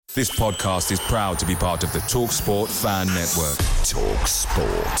This podcast is proud to be part of the TalkSport Fan Network.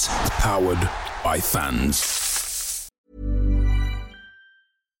 TalkSport. Powered by fans.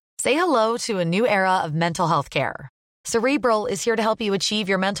 Say hello to a new era of mental health care. Cerebral is here to help you achieve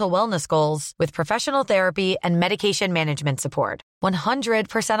your mental wellness goals with professional therapy and medication management support.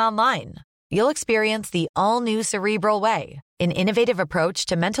 100% online. You'll experience the all-new Cerebral Way, an innovative approach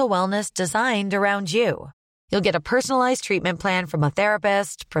to mental wellness designed around you. You'll get a personalized treatment plan from a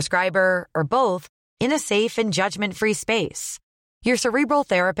therapist, prescriber, or both in a safe and judgment-free space. Your Cerebral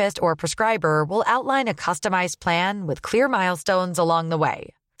therapist or prescriber will outline a customized plan with clear milestones along the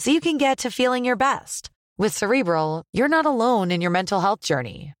way, so you can get to feeling your best. With Cerebral, you're not alone in your mental health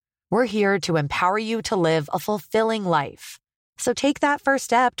journey. We're here to empower you to live a fulfilling life. So take that first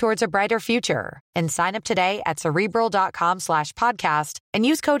step towards a brighter future and sign up today at Cerebral.com/podcast and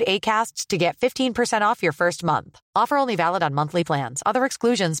use code ACAST to get 15% off your first month. Offer only valid on monthly plans. Other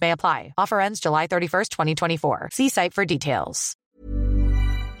exclusions may apply. Offer ends July 31st, 2024. See site for details.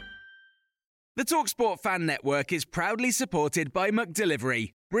 The TalkSport Fan Network is proudly supported by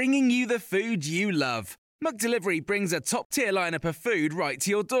McDelivery, bringing you the food you love. McDelivery brings a top-tier lineup of food right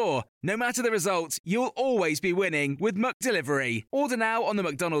to your door. No matter the result, you'll always be winning with McDelivery. Order now on the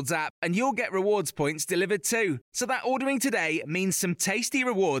McDonald's app and you'll get rewards points delivered too. So that ordering today means some tasty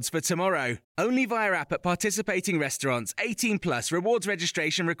rewards for tomorrow. Only via app at participating restaurants. 18 plus. Rewards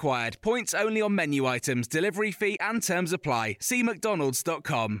registration required. Points only on menu items. Delivery fee and terms apply. See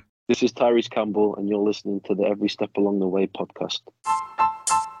mcdonalds.com. This is Tyrese Campbell and you're listening to the Every Step Along the Way podcast.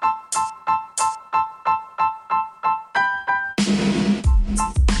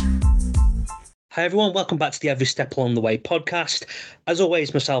 Hi everyone, welcome back to the Every Step Along the Way podcast. As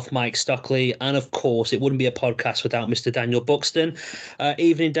always, myself, Mike Stockley, and of course, it wouldn't be a podcast without Mr. Daniel Buxton.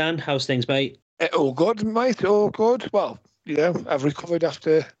 Evening, Dan. How's things, mate? All good, mate. All good. Well, you know, I've recovered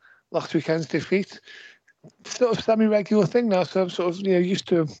after last weekend's defeat. Sort of semi-regular thing now, so I'm sort of used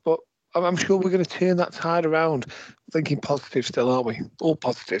to it. But I'm sure we're going to turn that tide around. Thinking positive still, aren't we? All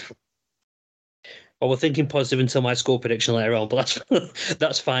positive. Well, we're thinking positive until my score prediction later on, but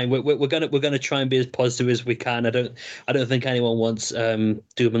that's fine. We're gonna try and be as positive as we can. I don't think anyone wants doom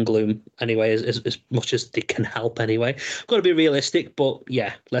and gloom anyway, as much as they can help anyway. Got to be realistic, but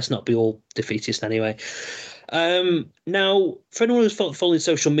yeah, let's not be all defeatist anyway. Now, for anyone who's following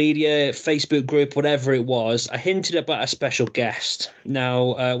social media, Facebook group, whatever it was, I hinted about a special guest.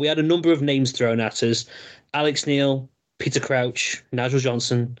 Now, we had a number of names thrown at us: Alex Neil, Peter Crouch, Nigel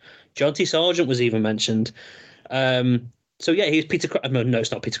Johnson. John T. Sargent was even mentioned. So, yeah, he's Peter Crouch. No,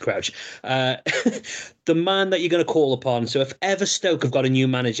 it's not Peter Crouch. The man that you're going to call upon. So if ever Stoke have got a new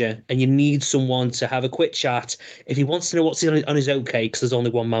manager and you need someone to have a quick chat, if he wants to know what's on his okay, because there's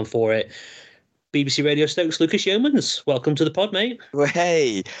only one man for it, BBC Radio Stoke's Lucas Yeomans. Welcome to the pod, mate. Well,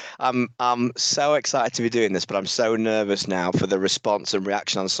 hey, I'm so excited to be doing this, but I'm so nervous now for the response and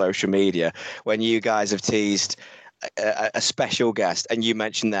reaction on social media when you guys have teased a special guest, and you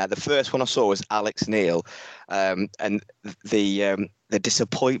mentioned there the first one I saw was Alex Neil, and the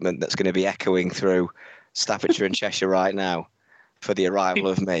disappointment that's going to be echoing through Staffordshire and Cheshire right now for the arrival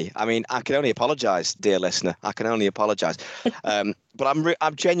of me. I mean, I can only apologise, dear listener. I can only apologise, but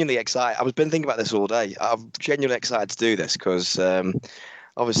I'm genuinely excited. I've been thinking about this all day. I'm genuinely excited to do this because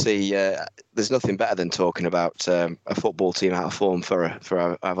obviously there's nothing better than talking about a football team out of form for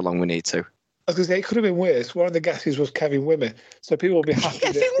however long we need to. I was going to say, it could have been worse. One of the guesses was Kevin Wimmer, so people will be happy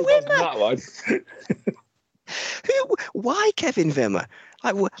that it wasn't that one. Why Kevin Wimmer?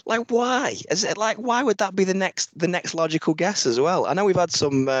 Like why? Is it why would that be the next logical guess as well? I know we've had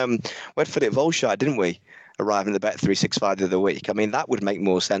some we had Philip Volshire, didn't we, arriving at the Bet365 the other week? I mean, that would make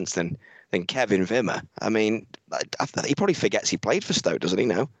more sense than Kevin Wimmer. I mean, he probably forgets he played for Stoke, doesn't he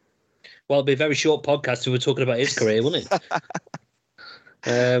now? Well, it'd be a very short podcast if we were talking about his career, wouldn't it?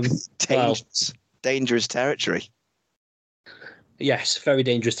 Dangerous territory. Yes, very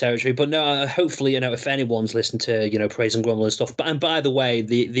dangerous territory. But no, hopefully, if anyone's listened to, Praise and Grumble and stuff. And by the way,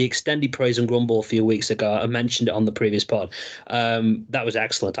 the extended Praise and Grumble a few weeks ago, I mentioned it on the previous pod. That was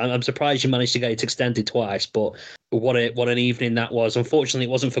excellent. I'm surprised you managed to get it extended twice, but what an evening that was. Unfortunately, it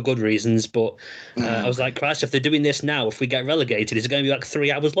wasn't for good reasons, but I was like, Christ, if they're doing this now, if we get relegated, is it going to be like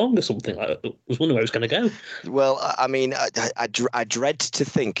 3 hours long or something? I was wondering where it was going to go. Well, I mean, I dread to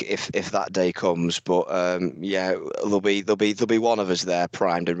think if that day comes, but yeah, there'll be one of us there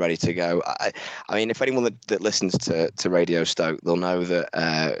primed and ready to go. I mean, if anyone that listens to Radio Stoke, they'll know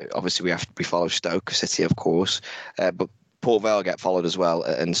that obviously we follow Stoke City, of course, but Port Vale get followed as well,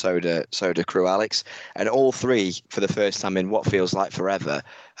 and so do Crew Alex. And all three, for the first time in what feels like forever,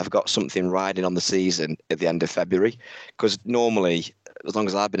 have got something riding on the season at the end of February. Because normally, as long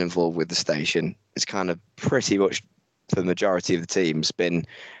as I've been involved with the station, it's kind of pretty much for the majority of the teams been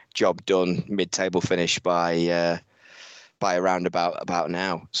job done, mid-table finish by around about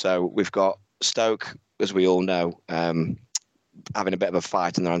now. So we've got Stoke, as we all know, having a bit of a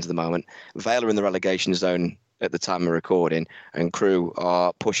fight on their hands at the moment. Vale are in the relegation zone at the time of recording, and Crewe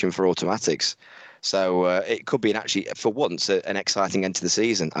are pushing for automatics. So it could be actually, for once, an exciting end to the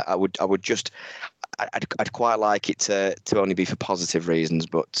season. I'd quite like it to only be for positive reasons,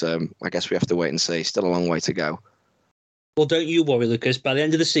 but I guess we have to wait and see. Still a long way to go. Well, don't you worry, Lucas. By the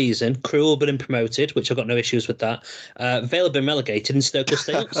end of the season, Crewe will have been promoted, which I've got no issues with that. Vale have been relegated and Stoke will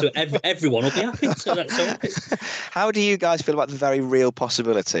stay up, so everyone will be happy. So that's all right. How do you guys feel about the very real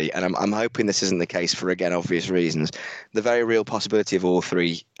possibility, and I'm hoping this isn't the case for, again, obvious reasons, the very real possibility of all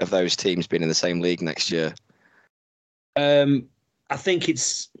three of those teams being in the same league next year? I think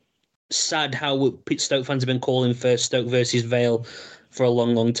it's sad how Stoke fans have been calling for Stoke versus Vale for a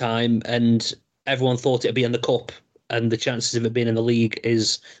long, long time, and everyone thought it'd be in the Cup. And the chances of it being in the league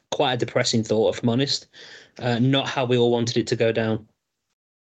is quite a depressing thought, if I'm honest. Not how we all wanted it to go down.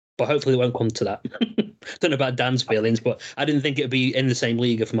 But hopefully it won't come to that. Don't know about Dan's feelings, but I didn't think it would be in the same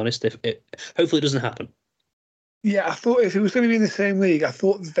league, if I'm honest. Hopefully it doesn't happen. Yeah, I thought if it was going to be in the same league, I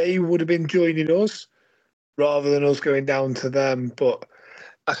thought they would have been joining us rather than us going down to them. But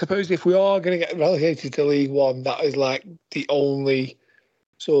I suppose if we are going to get relegated to League One, that is like the only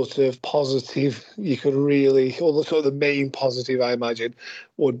sort of positive you could really, or the sort of the main positive, I imagine,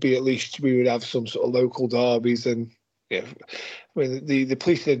 would be at least we would have some sort of local derbies. And yeah, I mean the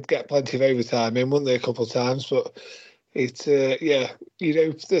police did get plenty of overtime in, wouldn't they, a couple of times? But it's that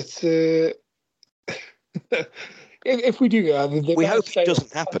if we do go down, we hope it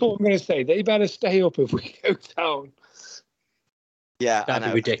doesn't happen. That's what I'm going to say. They better stay up if we go down. Yeah, that'd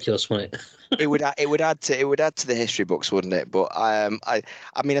be ridiculous, wouldn't it? it would add to the history books, wouldn't it? But I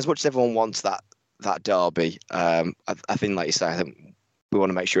mean, as much as everyone wants that derby, I think, like you say, I think we want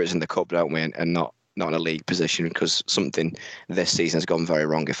to make sure it's in the cup, don't we, and not in a league position, because something this season has gone very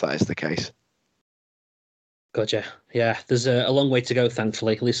wrong if that is the case. Gotcha. Yeah, there's a long way to go.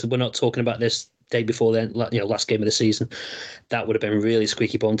 Thankfully, at least we're not talking about this day before the last game of the season. That would have been really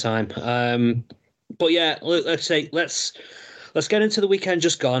squeaky bum time. But yeah, let's get into the weekend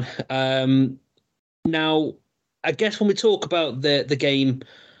just gone. Now, I guess when we talk about the game,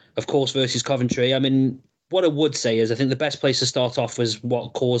 of course, versus Coventry, I mean, what I would say is I think the best place to start off was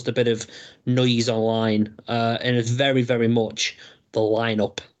what caused a bit of noise online, and it's very, very much the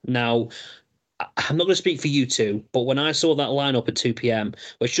lineup. Now, I'm not going to speak for you two, but when I saw that lineup at 2 p.m,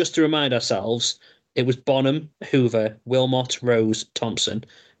 which, just to remind ourselves, it was Bonham, Hoover, Wilmot, Rose, Thompson,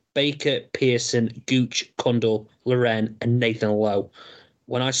 Baker, Pearson, Gooch, Cundle, Loren, and Nathan Lowe.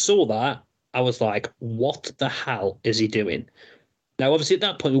 When I saw that, I was like, what the hell is he doing? Now, obviously, at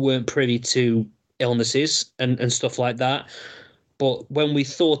that point, we weren't privy to illnesses and stuff like that. But when we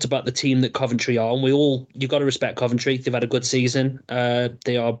thought about the team that Coventry are, and you've got to respect Coventry. They've had a good season.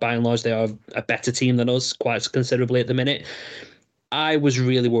 They are, by and large, they are a better team than us, quite considerably at the minute. I was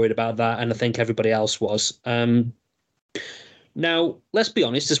really worried about that, and I think everybody else was. Now, let's be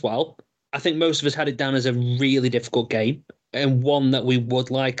honest as well. I think most of us had it down as a really difficult game and one that we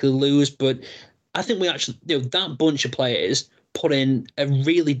would likely lose. But I think we actually, that bunch of players put in a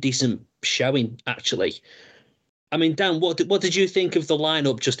really decent showing, actually. I mean, Dan, what did you think of the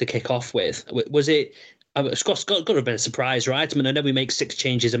lineup just to kick off with? Was it, it's got to have been a surprise, right? I mean, I know we make 6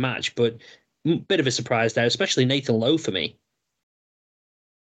 changes a match, but a bit of a surprise there, especially Nathan Lowe for me.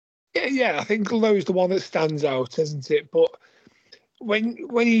 Yeah, I think Lowe's the one that stands out, isn't it? But when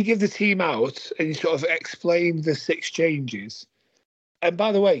you give the team out and you sort of explain the 6 changes, and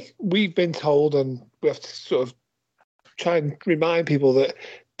by the way, we've been told, and we have to sort of try and remind people that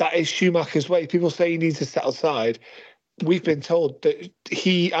is Schumacher's way. People say he needs to set aside. We've been told that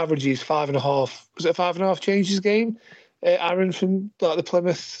he averages 5.5. Was it 5.5 changes a game? Aaron from the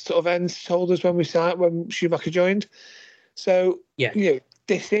Plymouth sort of end told us when Schumacher joined. So yeah,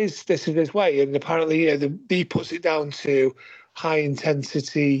 this is his way, and apparently he puts it down to high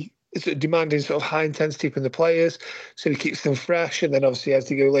intensity. It's demanding sort of high intensity from the players, so he keeps them fresh. And then obviously as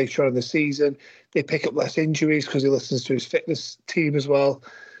they go later on in the season, they pick up less injuries because he listens to his fitness team as well.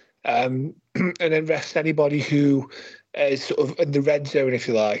 And then rest anybody who is sort of in the red zone, if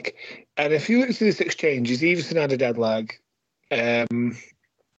you like. And if you look at the 6 changes, Everson had a dead leg. McNally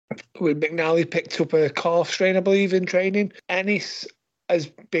picked up a calf strain, I believe, in training. Ennis has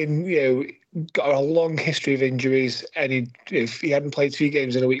been, got a long history of injuries, and if he hadn't played 3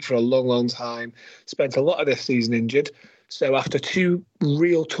 games in a week for a long, long time, spent a lot of this season injured. So after 2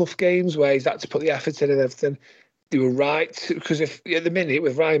 real tough games where he's had to put the effort in and everything, they were right, because if at the minute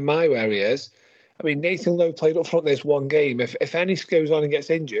with Ryan Mai where he is, I mean, Nathan Lowe played up front this one game. If Ennis goes on and gets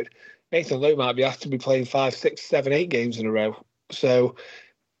injured, Nathan Lowe might be asked to be playing 5, 6, 7, 8 games in a row. So,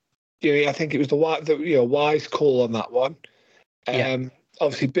 I think it was the wise call on that one.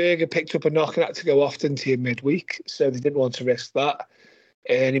 Obviously, Berger picked up a knock and had to go off, didn't he, in midweek? So they didn't want to risk that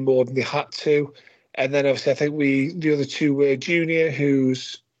any more than they had to. And then obviously, I think the other two were Junior,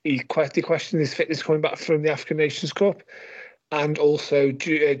 he questioned his fitness coming back from the African Nations Cup, and also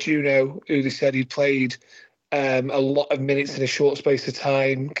Juno, who they said he'd played a lot of minutes in a short space of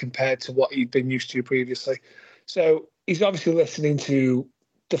time compared to what he'd been used to previously. So he's obviously listening to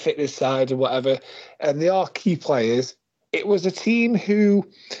the fitness side and whatever, and they are key players. It was a team who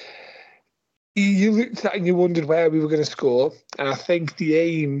you looked at and you wondered where we were going to score, and I think the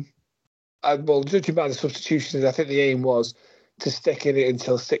aim, judging by the substitutions, I think the aim was to stick in it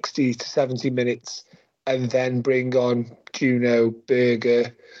until 60 to 70 minutes and then bring on Juno,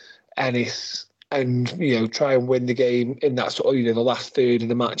 Berger, Ennis, and try and win the game in that sort of the last third of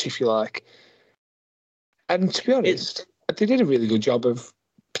the match, if you like. And to be honest, they did a really good job of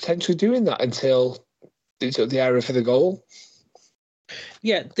potentially doing that until the error for the goal.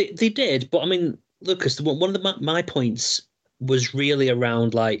 Yeah, they did. But I mean, Lucas, one of my points was really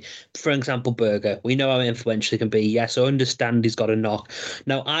around, like, for example, Berger. We know how influential he can be. Yes, I understand he's got a knock.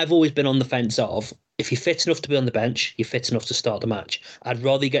 Now, I've always been on the fence of, if you're fit enough to be on the bench, you're fit enough to start the match. I'd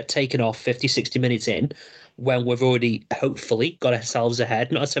rather you get taken off 50, 60 minutes in when we've already, hopefully, got ourselves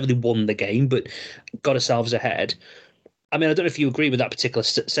ahead. Not necessarily won the game, but got ourselves ahead. I mean, I don't know if you agree with that particular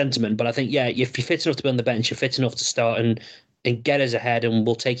sentiment, but I think, if you're fit enough to be on the bench, you're fit enough to start and get us ahead, and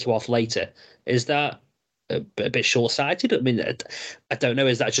we'll take you off later. Is that a bit short-sighted? I mean, I don't know.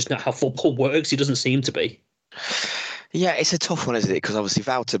 Is that just not how football works? He doesn't seem to be. Yeah, it's a tough one, isn't it? Because obviously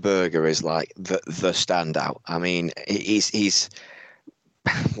Wouter Berger is like the standout. I mean, he's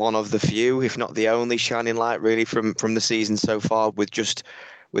one of the few, if not the only, shining light really from the season so far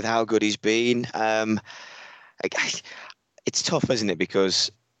with how good he's been. It's tough, isn't it? Because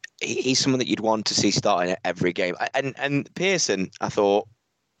he's someone that you'd want to see starting at every game. And Pearson, I thought,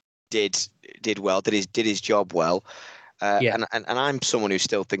 did well, did his job well. And I'm someone who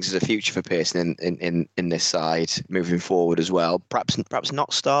still thinks there's a future for Pearson in this side moving forward as well. Perhaps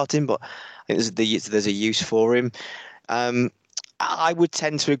not starting, but I think there's a use for him. I would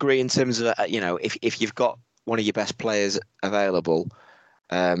tend to agree in terms of if you've got one of your best players available,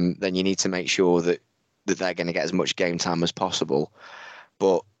 then you need to make sure that they're going to get as much game time as possible.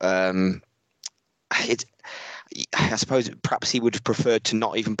 But I suppose perhaps he would have preferred to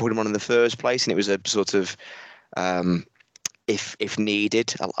not even put him on in the first place, and it was a sort of if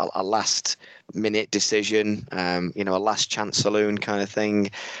needed, a last minute decision, a last chance saloon kind of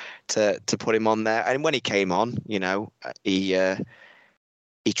thing to put him on there. And when he came on, he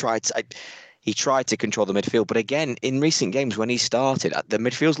tried to control the midfield, but again, in recent games when he started, the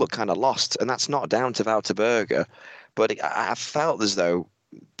midfields looked kind of lost, and that's not down to Wouter Berger. But I felt as though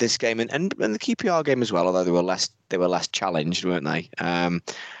this game and the QPR game as well, although they were less challenged, weren't they? I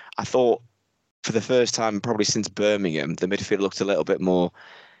thought for the first time probably since Birmingham, the midfield looked a little bit more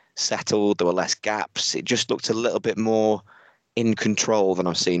settled. There were less gaps. It just looked a little bit more in control than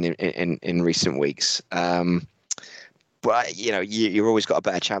I've seen in recent weeks. But you've always got a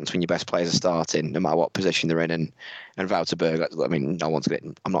better chance when your best players are starting, no matter what position they're in. And Wouter Berger, I mean,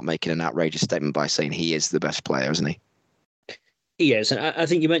 I'm not making an outrageous statement by saying he is the best player, isn't he? He is, and I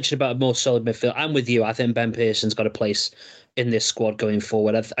think you mentioned about a more solid midfield. I'm with you. I think Ben Pearson's got a place in this squad going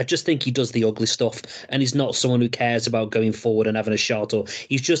forward. I just think he does the ugly stuff, and he's not someone who cares about going forward and having a shot, or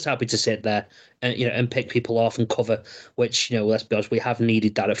he's just happy to sit there and pick people off and cover, which, let's be honest, we have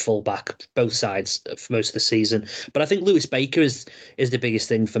needed that at fullback, both sides for most of the season. But I think Lewis Baker is the biggest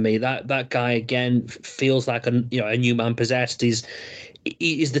thing for me. That guy, again, feels like a new man possessed.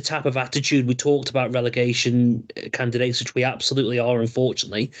 He's the type of attitude. We talked about relegation candidates, which we absolutely are,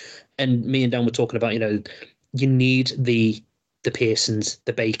 unfortunately. And me and Dan were talking about, you need the Pearsons,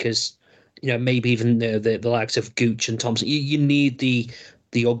 the Bakers, maybe even the likes of Gooch and Thompson. You need the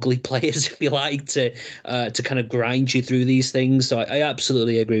ugly players, if you like, to kind of grind you through these things. So I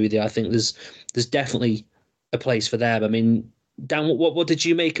absolutely agree with you. I think there's definitely a place for them. I mean, Dan, what did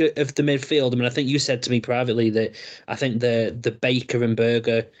you make of the midfield? I mean, I think you said to me privately that I think the Baker and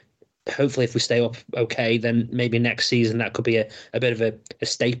Berger, hopefully if we stay up okay, then maybe next season that could be a bit of a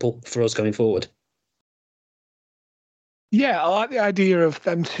staple for us going forward. Yeah, I like the idea of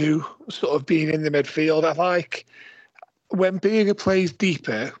them two sort of being in the midfield. I like when Berger plays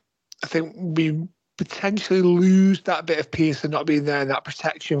deeper, I think we potentially lose that bit of Pearson not being there and that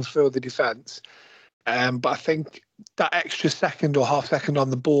protection for the defence. But I think that extra second or half second on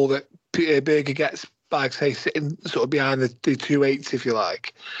the ball that Berger gets by, say, sitting sort of behind the 2 8s, if you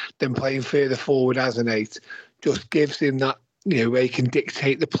like, then playing further forward as an 8, just gives him that, where he can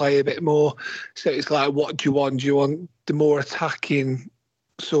dictate the play a bit more. So it's like, what do you want? Do you want the more attacking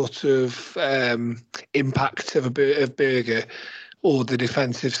sort of impact of Berger, or the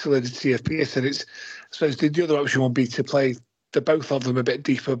defensive solidity of Pearson? I suppose the other option would be to play the both of them a bit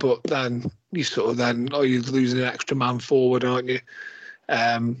deeper, but then you're losing an extra man forward, aren't you?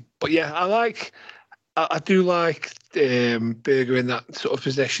 But yeah, I do like Berger in that sort of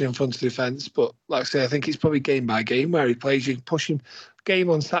position in front of the defence. But like I say, I think it's probably game by game where he plays. You can push him. Game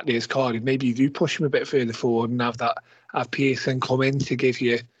on Saturday is Cardiff. Maybe you do push him a bit further forward and have Pearson come in to give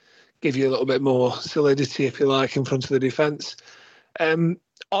you a little bit more solidity, if you like, in front of the defence. On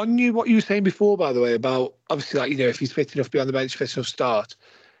what you were saying before, by the way, about obviously, like, if he's fit enough to be on the bench, fit enough start.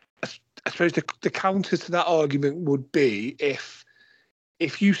 I suppose the counter to that argument would be if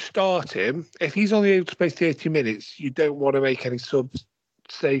you start him, if he's only able to play 30 minutes, you don't want to make any subs,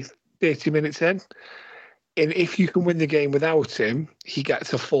 say, 30 minutes in. And if you can win the game without him, he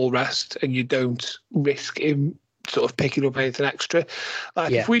gets a full rest and you don't risk him sort of picking up anything extra.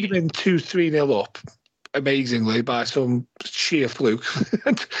 Like, if we'd have been 2-3-0 up, amazingly, by some sheer fluke,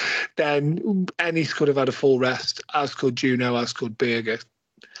 then Ennis could have had a full rest, as could Juno, as could Berger.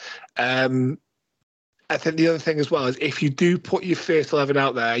 I think the other thing as well is if you do put your first 11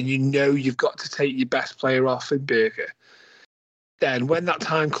 out there and you've got to take your best player off in Berger, then when that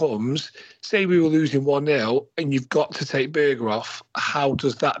time comes, say we were losing 1-0 and you've got to take Berger off, how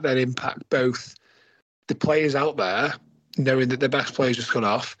does that then impact both the players out there, knowing that their best players just gone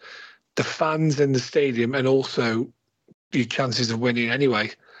off, the fans in the stadium, and also your chances of winning anyway?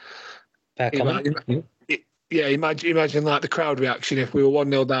 Imagine like the crowd reaction if we were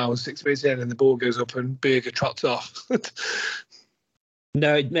 1-0 down, 6 minutes in, and the ball goes up and Berger trots off.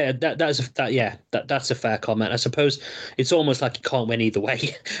 No, that's a fair comment. I suppose it's almost like you can't win either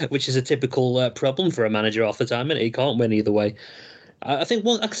way, which is a typical problem for a manager half the time, and he can't win either way. I think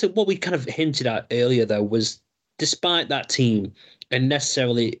what we kind of hinted at earlier, though, was despite that team, and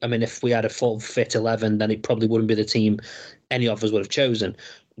necessarily, I mean, if we had a full fit 11, then it probably wouldn't be the team any of us would have chosen.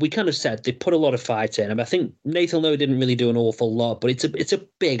 We kind of said they put a lot of fight in. I mean, I think Nathan Lowe didn't really do an awful lot, but it's a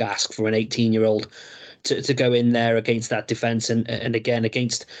big ask for an 18-year-old to go in there against that defence and again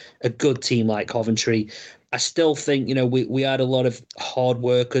against a good team like Coventry. I still think, we had a lot of hard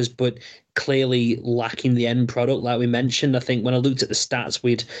workers, but clearly lacking the end product, like we mentioned. I think when I looked at the stats,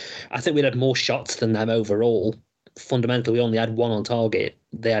 we'd had more shots than them overall. Fundamentally, we only had 1 on target.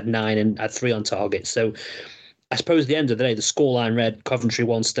 They had 9 and had 3 on target. So I suppose at the end of the day, the scoreline read Coventry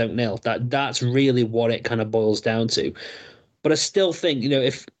 1, Stoke 0. That's really what it kind of boils down to. But I still think,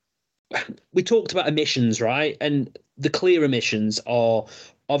 if we talked about omissions, right? And the clear omissions are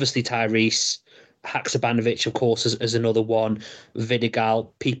obviously Tyrese, Haksabanovic, of course, as another one, Vidigal,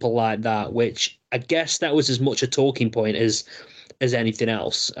 people like that, which I guess that was as much a talking point as anything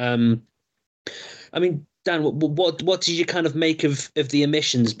else. I mean, Dan, what did you kind of make of the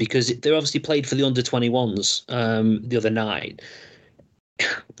omissions? Because they obviously played for the under-21s the other night.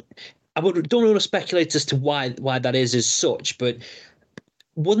 Don't want to speculate as to why that is as such, but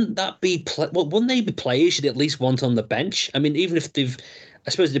wouldn't that be wouldn't they be players you'd at least want on the bench? I mean, even if I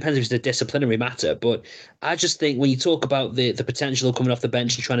suppose it depends if it's a disciplinary matter, but I just think when you talk about the potential of coming off the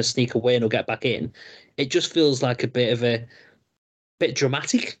bench and trying to sneak away or get back in, it just feels like a bit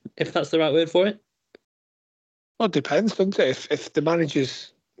dramatic, if that's the right word for it. Well, it depends, doesn't it? If the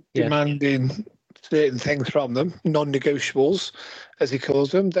manager's demanding certain things from them, non-negotiables, as he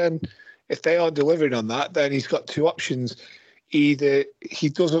calls them, then if they aren't delivering on that, then he's got 2 options. Either he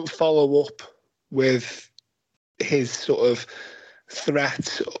doesn't follow up with his sort of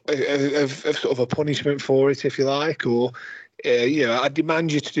threat of sort of a punishment for it, if you like, or I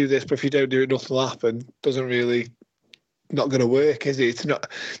demand you to do this, but if you don't do it, nothing will happen. Doesn't really, not going to work, is it? It's not.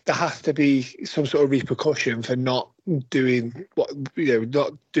 There has to be some sort of repercussion for not doing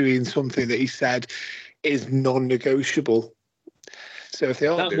not doing something that he said is non-negotiable. So if they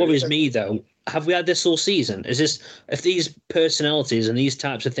are, that worries me though. Have we had this all season? If these personalities and these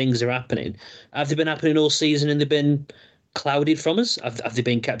types of things are happening, have they been happening all season and they've been clouded from us? Have they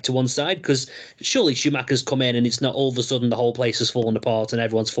been kept to one side? Because surely Schumacher's come in and it's not all of a sudden the whole place has fallen apart and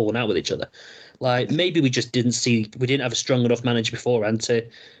everyone's fallen out with each other. Like, maybe we just didn't have a strong enough manager beforehand to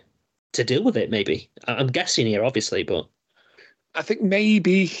deal with it, maybe. I'm guessing here, obviously, but I think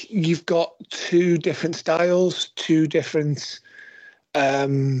maybe you've got 2 different styles, 2 different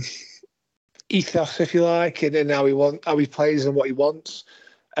ethos, if you like, and how he plays and what he wants.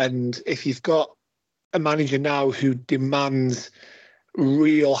 And if you've got a manager now who demands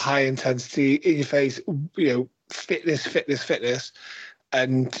real high intensity, in your face, fitness,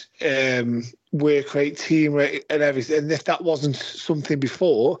 and work rate, team rate, and everything. And if that wasn't something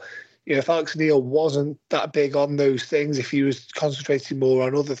before, if Alex Neil wasn't that big on those things, if he was concentrating more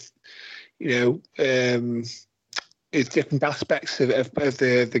on other, different aspects of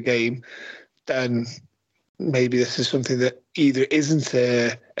the game, then maybe this is something that either isn't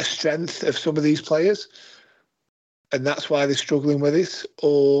a strength of some of these players, and that's why they're struggling with it,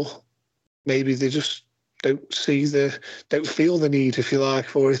 or maybe they just don't feel the need, if you like,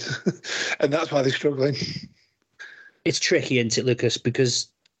 for it, and that's why they're struggling. It's tricky, isn't it, Lucas? Because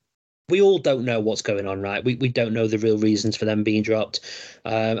we all don't know what's going on, right? We don't know the real reasons for them being dropped.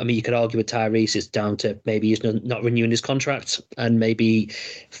 You could argue with Tyrese, it's down to maybe he's not renewing his contract, and maybe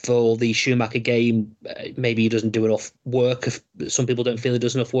for the Schumacher game, maybe he doesn't do enough work. If some people don't feel he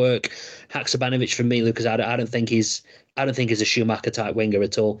does enough work, Haksabanovic, for me, Lucas, I don't think he's a Schumacher type winger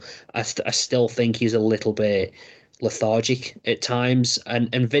at all. I still think he's a little bit lethargic at times, and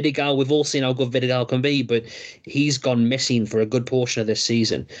Vidigal, we've all seen how good Vidigal can be, but he's gone missing for a good portion of this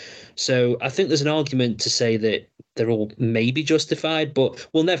season. So I think there's an argument to say that they're all maybe justified, but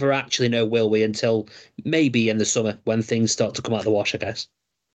we'll never actually know, will we, until maybe in the summer when things start to come out of the wash, I guess.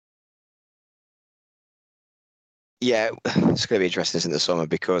 Yeah, it's going to be interesting in the summer,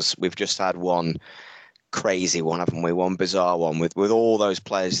 because we've just had one crazy one, haven't we? One bizarre one with all those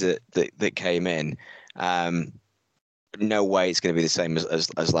players that came in. No way it's going to be the same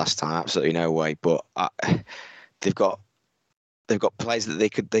as last time. Absolutely no way. But they've got players that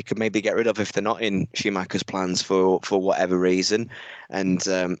they could maybe get rid of if they're not in Schumacher's plans for whatever reason, and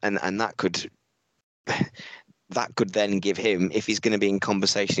that could then give him, if he's going to be in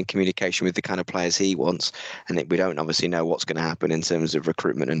conversation and communication with the kind of players he wants, and we don't obviously know what's going to happen in terms of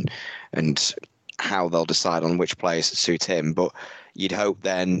recruitment and how they'll decide on which players suit him. But you'd hope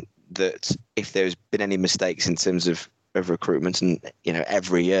then that if there's been any mistakes in terms of recruitment, and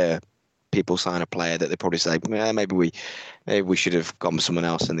every year people sign a player that they probably say, maybe we should have gone with someone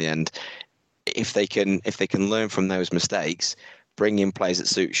else in the end. If they can learn from those mistakes, bring in players that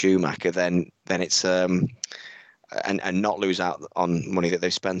suit Schumacher, then it's and not lose out on money that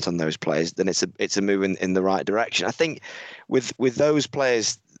they've spent on those players, then it's a move in the right direction. I think with those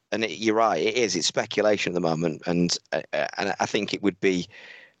players, and you're right, it's speculation at the moment, and I think it would be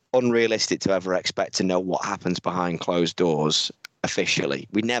unrealistic to ever expect to know what happens behind closed doors officially.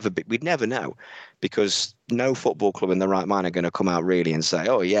 We'd never know, because no football club in their right mind are going to come out really and say,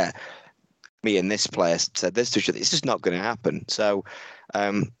 oh yeah, me and this player said this to each other. It's just not going to happen. So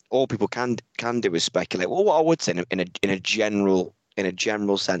all people can do is speculate. Well, what I would say in a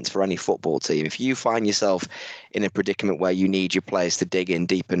general sense for any football team, if you find yourself in a predicament where you need your players to dig in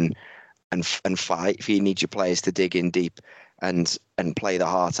deep and fight, if you need your players to dig in deep and play the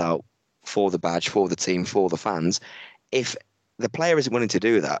heart out for the badge, for the team, for the fans, if the player isn't willing to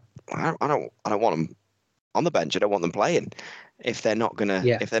do that, I don't want them on the bench. I don't want them playing if they're not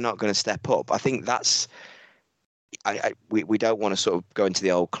gonna step up. I think that's we don't want to sort of go into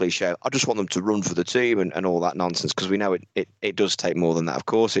the old cliche, I just want them to run for the team and all that nonsense, because we know it does take more than that. Of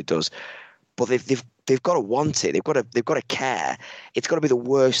course it does. But they've got to want it. They've got to care. It's got to be the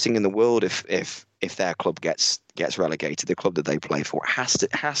worst thing in the world if their club gets relegated, the club that they play for.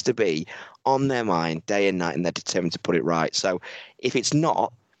 It has to be on their mind day and night, and they're determined to put it right. So if it's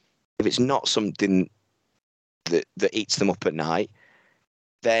not something that eats them up at night,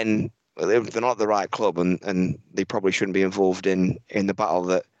 then they're not the right club, and they probably shouldn't be involved in the battle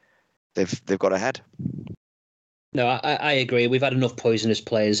that they've got ahead. No, I agree. We've had enough poisonous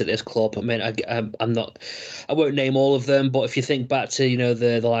players at this club. I mean, I won't name all of them, but if you think back to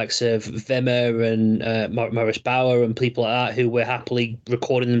the likes of Wimmer and Morris Bauer and people like that, who were happily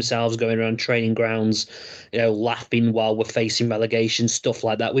recording themselves going around training grounds, laughing while we're facing relegation, stuff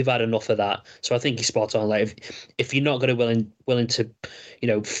like that. We've had enough of that. So I think you're spot on. Like, if you're not going to willing to,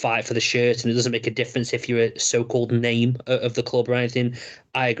 fight for the shirt, and it doesn't make a difference if you're a so-called name of the club or anything,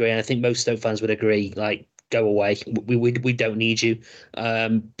 I agree, and I think most Stoke fans would agree. Like, go away. We don't need you,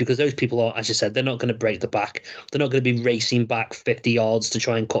 because those people are, as you said, they're not going to break the back. They're not going to be racing back 50 yards to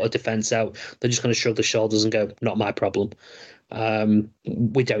try and cut a defence out. They're just going to shrug their shoulders and go, not my problem.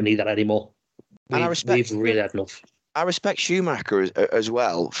 We don't need that anymore. We've really had enough. I respect Schumacher as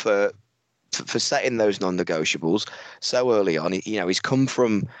well for setting those non-negotiables so early on. He's come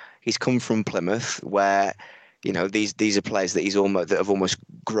from Plymouth, where these are players that have almost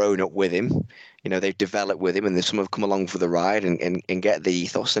grown up with him. They've developed with him, and some have come along for the ride and get the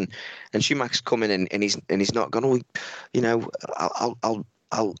ethos. And Schumacher's coming in, and he's not gone,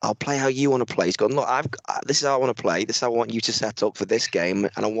 I'll play how you want to play. He's gone, look, this is how I want to play. This is how I want you to set up for this game,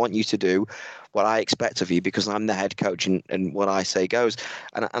 and I want you to do what I expect of you because I'm the head coach, and what I say goes.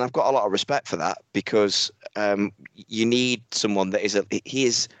 And I've got a lot of respect for that because you need someone that he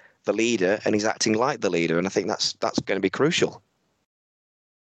is the leader and he's acting like the leader, and I think that's going to be crucial.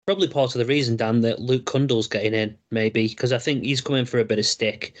 Probably part of the reason, Dan, that Luke Cundle's getting in, maybe, because I think he's coming for a bit of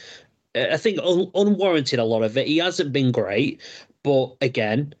stick. I think unwarranted a lot of it. He hasn't been great, but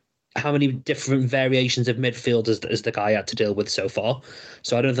again, how many different variations of midfield has the guy had to deal with so far?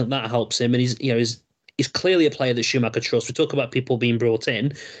 So I don't think that helps him. And he's clearly a player that Schumacher trusts. We talk about people being brought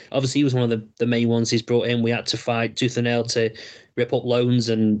in. Obviously, he was one of the main ones he's brought in. We had to fight tooth and nail to rip up loans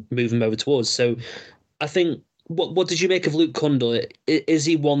and move him over towards. So I think, what did you make of Luke Cundle? Is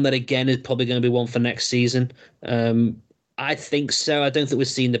he one that, again, is probably going to be one for next season? I think so. I don't think we're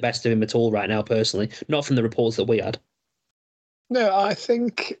seeing the best of him at all right now, personally. Not from the reports that we had. No,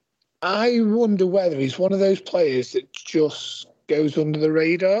 I wonder whether he's one of those players that just goes under the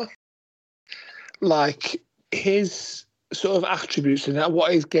radar. Like, his sort of attributes and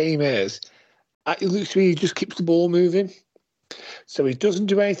what his game is, it looks to me he just keeps the ball moving. So he doesn't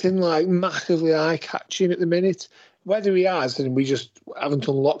do anything like massively eye-catching at the minute. Whether he has and we just haven't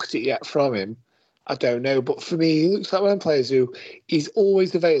unlocked it yet from him, I don't know. But for me, he looks like one of them players who he's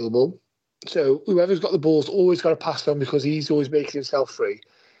always available. So whoever's got the ball's always got to pass on because he's always making himself free.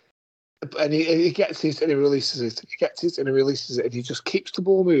 And he gets it and he releases it. He gets it and he releases it. And he just keeps the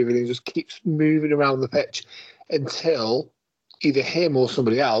ball moving. He just keeps moving around the pitch until either him or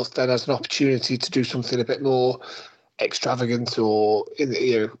somebody else then has an opportunity to do something a bit more extravagant or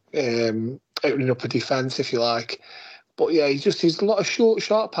opening up a defence, if you like. But yeah, he's a lot of short,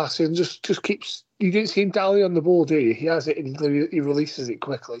 sharp passing. Just keeps. You didn't see him dally on the ball, do you? He has it and he releases it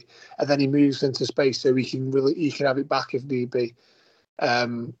quickly, and then he moves into space so he can have it back if need be.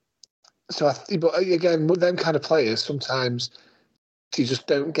 So but again, with them kind of players, sometimes you just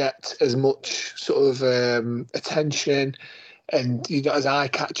don't get as much sort of attention. And you're not as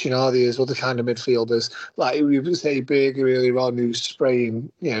eye-catching, are they, as other kind of midfielders? Like we would say Berger earlier on, who's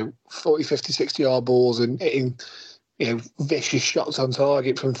spraying, 40, 50, 60-yard balls and hitting, vicious shots on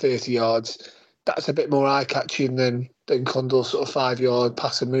target from 30 yards. That's a bit more eye-catching than Cundle's sort of 5-yard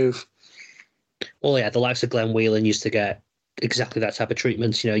pass and move. Well, yeah, the likes of Glenn Whelan used to get exactly that type of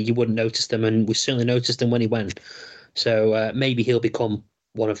treatment. You wouldn't notice them, and we certainly noticed him when he went. So maybe he'll become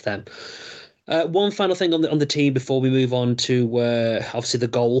one of them. One final thing on the team before we move on to obviously the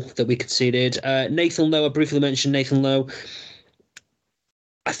goal that we conceded. Nathan Lowe, I briefly mentioned Nathan Lowe.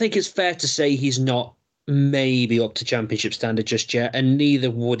 I think it's fair to say he's not maybe up to championship standard just yet, and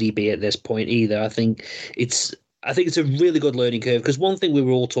neither would he be at this point either. I think it's a really good learning curve because one thing we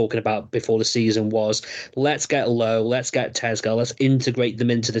were all talking about before the season was let's get Lowe, let's get Tesga, let's integrate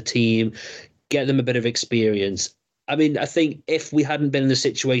them into the team, get them a bit of experience. I mean, I think if we hadn't been in a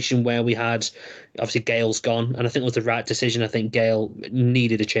situation where we had, obviously Gale's gone, and I think it was the right decision. I think Gale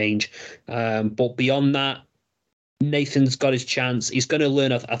needed a change. But beyond that, Nathan's got his chance. He's going to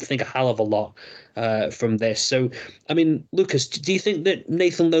learn, I think, a hell of a lot from this. So, I mean, Lucas, do you think that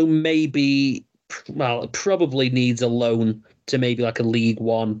Nathan Lowe probably needs a loan to maybe like a League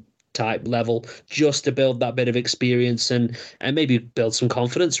One type level just to build that bit of experience and maybe build some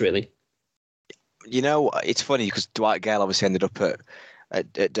confidence, really? It's funny because Dwight Gale obviously ended up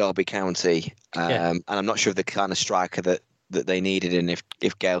at Derby County, and I'm not sure of the kind of striker that they needed and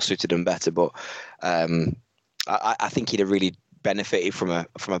if Gale suited them better. But I think he'd have really benefited from a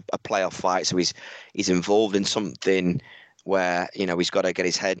playoff fight. So he's involved in something where he's got to get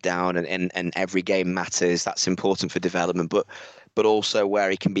his head down and every game matters. That's important for development, but also where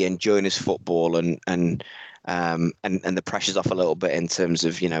he can be enjoying his football and the pressure's off a little bit in terms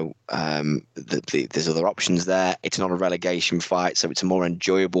of there's other options there. It's not a relegation fight, so it's a more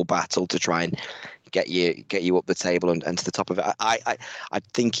enjoyable battle to try and get you up the table and to the top of it. I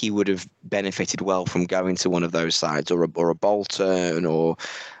think he would have benefited well from going to one of those sides or a Bolton or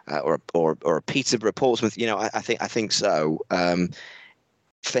a Peterborough, Portsmouth. I think so.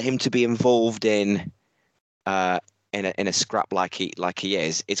 For him to be involved in a scrap like he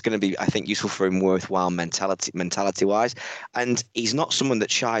is, it's going to be, I think, useful for him, worthwhile mentality wise. And he's not someone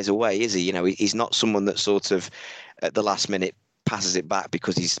that shies away, is he? He's not someone that sort of at the last minute passes it back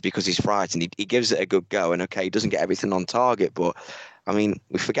because he's frightened. He gives it a good go, and okay, he doesn't get everything on target, but I mean,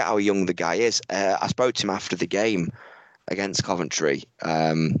 we forget how young the guy is. I spoke to him after the game against Coventry,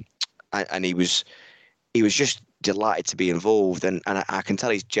 and he was just delighted to be involved, and I can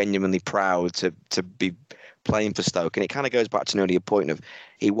tell he's genuinely proud to be playing for Stoke. And it kind of goes back to an earlier point of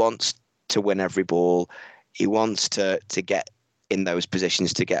he wants to win every ball. He wants to get in those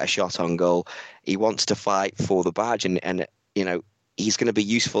positions to get a shot on goal. He wants to fight for the badge, and you know, he's going to be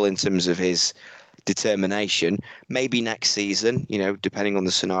useful in terms of his determination. Maybe next season, you know, depending on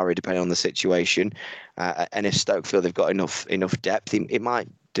the scenario, depending on the situation, and if Stoke feel they've got enough depth, it might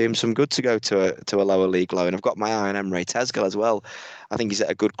do him some good to go to a lower league low. And I've got my eye on Emre Tezgel as well. I think he's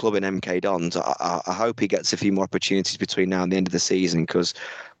at a good club in MK Dons. I hope he gets a few more opportunities between now and the end of the season, because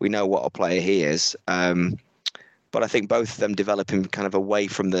we know what a player he is. But I think both of them developing kind of away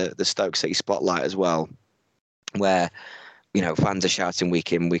from the Stoke City spotlight as well, where, you know, fans are shouting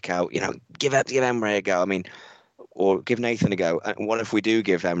week in, week out, you know, give Emre a go. I mean, or give Nathan a go. And what if we do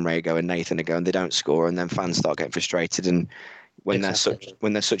give Emre a go and Nathan a go and they don't score, and then fans start getting frustrated? And when they're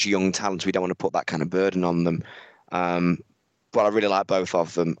such young talents, we don't want to put that kind of burden on them. But I really like both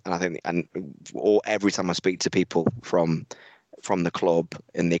of them, and I think, every time I speak to people from the club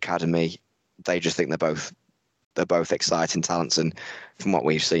in the academy, they just think they're both exciting talents. And from what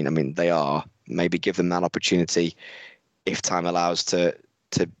we've seen, I mean, they are. Maybe give them that opportunity, if time allows, to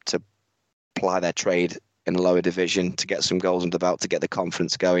ply their trade in a lower division, to get some goals under the belt, to get the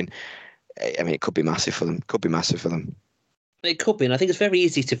confidence going. I mean, it could be massive for them. It could be, and I think it's very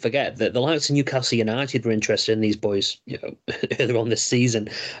easy to forget that the likes of Newcastle United were interested in these boys, you know, earlier on this season,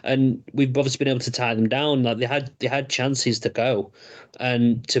 and we've obviously been able to tie them down. Like they had chances to go,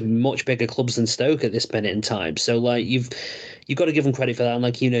 and to much bigger clubs than Stoke at this minute in time. So like you've got to give him credit for that. And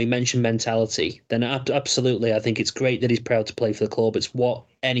like, you know, you mentioned mentality. Then absolutely, I think it's great that he's proud to play for the club. It's what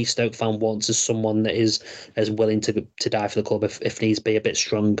any Stoke fan wants, as someone that is as willing to die for the club if needs be. A bit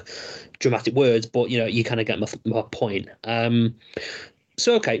strong, dramatic words, but you know, you kind of get my point.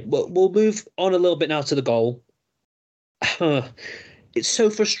 So okay, we'll move on a little bit now to the goal. It's so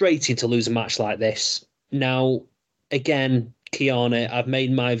frustrating to lose a match like this. Now, again, Kiana, I've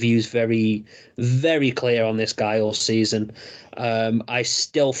made my views very, very clear on this guy all season. I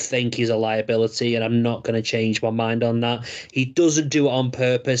still think he's a liability, and I'm not going to change my mind on that. He doesn't do it on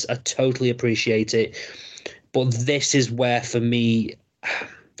purpose. I totally appreciate it. But this is where, for me,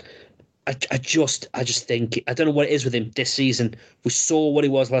 I just think, I don't know what it is with him this season. We saw what he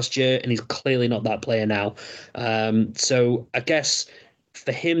was last year, and he's clearly not that player now. So I guess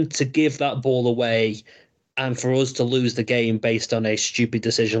for him to give that ball away, and for us to lose the game based on a stupid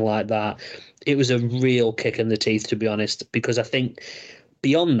decision like that, it was a real kick in the teeth, to be honest, because I think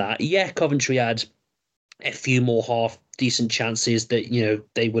beyond that, yeah, Coventry had a few more half decent chances that, you know,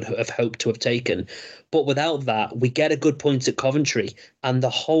 they would have hoped to have taken. But without that, we get a good point at Coventry, and the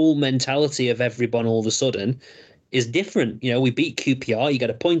whole mentality of everyone all of a sudden is different. You know, we beat QPR, you get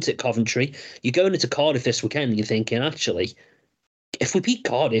a point at Coventry, you're going into Cardiff this weekend, and you're thinking, actually, if we beat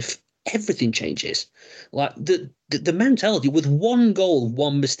Cardiff, everything changes. Like the mentality with one goal,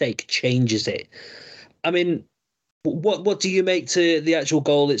 one mistake changes it. I mean, what do you make to the actual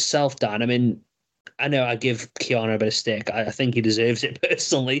goal itself, Dan? I mean, I know I give Keanu a bit of stick. I think he deserves it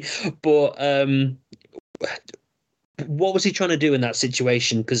personally, but what was he trying to do in that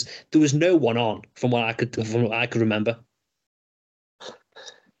situation? Because there was no one on from what I could remember.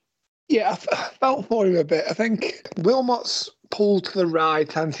 Yeah, I felt for him a bit. I think Wilmot's pulled to the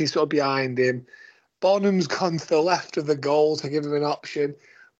right, and he's sort of behind him. Bonham's gone to the left of the goal to give him an option.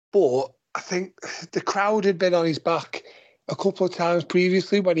 But I think the crowd had been on his back a couple of times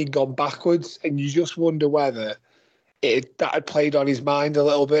previously when he'd gone backwards, and you just wonder whether that had played on his mind a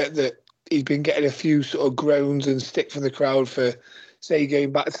little bit, that he'd been getting a few sort of groans and stick from the crowd for, say,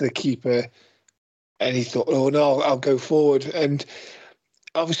 going back to the keeper, and he thought, oh no, I'll go forward. And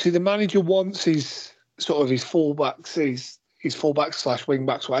obviously the manager wants his fullbacks, his fullbacks / wing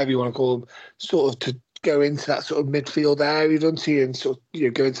backs, whatever you want to call them, sort of to go into that sort of midfield area, doesn't he? And sort of, you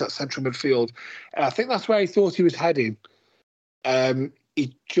know, go into that central midfield. And I think that's where he thought he was heading.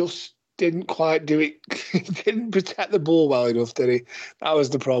 He just didn't quite do it. He didn't protect the ball well enough, did he? That was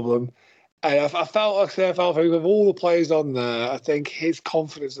the problem. And I felt with all the players on there, I think his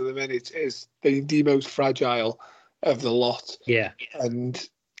confidence at the minute is the most fragile of the lot. Yeah. And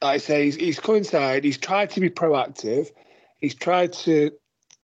like I say, he's come inside, he's tried to be proactive, he's tried to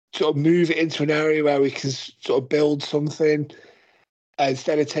sort of move it into an area where we can sort of build something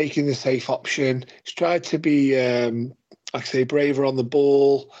instead of taking the safe option. He's tried to be, like I say, braver on the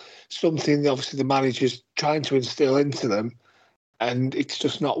ball, something obviously the manager's trying to instill into them, and it's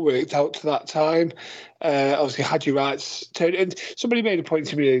just not worked out to that time. Obviously, Haji Wright's turn, and somebody made a point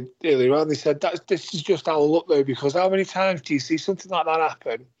to me earlier on. They said this is just our luck, though, because how many times do you see something like that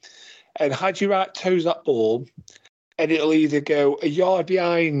happen, and Haji Wright toes that ball, and it'll either go a yard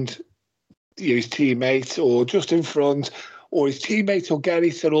behind his teammate or just in front, or his teammate will get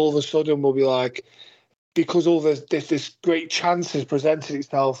it, and all of a sudden we'll be like, because all this great chance has presented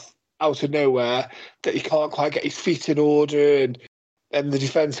itself out of nowhere, that he can't quite get his feet in order, and the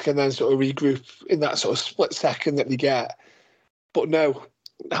defence can then sort of regroup in that sort of split second that they get. But no,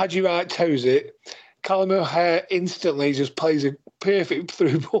 Haji Wright toes it. Callum O'Hare instantly just plays a perfect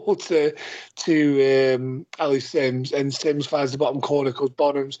through ball to Ali Sims, and Sims finds the bottom corner because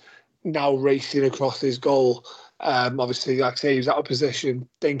Bonham's now racing across his goal. Obviously, like I say, he was out of position,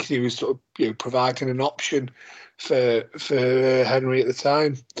 thinking he was sort of providing an option for Henry at the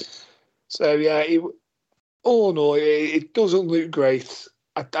time. So yeah, all in all, it doesn't look great.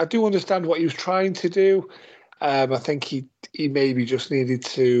 I do understand what he was trying to do. I think he maybe just needed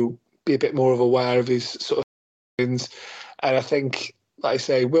to be a bit more of aware of his sort of things. And I think, like I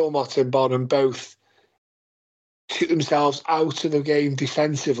say, Wilmot and Bonham both took themselves out of the game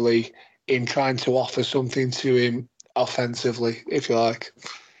defensively in trying to offer something to him offensively, if you like.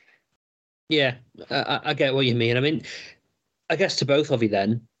 Yeah, I get what you mean. I mean, I guess to both of you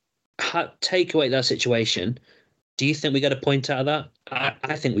then, take away that situation. Do you think we get a point out of that?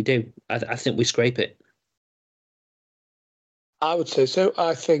 I think we do. I think we scrape it. I would say so.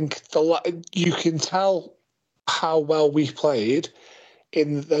 I think you can tell how well we played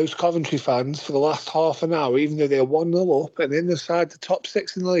in those Coventry fans for the last half an hour, even though they're 1-0 up and in the top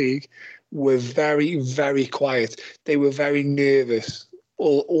 6 in the league, were very, very quiet. They were very nervous.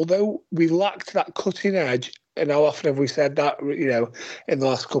 Although we lacked that cutting edge, and how often have we said that, in the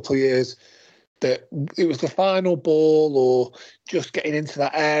last couple of years, that it was the final ball or just getting into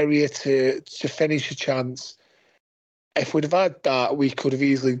that area to finish a chance. If we'd have had that, we could have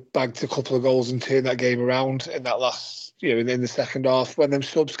easily bagged a couple of goals and turned that game around in that last, in the second half. When them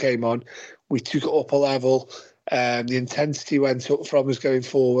subs came on, we took it up a level. The intensity went up from us going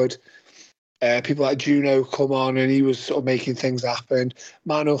forward. People like Juno come on and he was sort of making things happen.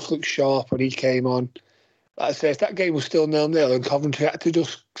 Manoff looked sharp when he came on. Like I say, if that game was still 0-0 and Coventry had to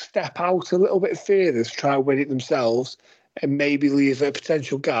just step out a little bit further to try and win it themselves and maybe leave a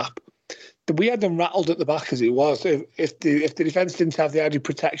potential gap, we had them rattled at the back as it was. If the defence didn't have the added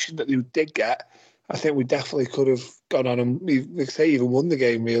protection that they did get, I think we definitely could have gone on and, like I say, even won the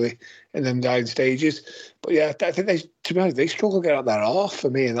game really in them dying stages. But yeah, I think to be honest, they struggled to get out their half for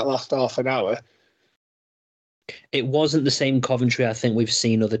me in that last half an hour. It wasn't the same Coventry I think we've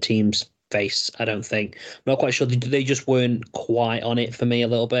seen other teams face, I don't think. I'm not quite sure. They just weren't quite on it for me a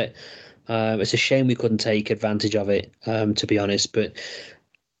little bit. It's a shame we couldn't take advantage of it, to be honest. But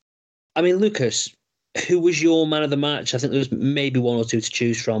I mean, Lucas, who was your man of the match? I think there was maybe one or two to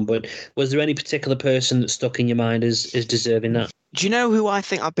choose from, but was there any particular person that stuck in your mind as deserving that? Do you know who I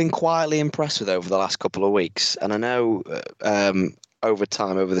think I've been quietly impressed with over the last couple of weeks? And I know over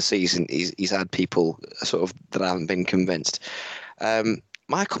time, over the season, he's had people sort of that haven't been convinced.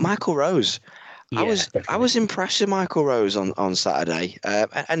 Michael Rose. Yeah, I was impressed with Michael Rose on Saturday.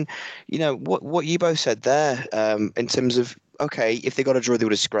 And what you both said there, in terms of, okay, if they got a draw, they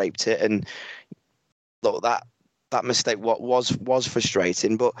would have scraped it. And look, that mistake was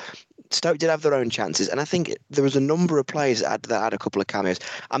frustrating, but Stoke did have their own chances. And I think there was a number of players that had a couple of cameos.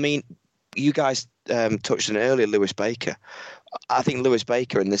 I mean, you guys touched on it earlier, Lewis Baker. I think Lewis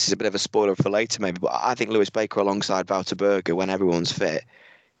Baker, and this is a bit of a spoiler for later maybe, but I think Lewis Baker alongside Wouter Berger, when everyone's fit,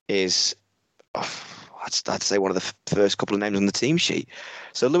 is... I'd say one of the first couple of names on the team sheet.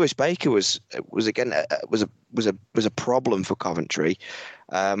 So Lewis Baker was a problem for Coventry.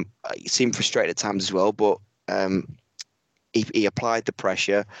 He seemed frustrated at times as well, but he applied the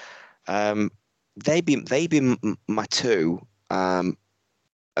pressure. They'd be my two. A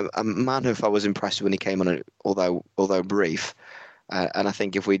man who I was impressed when he came on, although brief. And I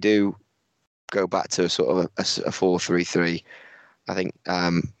think if we do go back to sort of a 4-3-3, I think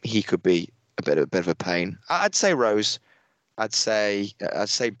he could be a bit of a pain. I'd say Rose. I'd say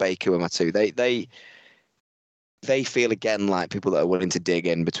Baker were my two. They feel again like people that are willing to dig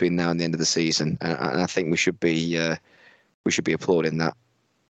in between now and the end of the season, and I think we should be applauding that.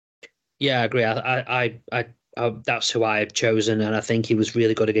 Yeah, I agree. I that's who I have chosen, and I think he was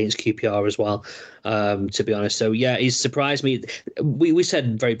really good against QPR as well, to be honest. So yeah, he's surprised me. We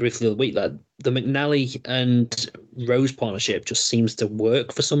said very briefly the other week that the McNally and Rose partnership just seems to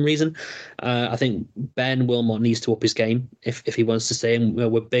work for some reason. I think Ben Wilmot needs to up his game if he wants to stay. And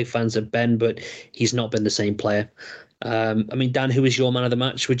we're big fans of Ben, but he's not been the same player. I mean, Dan, who is your man of the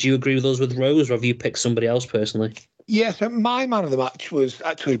match? Would you agree with us with Rose, or have you picked somebody else personally? Yeah, so my man of the match was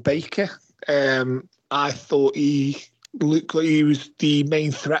actually Baker. I thought he looked like he was the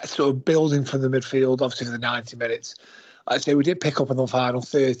main threat, sort of building from the midfield, obviously for the 90 minutes. Like I say, we did pick up in the final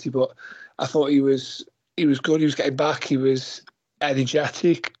 30, but I thought he was good. He was getting back. He was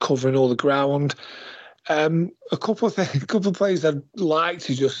energetic, covering all the ground. A couple of players I'd like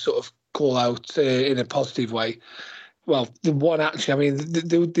to just sort of call out in a positive way. Well, the one actually, I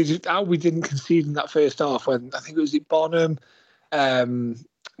mean, how we didn't concede in that first half when I think it was Bonham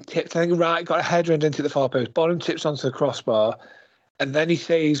tipped, I think, right, got a header and into the far post. Bonham tips onto the crossbar, and then he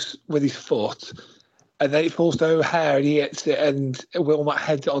saves with his foot, and then it falls to O'Hare and he hits it, and Wilmot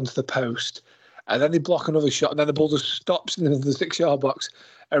heads it onto the post. And then they block another shot, and then the ball just stops in the 6-yard box.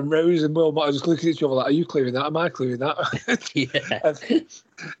 And Rose and Wilmot are just looking at each other like, are you clearing that? Am I clearing that? Yeah.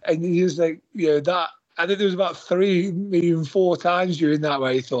 and you just like, that. I think there was about 3, maybe 4 times during that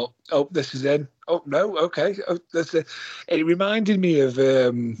where you thought, oh, this is in. Oh, no, okay. Oh, that's it. It reminded me of,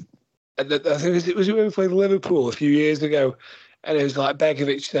 I think it was when we played Liverpool a few years ago, and it was like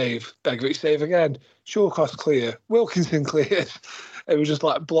Begovic save again, Shawcross clear, Wilkinson cleared. It was just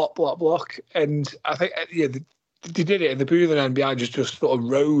like block. And I think, they did it, and the booth and behind just sort of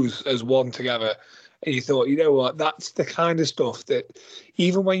rose as one together. And you thought, you know what, that's the kind of stuff that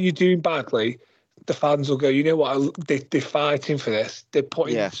even when you're doing badly, the fans will go, you know what, they're fighting for this. They're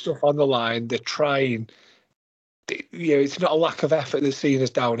putting stuff on the line. They're trying. It's not a lack of effort that's seen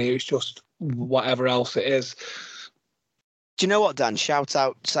us down here. It's just whatever else it is. Do you know what, Dan? Shout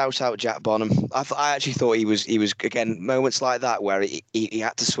out Jack Bonham. I actually thought he was again, moments like that where he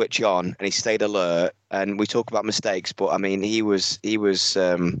had to switch on and he stayed alert. And we talk about mistakes, but I mean he was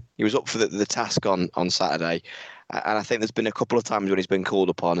up for the task on Saturday. And I think there's been a couple of times when he's been called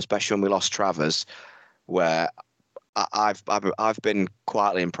upon, especially when we lost Travers, where I've been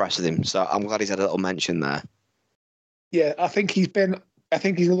quietly impressed with him. So I'm glad he's had a little mention there. Yeah, I think he's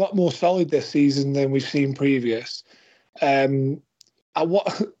a lot more solid this season than we've seen previous. I think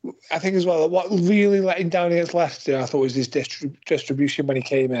as well, what really let him down against Leicester, I thought, was his distribution when he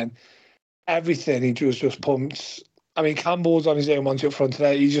came in. Everything he just pumped. I mean, Campbell's on his own onto up front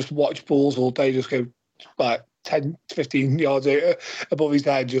today. He just watched balls all day, just go like 10, 15 yards above his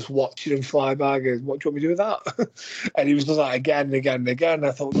head, just watching him fly by. And what do you want me to do with that? And he was just like again and again and again.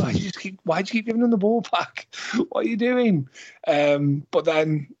 I thought, why'd you keep giving him the ball back? What are you doing? But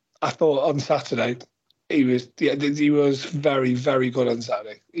then I thought on Saturday, he was very, very good on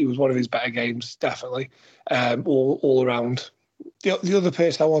Saturday. He was one of his better games, definitely, all around. The other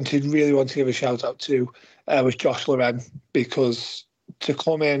person I really want to give a shout out to was Josh Loren, because to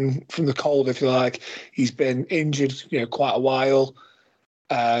come in from the cold, if you like, he's been injured, quite a while.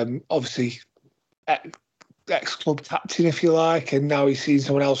 Obviously, ex-club captain, if you like, and now he's seen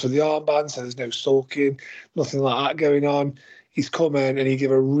someone else with the armband, so there's no sulking, nothing like that going on. He's come in and he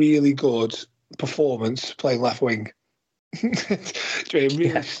gave a really good performance playing left wing. Doing a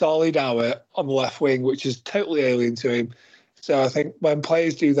really solid hour on the left wing, which is totally alien to him. So I think when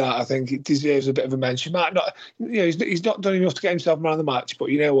players do that, I think it deserves a bit of a mention. Might not, he's not done enough to get himself around the match, but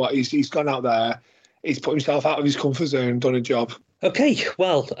you know what? He's gone out there, he's put himself out of his comfort zone, done a job. Okay,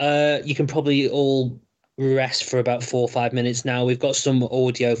 well, you can probably all rest for about 4 or 5 minutes now. We've got some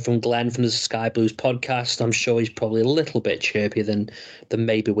audio from Glenn from the Sky Blues podcast. I'm sure he's probably a little bit chirpier than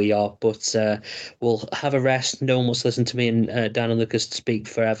maybe we are, but we'll have a rest. No one wants to listen to me and Dan and Lucas speak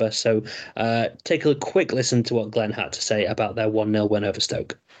forever, so take a quick listen to what Glenn had to say about their 1-0 win over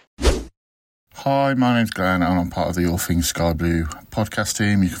Stoke. Hi, my name's Glenn and I'm part of the All Things Sky Blue podcast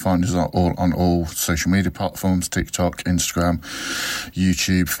team. You can find us on all social media platforms, TikTok, Instagram,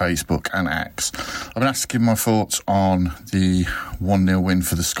 YouTube, Facebook and X. I've been asked to give my thoughts on the 1-0 win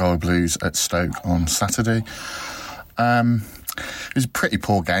for the Sky Blues at Stoke on Saturday. It was a pretty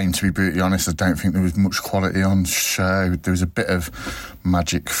poor game, to be brutally honest. I don't think there was much quality on show. There was a bit of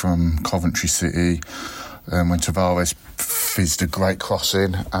magic from Coventry City when Tavares fizzed a great cross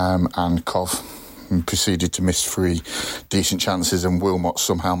in, and Cov proceeded to miss 3 decent chances, and Wilmot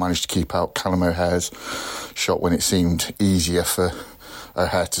somehow managed to keep out Callum O'Hare's shot when it seemed easier for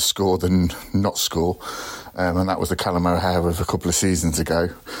O'Hare to score than not score, and that was the Callum O'Hare of a couple of seasons ago.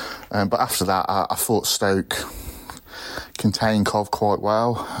 But after that, I thought Stoke contained Cov quite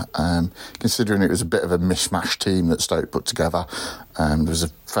well, considering it was a bit of a mishmash team that Stoke put together. There was a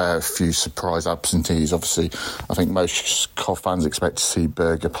fair few surprise absentees. Obviously, I think most Cov fans expect to see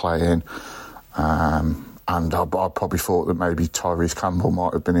Berger play in, and I probably thought that maybe Tyrese Campbell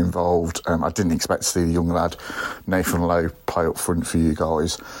might have been involved. I didn't expect to see the young lad Nathan Lowe play up front for you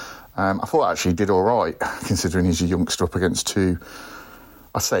guys. I thought actually he did all right, considering he's a youngster up against 2,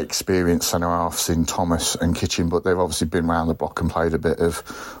 I'd say, experienced centre-halves in Thomas and Kitchen, but they've obviously been round the block and played a bit of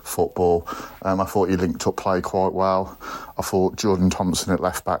football. I thought he linked up play quite well. I thought Jordan Thompson at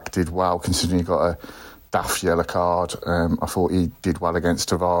left-back did well, considering he got a daft yellow card. I thought he did well against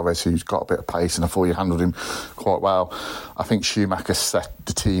Tavares, who's got a bit of pace, and I thought he handled him quite well. I think Schumacher set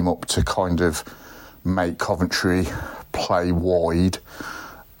the team up to kind of make Coventry play wide,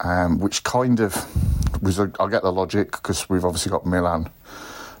 which kind of was, I get the logic, because we've obviously got Milan,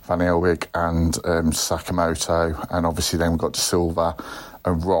 Van Eelwijk and Sakamoto, and obviously then we've got De Silva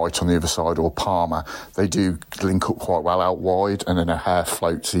and Wright on the other side, or Palmer. They do link up quite well out wide, and then a hair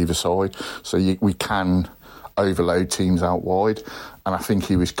floats either side. So we can overload teams out wide, and I think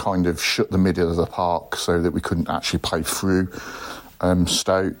he was kind of shut the middle of the park so that we couldn't actually play through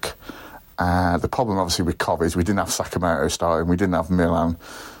Stoke. The problem obviously with Cov is we didn't have Sakamoto starting, we didn't have Milan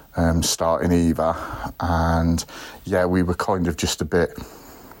starting either, and yeah, we were kind of just a bit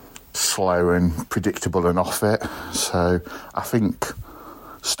slow and predictable and off it. So I think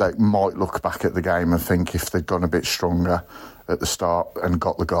Stoke might look back at the game and think if they'd gone a bit stronger at the start and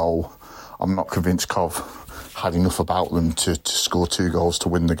got the goal. I'm not convinced Cov had enough about them to score 2 goals to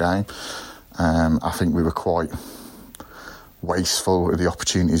win the game. I think we were quite wasteful of the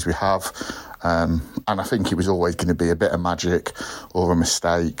opportunities we have, and I think it was always going to be a bit of magic or a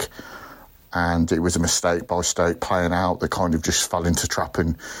mistake, and it was a mistake by Stoke playing out. They kind of just fell into trap,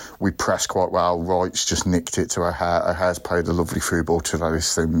 and we pressed quite well. Wright's just nicked it to O'Hare. O'Hare's played a lovely through ball to Larry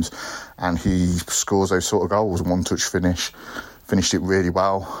Sims, and he scores those sort of goals. One-touch finish, finished it really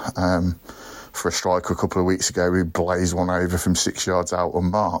well. For a striker a couple of weeks ago, we blazed one over from 6 yards out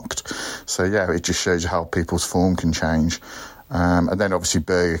unmarked. So yeah, it just shows you how people's form can change. And then obviously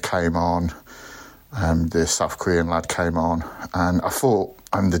Berger came on, the South Korean lad came on, and I thought,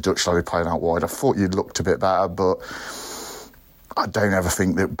 and the Dutch lad who played out wide, I thought you looked a bit better, but I don't ever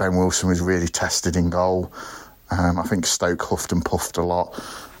think that Ben Wilson was really tested in goal. I think Stoke huffed and puffed a lot.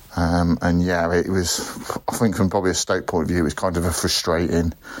 And yeah, it was, I think from probably a Stoke point of view, it was kind of a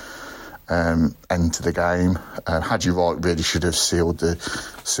frustrating end to the game. Hadji Wright really should have sealed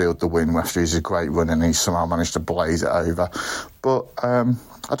the win after he's a great run and he somehow managed to blaze it over. But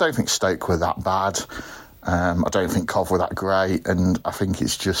I don't think Stoke were that bad. I don't think Cov were that great, and I think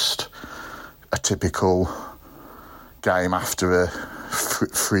it's just a typical game after a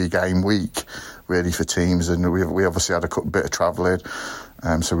 3-game week, really, for teams. And we obviously had a bit of travelling,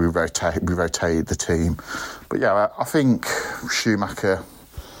 so we rotated the team. But yeah, I think Schumacher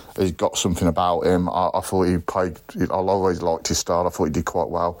has got something about him. I thought he played. I always liked his style. I thought he did quite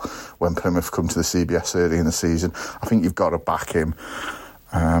well when Plymouth come to the CBS early in the season. I think you've got to back him.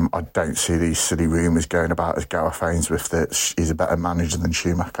 I don't see these silly rumours going about as Gareth Ainsworth that he's a better manager than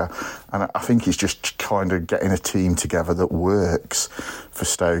Schumacher. And I think he's just kind of getting a team together that works for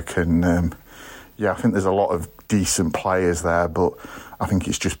Stoke. And yeah, I think there's a lot of decent players there, but I think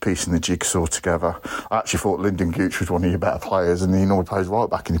it's just piecing the jigsaw together. I actually thought Lyndon Gooch was one of your better players, and he normally plays right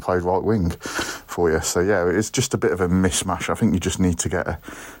back and he played right wing for you. So yeah, it's just a bit of a mismatch. I think you just need to get a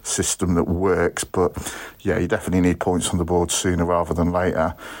system that works. But yeah, you definitely need points on the board sooner rather than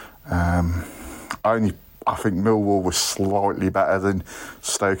later. I think Millwall was slightly better than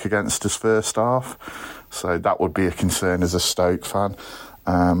Stoke against us first half, so that would be a concern as a Stoke fan.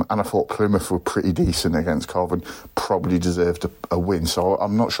 And I thought Plymouth were pretty decent against Cov and probably deserved a win. So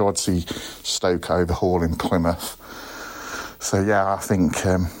I'm not sure I'd see Stoke overhauling Plymouth. So yeah, I think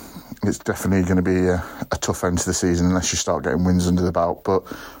it's definitely going to be a tough end to the season unless you start getting wins under the belt. But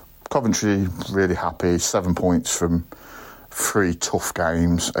Coventry really happy, 7 points from 3 tough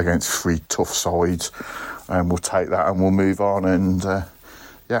games against 3 tough sides, and we'll take that and we'll move on. And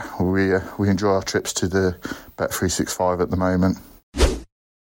yeah, we enjoy our trips to the Bet365 at the moment.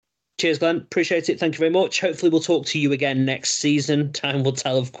 Cheers, Glenn. Appreciate it. Thank you very much. Hopefully we'll talk to you again next season. Time will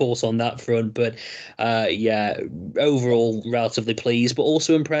tell, of course, on that front. But yeah, overall, relatively pleased, but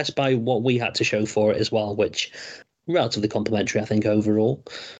also impressed by what we had to show for it as well, which relatively complimentary, I think, overall.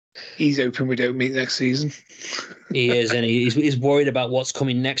 He's hoping we don't meet next season. He is, and he's worried about what's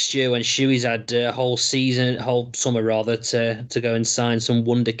coming next year when Shuey's had a whole summer rather, to go and sign some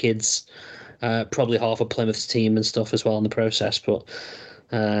wonder kids, probably half of Plymouth's team and stuff as well in the process. But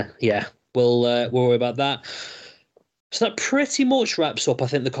yeah, we'll worry about that. So that pretty much wraps up, I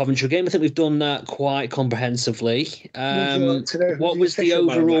think, the Coventry game. I think we've done that quite comprehensively. What was the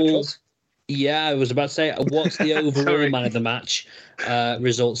overall? Yeah, I was about to say, what's the overall man of the match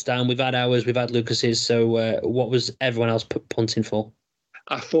results down? We've had ours, we've had Lucas's. So what was everyone else punting for?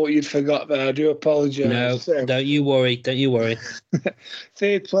 I thought you'd forgot that. I do apologise. No, don't you worry. Don't you worry.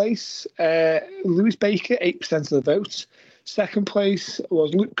 Third place, Lewis Baker, 8% of the vote. Second place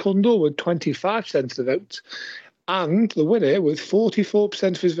was Luke Cundle with 25% of the vote. And the winner with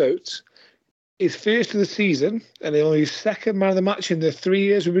 44% of his votes is first of the season and only his second man of the match in the 3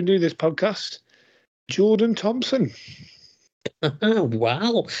 years we've been doing this podcast, Jordan Thompson.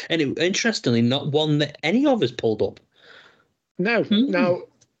 Wow. And interestingly, not one that any of us pulled up. No. Now,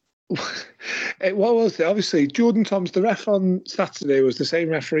 What was it? Obviously, Jordan Thompson, the ref on Saturday, was the same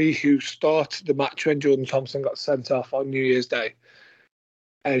referee who started the match when Jordan Thompson got sent off on New Year's Day.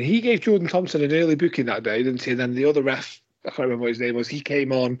 And he gave Jordan Thompson an early booking that day, didn't he? And then the other ref, I can't remember what his name was, he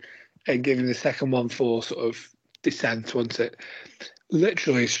came on and gave him the second one for sort of dissent, wasn't it?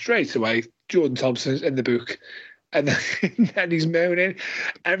 Literally straight away, Jordan Thompson's in the book. And then he's moaning.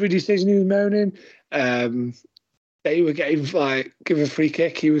 Every decision he was moaning. They were getting give a free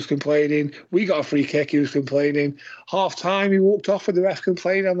kick, he was complaining. We got a free kick, he was complaining. Half time, he walked off with the ref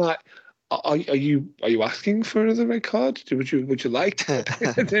complaining. I'm like, are you asking for another red card? Would you like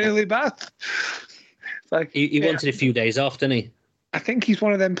an early bath? Like he wanted a few days off, didn't he? I think he's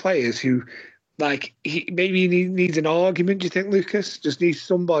one of them players who, maybe he needs an argument. Do you think, Lucas? Just needs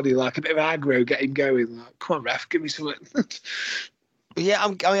somebody like a bit of aggro, get him going. Like, come on, ref, give me something. Yeah,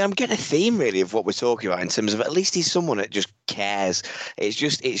 I'm getting a theme really of what we're talking about in terms of at least he's someone that just cares. It's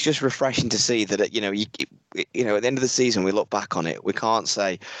just refreshing to see that at the end of the season we look back on it, we can't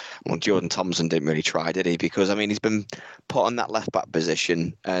say, well, Jordan Thompson didn't really try, did he? Because I mean he's been put on that left back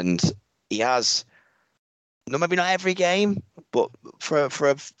position and he has, maybe not every game, but for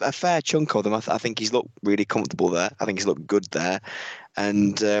a fair chunk of them, I think he's looked really comfortable there. I think he's looked good there.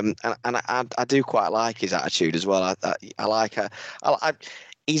 And I do quite like his attitude as well.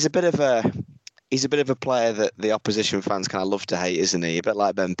 He's a bit of a player that the opposition fans kind of love to hate, isn't he? A bit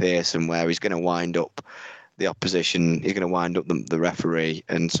like Ben Pearson, where he's going to wind up the opposition, he's going to wind up the referee,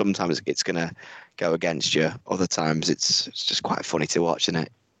 and sometimes it's going to go against you. Other times it's just quite funny to watch, isn't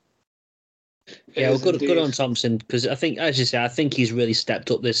it? Yeah, well, good on Thompson, because I think, as you say, I think he's really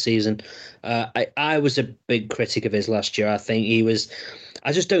stepped up this season. I was a big critic of his last year. I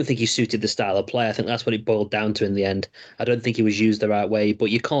just don't think he suited the style of play. I think that's what it boiled down to in the end. I don't think he was used the right way, but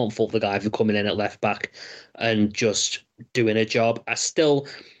you can't fault the guy for coming in at left back and just doing a job. I still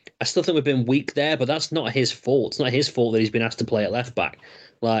think we've been weak there, but that's not his fault. It's not his fault that he's been asked to play at left back.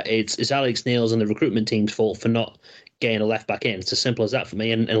 Like it's Alex Neil's and the recruitment team's fault for not getting a left back in. It's as simple as that for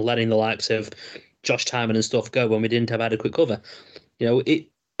me, and letting the likes of Josh Timon and stuff go when we didn't have adequate cover.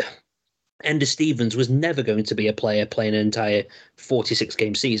 Ender Stevens was never going to be a player playing an entire 46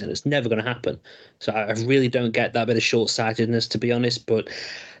 game season. It's never going to happen. So I really don't get that bit of short-sightedness, to be honest, but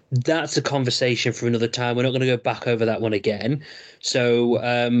that's a conversation for another time. We're not going to go back over that one again. So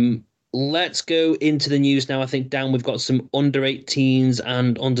let's go into the news now. I think, Dan, we've got some under 18s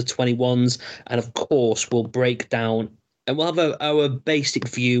and under 21s. And of course, we'll break down and we'll have our basic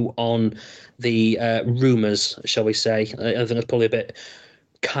view on the rumours, shall we say. I think that's probably a bit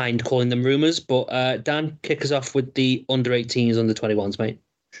kind calling them rumours. But Dan, kick us off with the under 18s, under 21s, mate.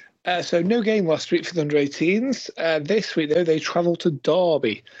 So no game last week for the under 18s. This week, though, they travel to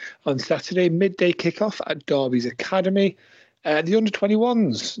Derby on Saturday, midday kickoff at Derby's Academy. The under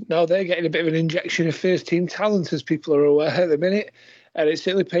 21s, now they're getting a bit of an injection of first team talent, as people are aware at the minute. And it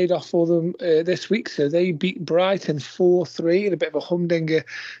certainly paid off for them this week. So they beat Brighton 4-3 in a bit of a humdinger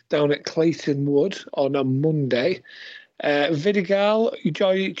down at Clayton Wood on a Monday. Vidigal,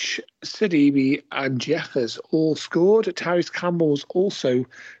 Ujovic, Sidibe and Jeffers all scored. Tyrese Campbell's also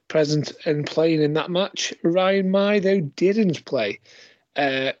present and playing in that match. Ryan Mai, though, didn't play.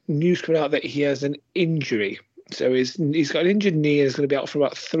 News coming out that he has an injury. So he's got an injured knee and is going to be out for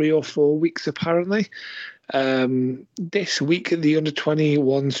about 3 or 4 weeks, apparently. This week, the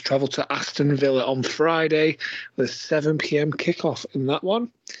under-21s travel to Aston Villa on Friday with a 7 p.m. kickoff in that one.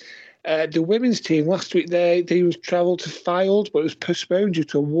 The women's team, last week they travelled to Fylde, but it was postponed due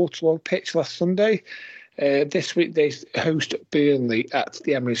to a waterlogged pitch last Sunday. This week they host Burnley at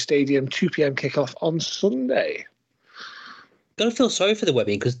the Emirates Stadium, 2 p.m. kickoff on Sunday. Got to feel sorry for the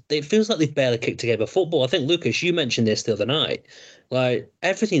women because it feels like they've barely kicked together football. I think, Lucas, you mentioned this the other night. Like,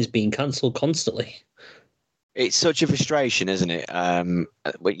 everything's being cancelled constantly. It's such a frustration, isn't it?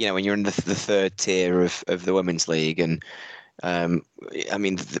 When you're in the third tier of the women's league, and I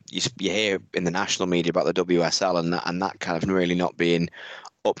mean, you hear in the national media about the WSL and that kind of really not being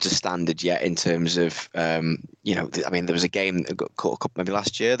up to standard yet in terms of, I mean, there was a game that got caught up maybe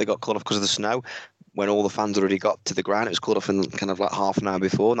last year. They got called off because of the snow. When all the fans already got to the ground, it was called off in kind of like half an hour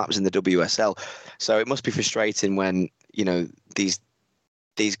before, and that was in the WSL. So it must be frustrating when,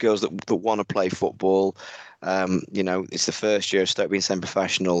 these girls that want to play football, it's the first year of Stoke being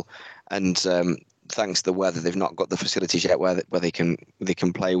semi-professional, and thanks to the weather, they've not got the facilities yet where they can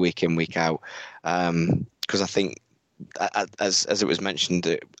play week in, week out. Because I think, as it was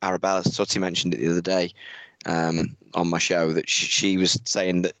mentioned, Arabella Sotti mentioned it the other day on my show, that she was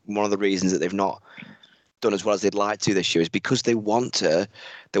saying that one of the reasons that they've not done as well as they'd like to this year is because they want to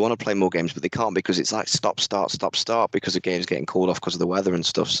play more games, but they can't because it's like stop, start because the game's getting called off because of the weather and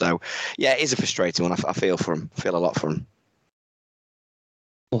stuff. So, yeah, it is a frustrating one. I feel for them. Feel a lot for them.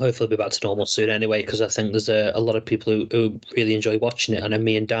 Well, hopefully it'll be back to normal soon anyway, because I think there's a lot of people who really enjoy watching it. I know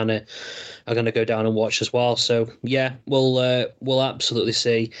me and Dan are going to go down and watch as well. So, yeah, we'll absolutely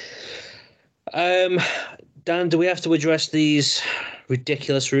see. Dan, do we have to address these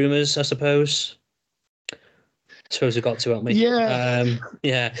ridiculous rumours, I suppose? I suppose we've got to, haven't we? Yeah.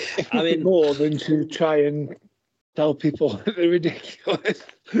 Yeah. I mean, more than to try and tell people they're ridiculous.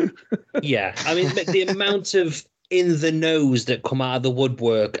 Yeah. I mean, the amount of in the nose that come out of the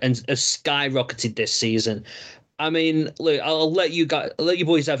woodwork and have skyrocketed this season. I mean, look, I'll let you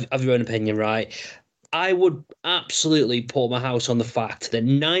boys have your own opinion, right? I would absolutely put my house on the fact that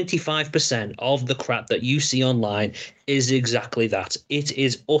 95% of the crap that you see online is exactly that. It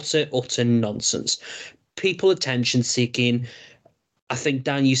is utter nonsense. People attention seeking. I think,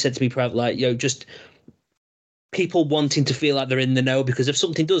 Dan, you said to me privately, just people wanting to feel like they're in the know, because if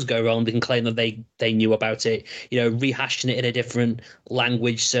something does go wrong, they can claim that they knew about it, rehashing it in a different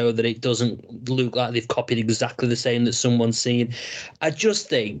language so that it doesn't look like they've copied exactly the same that someone's seen. I just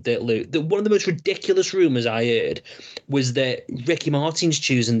think that, Luke, that one of the most ridiculous rumours I heard was that Ricky Martin's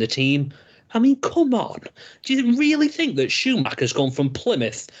choosing the team. I mean, come on. Do you really think that Schumacher's gone from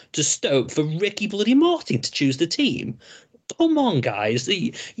Plymouth to Stoke for Ricky bloody Martin to choose the team? Come on, guys.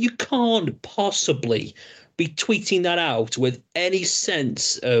 You can't possibly be tweeting that out with any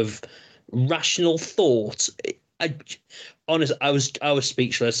sense of rational thought. Honestly, I was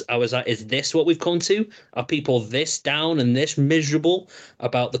speechless. I was like, is this what we've come to? Are people this down and this miserable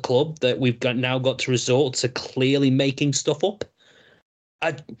about the club that we've now got to resort to clearly making stuff up?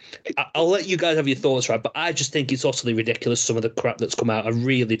 I'll let you guys have your thoughts, right? But I just think it's utterly ridiculous, some of the crap that's come out. I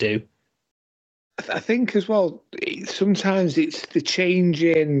really do. I think as well, sometimes it's the change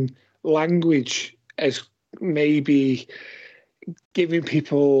in language as maybe giving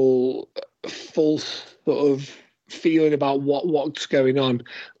people a false sort of feeling about what's going on.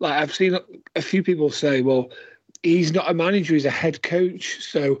 Like, I've seen a few people say, well, he's not a manager, he's a head coach,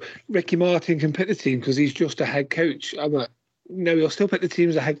 so Ricky Martin can pick the team because he's just a head coach. I'm like, no, he'll still pick the team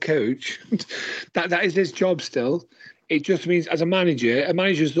as a head coach. that is his job still. It just means as a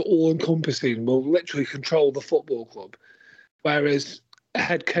manager's the all-encompassing, will literally control the football club. Whereas a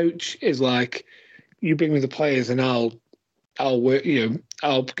head coach is like, you bring me the players and I'll work,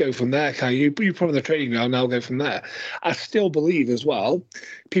 I'll go from there. You put on the training ground and I'll go from there. I still believe as well,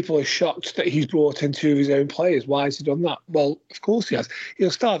 people are shocked that he's brought in two of his own players. Why has he done that? Well, of course he has.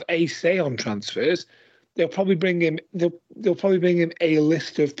 He'll still have a say on transfers. They'll probably bring him a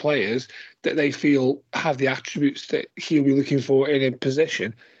list of players that they feel have the attributes that he'll be looking for in a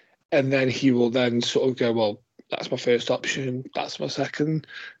position. And then he will then sort of go, well, that's my first option. That's my second.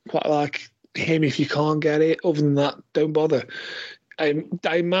 Quite like him if you can't get it. Other than that, don't bother. I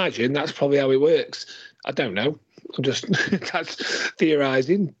imagine that's probably how it works. I don't know. I'm just that's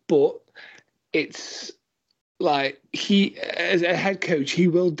theorising. But it's like he, as a head coach, he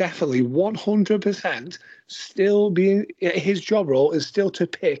will definitely 100% still be, his job role is still to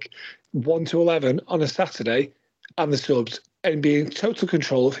pick 1 to 11 on a Saturday and the subs and be in total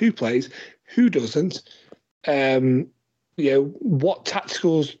control of who plays, who doesn't, what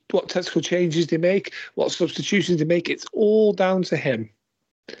tactical changes they make, what substitutions they make. It's all down to him.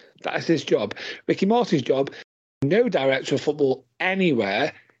 That is his job. Ricky Martin's job, no director of football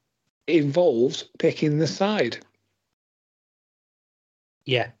anywhere involves picking the side.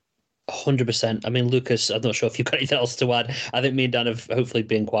 Yeah, 100%. I mean, Lucas, I'm not sure if you've got anything else to add. I think me and Dan have hopefully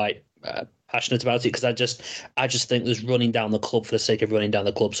been quite passionate about it, because I just think there's running down the club for the sake of running down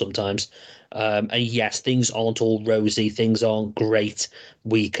the club sometimes. And yes, things aren't all rosy, things aren't great.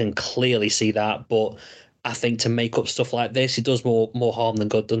 We can clearly see that, but I think to make up stuff like this, it does more harm than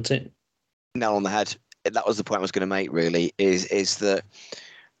good, doesn't it? Nail on the head. That was the point I was going to make, really, is that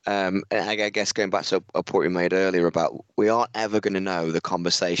I guess going back to a point we made earlier about we aren't ever going to know the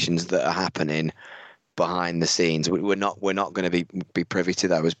conversations that are happening behind the scenes. We're not going to be privy to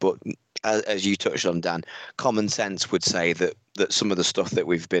those. But as you touched on, Dan, common sense would say that some of the stuff that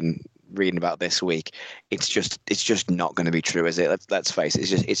we've been reading about this week, it's just not going to be true, is it? Let's face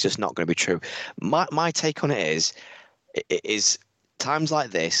it. It's just not going to be true. My take on it is times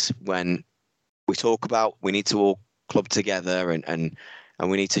like this when we talk about we need to all club together and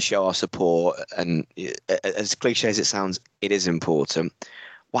we need to show our support, and as cliche as it sounds, it is important.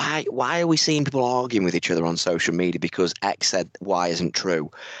 Why are we seeing people arguing with each other on social media because X said Y isn't true,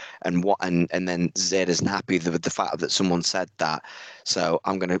 and then Z isn't happy with the fact that someone said that? So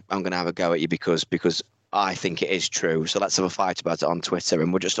I'm gonna have a go at you because I think it is true. So let's have a fight about it on Twitter,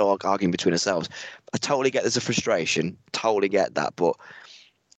 and we're just all arguing between ourselves. I totally get there's a frustration, totally get that, but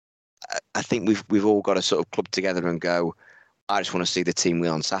I think we've all got to sort of club together and go, I just want to see the team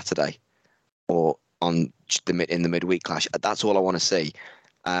win on Saturday or in the midweek clash. That's all I want to see.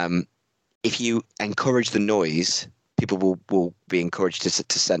 If you encourage the noise, people will be encouraged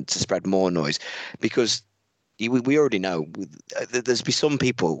to spread more noise, because we already know there's be some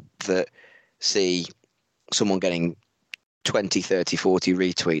people that see someone getting 20, 30, 40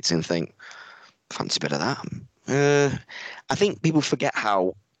 retweets and think, fancy a bit of that. I think people forget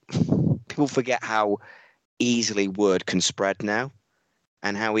how easily word can spread now,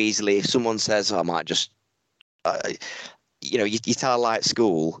 and how easily, if someone says, I might just, you tell a lie at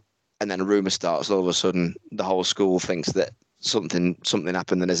school, and then a rumour starts, all of a sudden the whole school thinks that something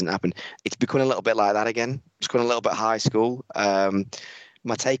happened that isn't happened. It's becoming a little bit like that again. It's becoming a little bit high school.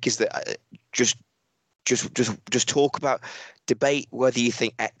 My take is that just talk about, debate whether you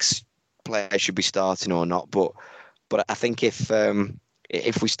think X player should be starting or not. But I think if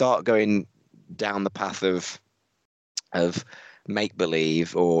we start going down the path of make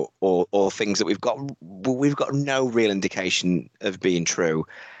believe or things that we've got no real indication of being true,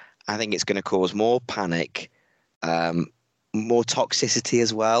 I think it's going to cause more panic, more toxicity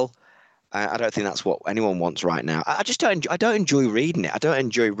as well. I don't think that's what anyone wants right now. I don't enjoy reading it. I don't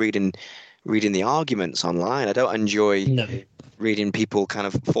enjoy reading the arguments online. I don't enjoy reading people kind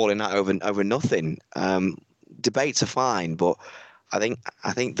of falling out over nothing. Debates are fine, but I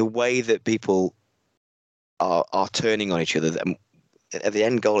think the way that people are turning on each other, at the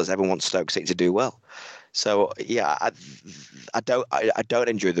end goal is everyone wants Stoke City to do well. So yeah, I don't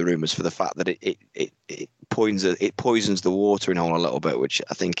enjoy the rumours for the fact that it poisons the watering hole a little bit, which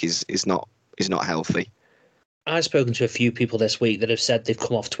I think is not healthy. I've spoken to a few people this week that have said they've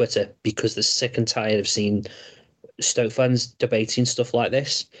come off Twitter because they're sick and tired of seeing Stoke fans debating stuff like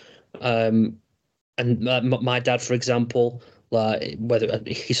this. And my dad, for example, like, whether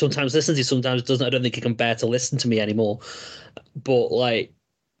he sometimes listens, he sometimes doesn't. I don't think he can bear to listen to me anymore. But like,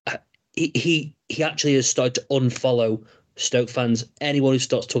 he actually has started to unfollow Stoke fans. Anyone who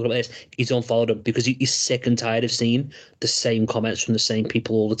starts talking about this, he's unfollowed them because he's sick and tired of seeing the same comments from the same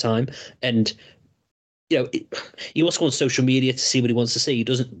people all the time. And he wants to go on social media to see what he wants to see. He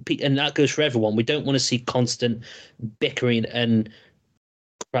doesn't, and that goes for everyone. We don't want to see constant bickering and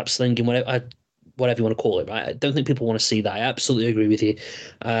crap slinging, whatever you want to call it, right? I don't think people want to see that. I absolutely agree with you.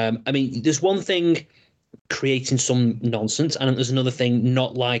 I mean, there's one thing creating some nonsense, and there's another thing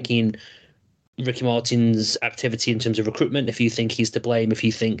not liking Ricky Martin's activity in terms of recruitment. If you think he's to blame, if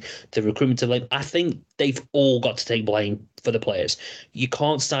you think the recruitment to blame, I think they've all got to take blame for the players. You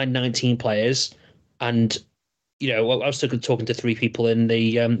can't sign 19 players, and I was talking to 3 people in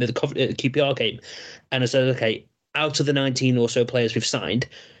the QPR game, and I said, okay, out of the 19 or so players we've signed,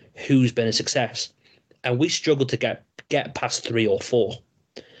 who's been a success? And we struggled to get past 3 or 4.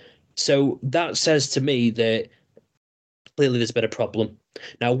 So that says to me that clearly there's been a problem.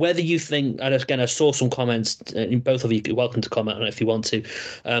 Now, whether you think, and again, I saw some comments, and both of you are welcome to comment on it if you want to.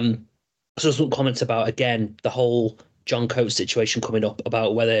 I saw some comments about, again, the whole John Coates situation coming up,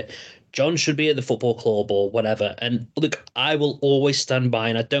 about whether John should be at the football club or whatever. And look, I will always stand by,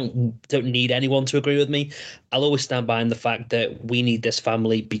 and I don't need anyone to agree with me. I'll always stand by in the fact that we need this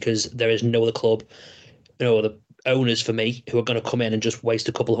family, because there is no other club, no other owners for me who are going to come in and just waste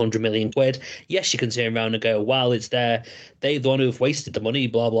a couple £100 million. Yes, you can turn around and go, well, it's they're the one who've wasted the money,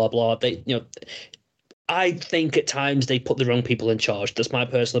 blah blah blah. I think at times they put the wrong people in charge. That's my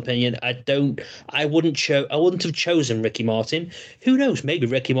personal opinion. I wouldn't have chosen Ricky Martin. Who knows? Maybe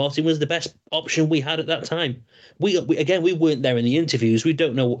Ricky Martin was the best option we had at that time. We weren't there in the interviews. We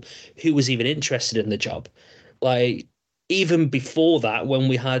don't know who was even interested in the job. Like, even before that, when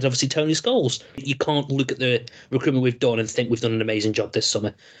we had obviously Tony Scholes, you can't look at the recruitment we've done and think we've done an amazing job this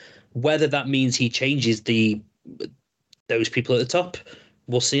summer. Whether that means he changes those people at the top,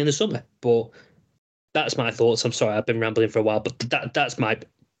 we'll see in the summer. But that's my thoughts. I'm sorry, I've been rambling for a while, but that's my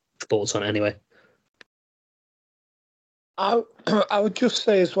thoughts on it anyway. I would just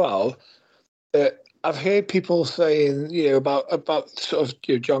say as well that I've heard people saying, about sort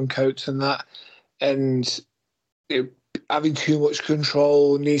of John Coates and that, and having too much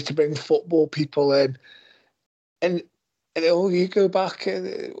control, needs to bring football people in, and you go back.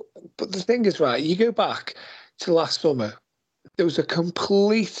 But the thing is, right, you go back to last summer, there was a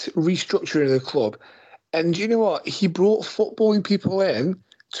complete restructuring of the club. And you know what? He brought footballing people in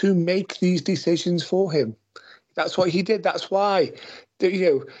to make these decisions for him. That's what he did. That's why,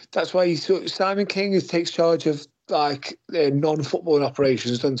 that's why Simon King takes charge of non-footballing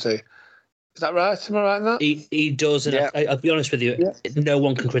operations, doesn't he? Is that right? Am I right in that? He does, and Yeah. I'll be honest with you, no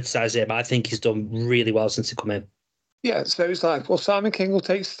one can criticise him. I think he's done really well since he come in. Yeah, so it's like, well, Simon King will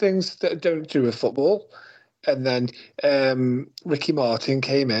take things that don't do with football, and then Ricky Martin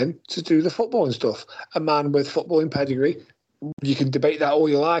came in to do the footballing stuff. A man with footballing pedigree. You can debate that all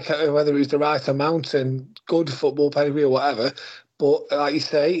you like, whether it was the right amount and good football pedigree or whatever. But like you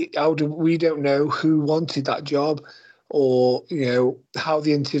say, we don't know who wanted that job, or how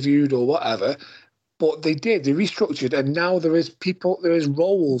they interviewed or whatever. But they did. They restructured, and now there is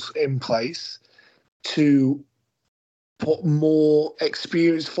roles in place to put more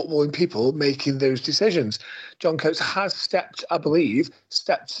experienced footballing people making those decisions. John Coates has stepped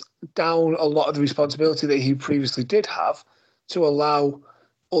down a lot of the responsibility that he previously did have to allow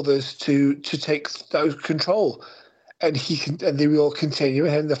others to take those control. And they will continue,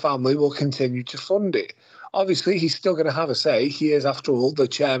 and the family will continue to fund it. Obviously, he's still going to have a say. He is, after all, the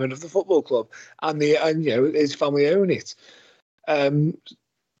chairman of the football club, and his family own it.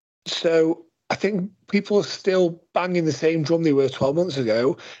 So I think people are still banging the same drum they were 12 months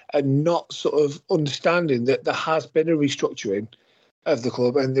ago, and not sort of understanding that there has been a restructuring of the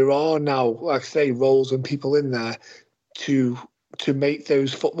club, and there are now, like I say, roles and people in there to make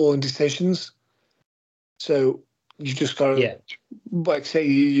those footballing decisions. So you just got to, like I say,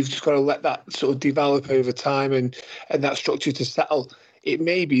 you've just got to let that sort of develop over time, and that structure to settle. It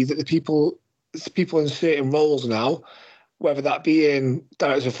may be that the people in certain roles now, whether that be in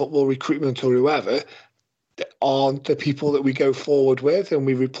director of football, recruitment, or whoever, aren't the people that we go forward with, and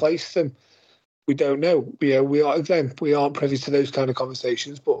we replace them. We don't know. We aren't privy to those kind of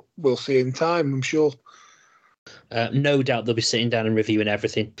conversations, but we'll see in time, I'm sure. No doubt they'll be sitting down and reviewing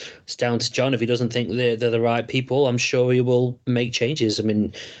everything. It's down to John. If he doesn't think they're the right people, I'm sure he will make changes. I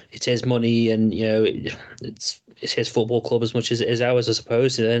mean, it's his money, and it's his football club as much as it is ours, I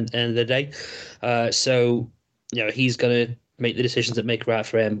suppose, at the end of the day. So he's going to make the decisions that make it right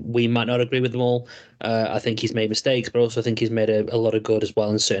for him. We might not agree with them all. I think he's made mistakes, but also I think he's made a lot of good as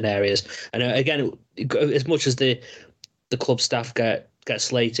well in certain areas. And again, as much as the club staff get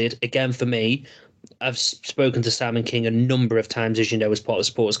slated, again, for me, I've spoken to Simon King a number of times, as you know, as part of the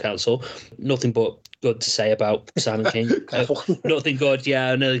Supporters Council. Nothing but good to say about Simon King. Nothing good.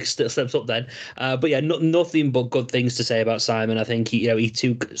 Yeah, I know he steps up then. But yeah, nothing but good things to say about Simon. I think he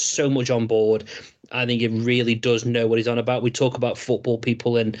took so much on board. I think he really does know what he's on about. We talk about football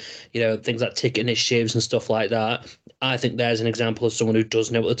people and things like ticket initiatives and stuff like that. I think there's an example of someone who does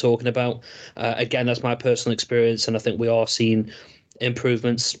know what they're talking about. Again, that's my personal experience, and I think we are seeing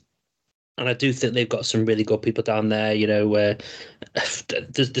improvements. And I do think they've got some really good people down there.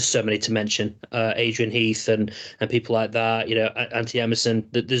 There's so many to mention. Adrian Heath and people like that. Anthony Emerson.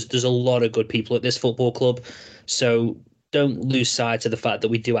 There's a lot of good people at this football club. So don't lose sight of the fact that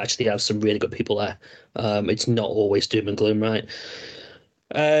we do actually have some really good people there. It's not always doom and gloom, right?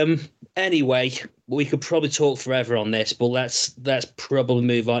 Anyway, we could probably talk forever on this, but let's probably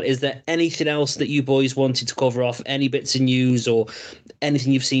move on. Is there anything else that you boys wanted to cover off? Any bits of news or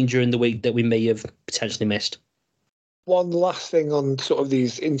anything you've seen during the week that we may have potentially missed? One last thing on sort of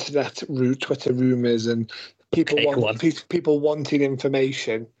these internet Twitter rumours and people wanting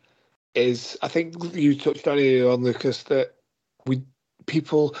information is, I think you touched on it on, Lucas, that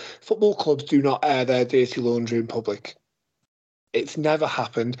football clubs do not air their dirty laundry in public. It's never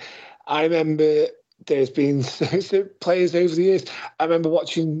happened. I remember there's been players over the years. I remember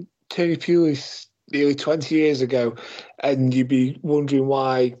watching Tony Pulis nearly 20 years ago, and you'd be wondering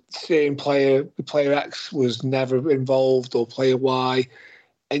why certain player X was never involved, or player Y,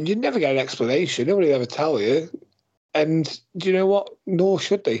 and you'd never get an explanation. Nobody would ever tell you. And do you know what? Nor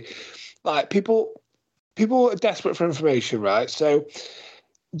should they. Like, people are desperate for information, right? So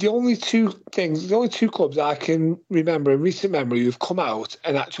the only two clubs I can remember in recent memory who've come out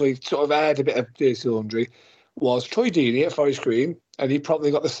and actually sort of aired a bit of dirty laundry was Troy Deeney at Forest Green, and he probably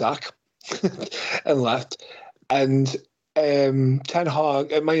got the sack and left. And Ten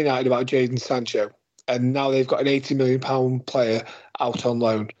Hag at Man United about Jadon Sancho, and now they've got an £80 million player out on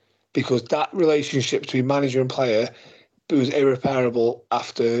loan, because that relationship between manager and player was irreparable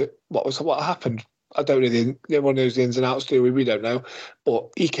after what happened. I don't know. Everyone knows the ins and outs, do we? We don't know. But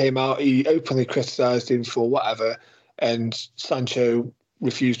he came out, he openly criticised him for whatever, and Sancho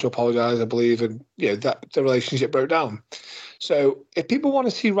refused to apologise, I believe, and that the relationship broke down. So if people want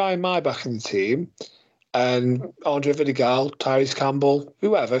to see Ryan May back in the team, and Andre Vidigal, Tyrese Campbell,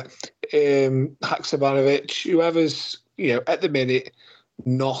 whoever, Haksabanovic, whoever's at the minute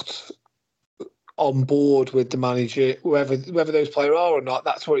not on board with the manager, whoever those players are or not,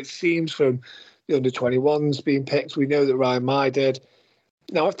 that's what it seems from the under-21s being picked. We know that Ryan May did.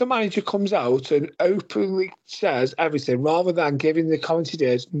 Now, if the manager comes out and openly says everything, rather than giving the commentary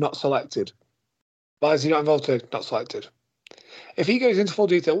days not selected, why is he not involved today? Not selected. If he goes into full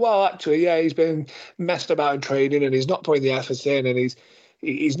detail, well, actually, yeah, he's been messed about in training and he's not putting the effort in and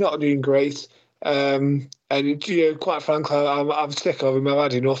he's not doing great. And quite frankly, I'm sick of him. I've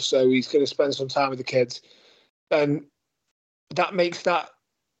had enough, so he's going to spend some time with the kids. And that makes that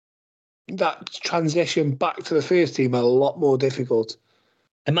transition back to the first team a lot more difficult.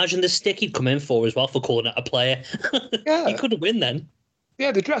 Imagine the stick he'd come in for as well for calling out a player. Yeah, he couldn't win then.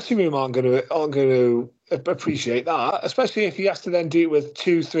 Yeah, the dressing room aren't going to appreciate that, especially if he has to then do it with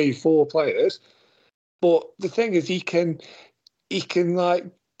 2, 3, 4 players. But the thing is, he can like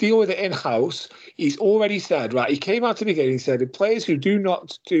deal with it in house. He's already said, right. He came out to the beginning and said, the players who do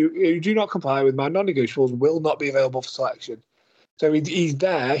not comply with my non-negotiables will not be available for selection. So he's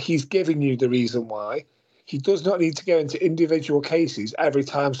there. He's giving you the reason why. He does not need to go into individual cases every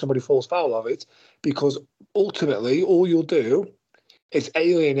time somebody falls foul of it, because ultimately all you'll do is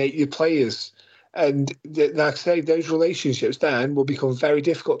alienate your players. And like I say, those relationships then will become very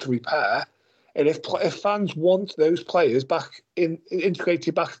difficult to repair. And if fans want those players back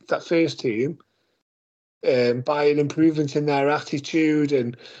integrated back into that first team, by an improvement in their attitude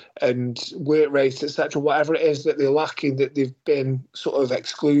and work rate, etc., whatever it is that they're lacking, that they've been sort of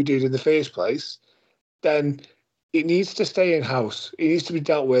excluded in the first place, then it needs to stay in-house. It needs to be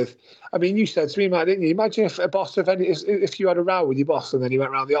dealt with. I mean, you said to me, Matt, didn't you? Imagine if you had a row with your boss and then you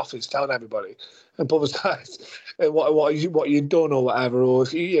went around the office telling everybody and publicised what you'd done or whatever, or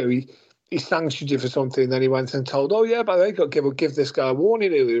if he sanctioned you for something, then he went and told, oh yeah, by the way, got to give this guy a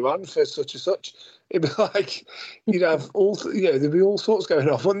warning earlier on for such and such. It'd be like you'd have there'd be all sorts going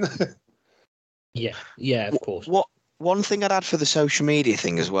on, wouldn't there? Yeah, of course. One thing I'd add for the social media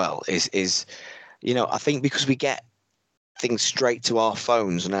thing as well is I think because we get things straight to our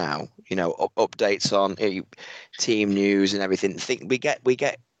phones now, updates on team news and everything.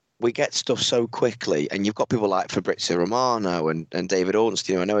 We get stuff so quickly, and you've got people like Fabrizio Romano and David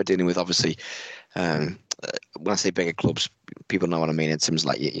Ornstein, I know are dealing with, obviously, when I say bigger clubs, people know what I mean in terms of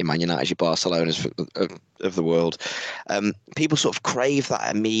like your Man United, your Barcelonas of the world. People sort of crave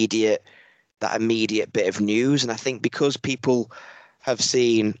that immediate bit of news, and I think because people have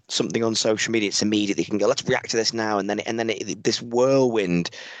seen something on social media, it's immediate. They can go, let's react to this now, and then this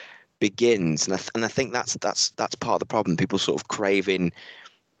whirlwind begins, and I think that's part of the problem. People sort of craving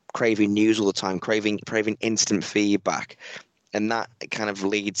news all the time, craving instant feedback, and that kind of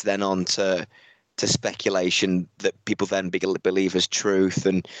leads then on to speculation that people then believe as truth.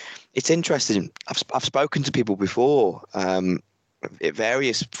 And it's interesting. I've spoken to people before at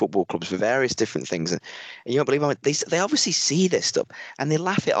various football clubs for various different things, and you don't believe they obviously see this stuff and they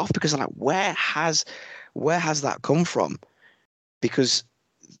laugh it off because they're like, where has that come from? Because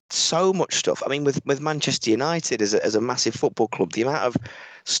so much stuff. I mean, with Manchester United as a massive football club, the amount of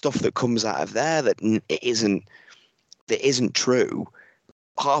stuff that comes out of there that isn't true,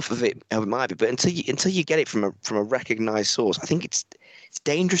 half of it might be, but until you get it from a recognised source, I think it's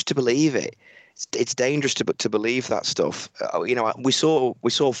dangerous to believe it. It's dangerous to believe that stuff. We saw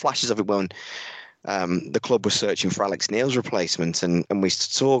flashes of it when the club was searching for Alex Neil's replacement, and we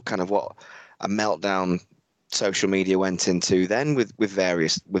saw kind of what a meltdown social media went into then with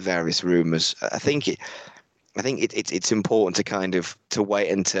various rumours. I think it's important to kind of to wait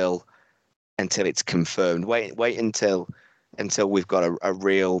until it's confirmed. Wait until we've got a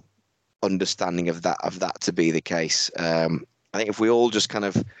real understanding of that to be the case. I think if we all just kind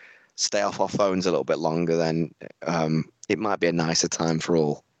of stay off our phones a little bit longer, then it might be a nicer time for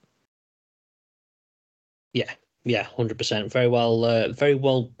all. Yeah, 100%. Very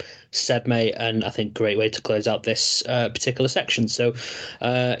well said, mate. And I think great way to close out this particular section. So,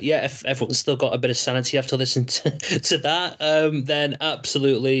 if everyone's still got a bit of sanity after listening to that, then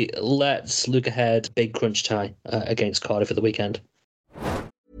absolutely let's look ahead. Big crunch tie against Cardiff at the weekend.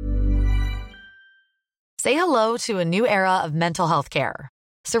 Say hello to a new era of mental health care.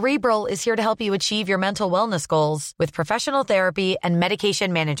 Cerebral is here to help you achieve your mental wellness goals with professional therapy and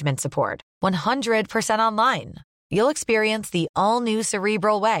medication management support. 100% online. You'll experience the all-new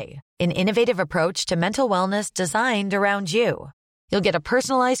Cerebral Way, an innovative approach to mental wellness designed around you. You'll get a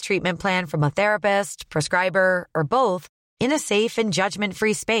personalized treatment plan from a therapist, prescriber, or both in a safe and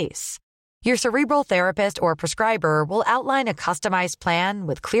judgment-free space. Your Cerebral therapist or prescriber will outline a customized plan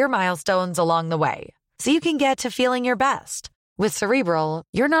with clear milestones along the way, so you can get to feeling your best. With Cerebral,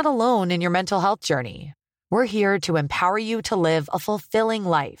 you're not alone in your mental health journey. We're here to empower you to live a fulfilling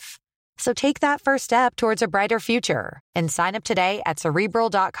life. So take that first step towards a brighter future and sign up today at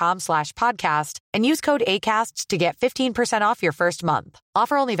Cerebral.com/podcast and use code ACAST to get 15% off your first month.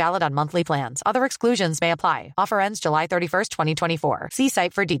 Offer only valid on monthly plans. Other exclusions may apply. Offer ends July 31st, 2024. See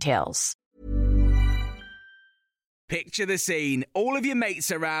site for details. Picture the scene. All of your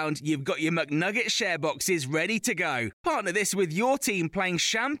mates around, you've got your McNugget share boxes ready to go. Partner this with your team playing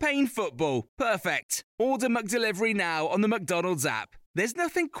champagne football. Perfect. Order McDelivery now on the McDonald's app. There's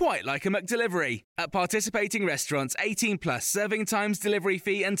nothing quite like a McDelivery. At participating restaurants, 18 plus, serving times, delivery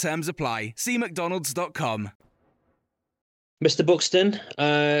fee and terms apply. See mcdonalds.com. Mr. Buxton,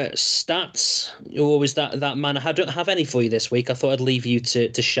 stats. You're always that man. I don't have any for you this week. I thought I'd leave you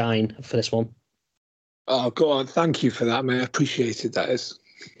to shine for this one. Oh, go on. Thank you for that, mate. I appreciate it, that is.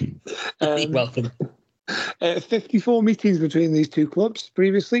 You're welcome. 54 meetings between these two clubs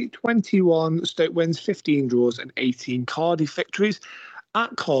previously, 21 Stoke wins, 15 draws and 18 Cardiff victories.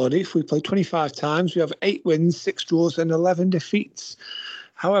 At Cardiff, we played 25 times. We have 8 wins, 6 draws and 11 defeats.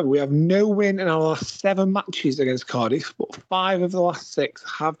 However, we have no win in our last 7 matches against Cardiff, but 5 of the last 6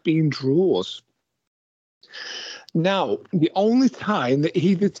 have been draws. Now, the only time that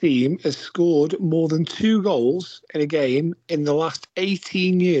either team has scored more than 2 goals in a game in the last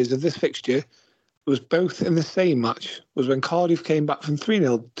 18 years of this fixture was both in the same match, was when Cardiff came back from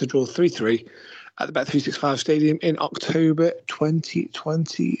 3-0 to draw 3-3 at the Bet365 Stadium in October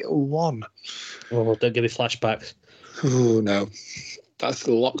 2021. Oh, don't give me flashbacks. Oh, no. That's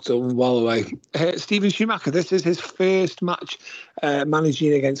locked up well away. Steven Schumacher, this is his first match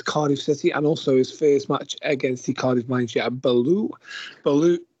managing against Cardiff City and also his first match against the Cardiff manager, Baloo.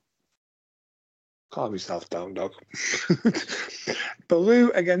 Calm yourself down, dog.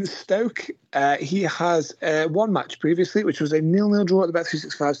 Baloo against Stoke. He has one match previously, which was a 0-0 draw at the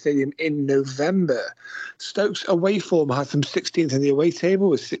Bet365 Stadium in November. Stoke's away form has them 16th in the away table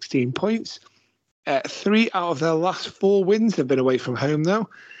with 16 points. 3 out of their last 4 wins have been away from home, though.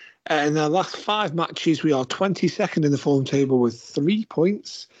 In their last 5 matches, we are 22nd in the form table with 3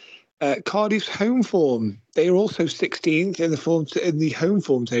 points. Cardiff's home form, they are also 16th in the home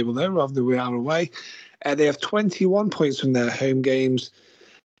form table, though, rather than we are away. They have 21 points from their home games,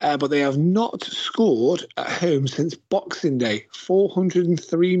 but they have not scored at home since Boxing Day.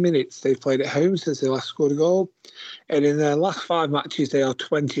 403 minutes they've played at home since they last scored a goal. And in their last 5 matches, they are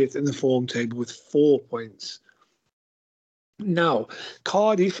 20th in the form table with 4 points. Now,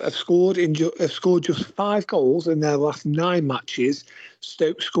 Cardiff have scored just 5 goals in their last 9 matches.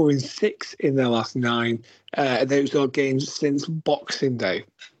 Stoke scoring 6 in their last 9. Those are games since Boxing Day.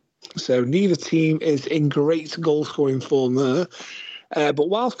 So neither team is in great goal-scoring form there. But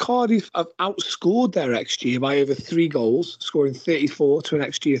whilst Cardiff have outscored their XG by over 3 goals, scoring 34 to an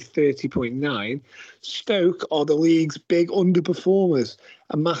XG of 30.9, Stoke are the league's big underperformers,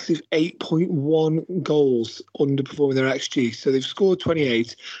 a massive 8.1 goals underperforming their XG. So they've scored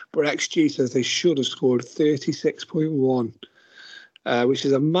 28, but XG says they should have scored 36.1, which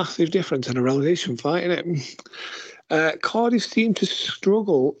is a massive difference in a relegation fight, isn't it? Cardiff seem to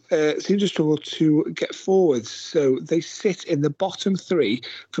struggle to get forwards, so they sit in the bottom 3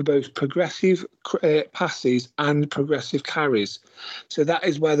 for both progressive passes and progressive carries. So that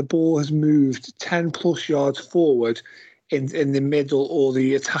is where the ball has moved 10 plus yards forward in the middle or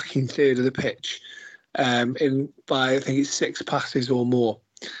the attacking third of the pitch, by I think it's 6 passes or more.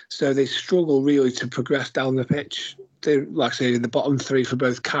 So they struggle really to progress down the pitch. They're, like I say, in the bottom 3 for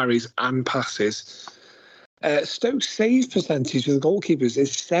both carries and passes. Stoke's save percentage for the goalkeepers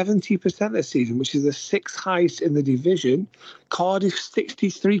is 70% this season, which is the 6th highest in the division. Cardiff's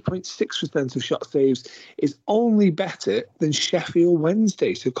 63.6% of shot saves is only better than Sheffield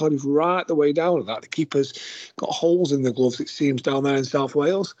Wednesday. So Cardiff right the way down at that. The keeper's got holes in the gloves, it seems, down there in South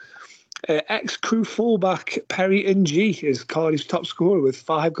Wales. Ex-Crew fullback Perry Ng is Cardiff's top scorer with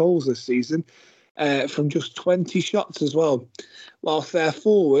 5 goals this season from just 20 shots as well. Whilst their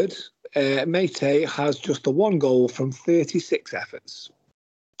forward, Mate, has just the 1 goal from 36 efforts.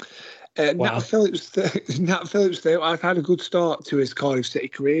 Wow. Nat Phillips, though, I've had a good start to his Cardiff City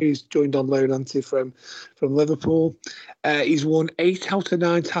career. He's joined on loan from Liverpool. He's won 8 out of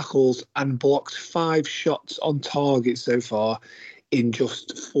 9 tackles and blocked 5 shots on target so far in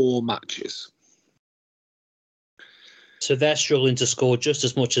just 4 matches. So they're struggling to score just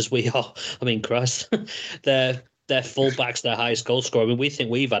as much as we are. I mean, Christ, their fullback's their highest goal scorer. I mean, we think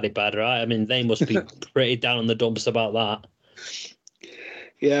we've had it bad, right? I mean, they must be pretty down in the dumps about that.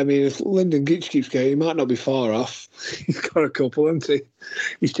 Yeah, I mean, if Lyndon Gitch keeps going, he might not be far off. He's got a couple, hasn't he?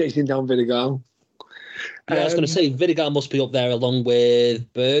 He's chasing down Vidigal. Yeah, I was going to say, Vidigal must be up there along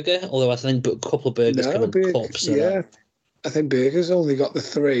with Berger, although I think a couple of Bergers can have cups. Yeah, I think Berger's only got the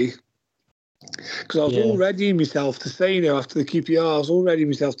 3. Because I was all ready myself to say, after the QPR, I was all ready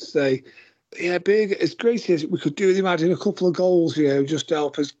myself to say, yeah, big. As great as we could do with him adding a couple of goals, just to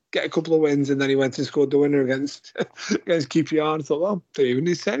help us get a couple of wins, and then he went and scored the winner against QPR. And I thought, well, don't even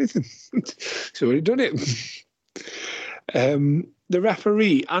need to say anything. He's already done it. The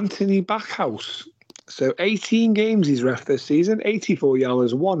referee, Anthony Backhouse. So 18 games he's ref this season, 84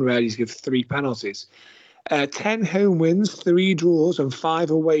 yellows, 1 red. He's given 3 penalties. 10 home wins, 3 draws, and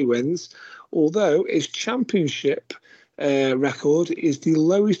 5 away wins. Although his championship record is the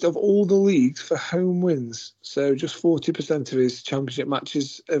lowest of all the leagues for home wins. So just 40% of his championship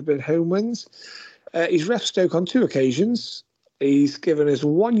matches have been home wins. He's ref Stoke on 2 occasions. He's given us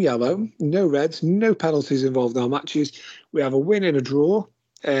 1 yellow, no reds, no penalties involved in our matches. We have a win and a draw.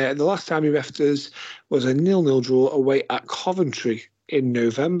 The last time he refed us was a 0-0 draw away at Coventry in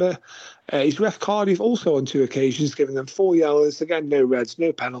November. He's ref Cardiff also on 2 occasions, giving them 4 yellows. Again, no reds,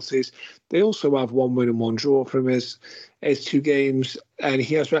 no penalties. They also have 1 win and 1 draw from his 2 games. And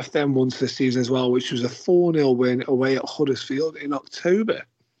he has ref them once this season as well, which was a 4-0 win away at Huddersfield in October.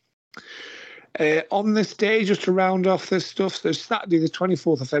 On this day, just to round off this stuff, so Saturday the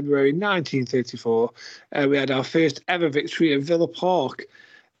 24th of February 1934, we had our first ever victory at Villa Park.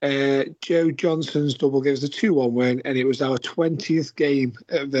 Joe Johnson's double gives a 2-1 win, and it was our 20th game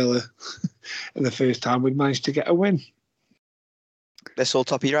at Villa and the first time we'd managed to get a win. This all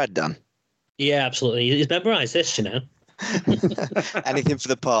top of your head, Dan? Yeah, absolutely. He's memorised this, Anything for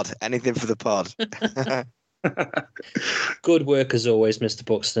the pod. Anything for the pod. Good work as always, Mr.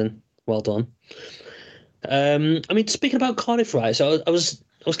 Buxton. Well done. Speaking about Cardiff, right? So I was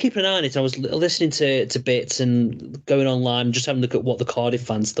keeping an eye on it. I was listening to bits and going online, just having a look at what the Cardiff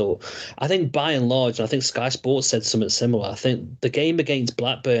fans thought. I think by and large, and I think Sky Sports said something similar. I think the game against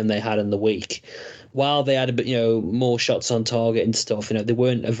Blackburn they had in the week, while they had a bit, more shots on target and stuff, they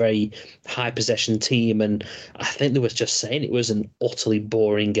weren't a very high possession team. And I think they was just saying it was an utterly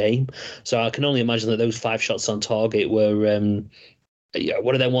boring game. So I can only imagine that those 5 shots on target were,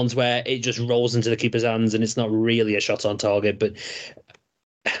 one of them ones where it just rolls into the keeper's hands and it's not really a shot on target. But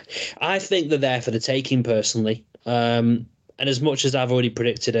I think they're there for the taking, personally. And as much as I've already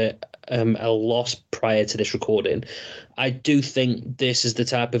predicted a loss prior to this recording, I do think this is the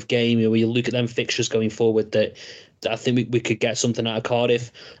type of game where you look at them fixtures going forward that I think we could get something out of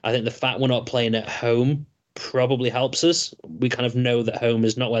Cardiff. I think the fact we're not playing at home probably helps us. We kind of know that home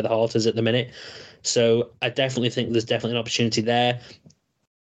is not where the heart is at the minute. So I definitely think there's definitely an opportunity there.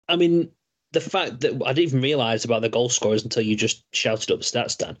 I mean, the fact that I didn't even realise about the goal scorers until you just shouted up the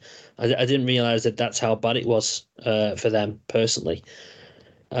stats, Dan. I didn't realise that that's how bad it was for them personally.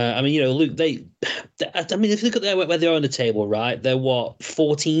 Luke, if you look at where they are on the table, right? They're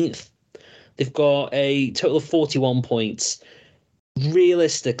 14th. They've got a total of 41 points.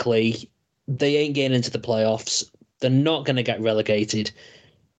 Realistically, they ain't getting into the playoffs. They're not going to get relegated.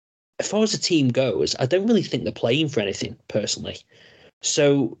 As far as the team goes, I don't really think they're playing for anything, personally.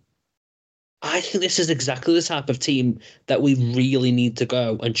 So I think this is exactly the type of team that we really need to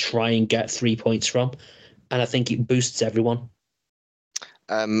go and try and get 3 points from. And I think it boosts everyone.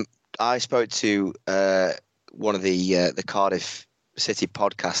 I spoke to one of the Cardiff City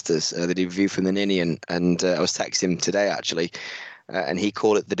podcasters that did View from the Ninian, and I was texting him today, actually, and he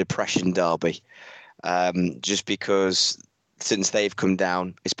called it the Depression Derby, just because since they've come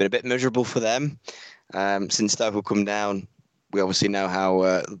down, it's been a bit miserable for them. Since Stoke have come down, we obviously know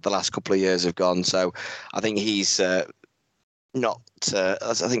how the last couple of years have gone. So I think he's not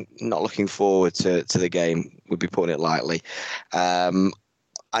looking forward to the game, would be putting it lightly.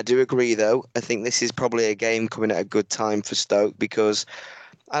 I do agree, though. I think this is probably a game coming at a good time for Stoke, because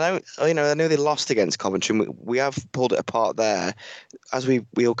I know they lost against Coventry. And we have pulled it apart there, as we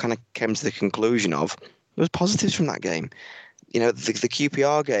all kind of came to the conclusion of. There was positives from that game. The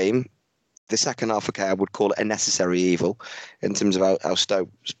QPR game, the second half, okay, I would call it a necessary evil in terms of how Stoke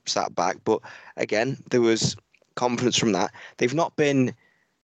sat back. But again, there was confidence from that. They've not been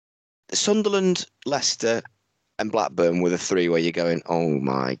Sunderland, Leicester, and Blackburn were the 3 where you're going, oh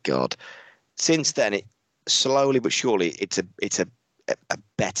my God. Since then, it slowly but surely, it's a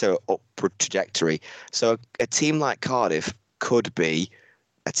better upward trajectory. So a team like Cardiff could be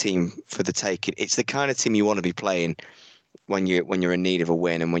a team for the taking. It's the kind of team you want to be playing when you're in need of a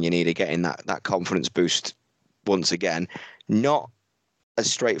win and when you need to get in that confidence boost once again. Not as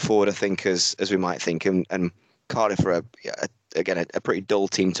straightforward, I think, as we might think. And Cardiff are a pretty dull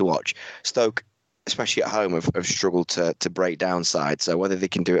team to watch. Stoke, especially at home, have struggled to break down sides. So whether they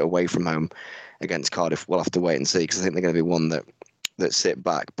can do it away from home against Cardiff, we'll have to wait and see, because I think they're going to be one that sit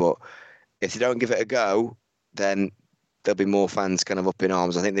back. But if they don't give it a go, then there'll be more fans kind of up in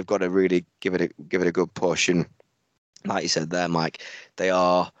arms. I think they've got to really give it a good push. And like you said there, Mike, they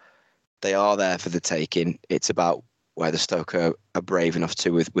are there for the taking. It's about whether Stoke are brave enough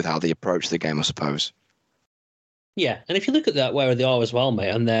to with how they approach the game, I suppose. Yeah, and if you look at that where they are as well,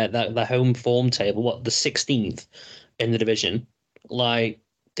 mate, on their home form table, the 16th in the division, like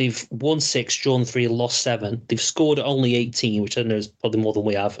they've won 6, drawn 3, lost 7. They've scored only 18, which I know is probably more than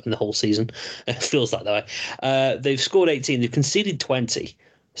we have in the whole season. It feels like that way. They've scored 18. They've conceded 20.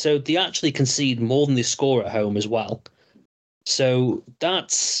 So they actually concede more than they score at home as well. So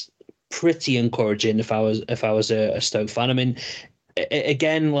that's pretty encouraging if I was a Stoke fan. I mean,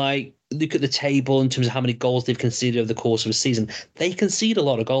 again, like, look at the table in terms of how many goals they've conceded over the course of a season. They concede a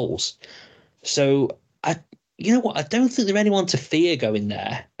lot of goals. So, you know what? I don't think they're anyone to fear going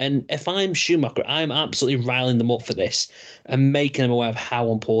there. And if I'm Schumacher, I'm absolutely riling them up for this and making them aware of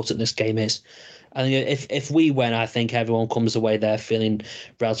how important this game is. And if we win, I think everyone comes away there feeling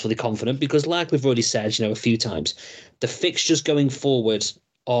relatively confident because, like we've already said, a few times, the fixtures going forward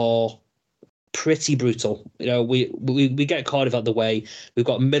are pretty brutal. We get Cardiff out the way. We've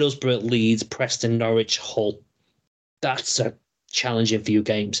got Middlesbrough, Leeds, Preston, Norwich, Hull. That's a challenging few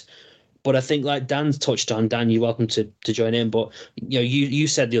games. But I think, like Dan's touched on, Dan, you're welcome to join in. But you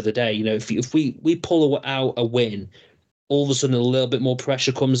said the other day, if we pull out a win, all of a sudden a little bit more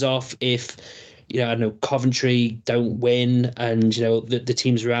pressure comes off. If I don't know, Coventry don't win, and the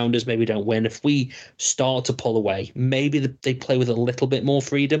teams around us maybe don't win. If we start to pull away, maybe they play with a little bit more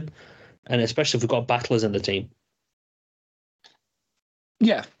freedom. And especially if we've got battlers in the team.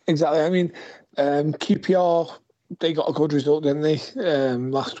 Yeah, exactly. I mean, QPR, they got a good result, didn't they,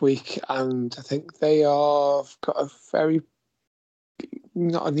 last week? And I think they have got a very,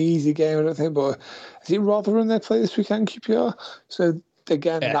 not an easy game, I don't think, but is it Rotherham they play this weekend, QPR? So,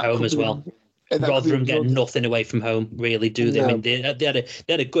 again, at home as well. Rotherham get nothing away from home, really, do they? No. I mean, they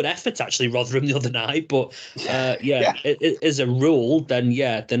had a good effort, actually, Rotherham, the other night. But, it is a rule, then,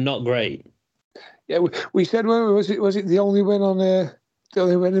 they're not great. Yeah, we said, was it the only win on the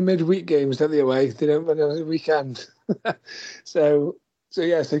only win in midweek games, don't they, away? They don't win on the weekend. So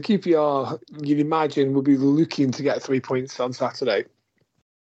QPR, you'd imagine, will be looking to get 3 points on Saturday.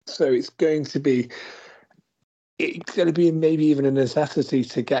 So it's going to be maybe even a necessity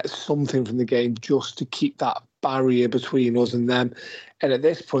to get something from the game just to keep that barrier between us and them. And at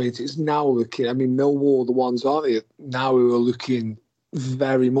this point, it's now looking, I mean, Millwall, the ones, aren't they, now who are looking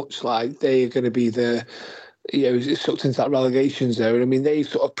very much like they are going to be sucked into that relegation zone. I mean, they've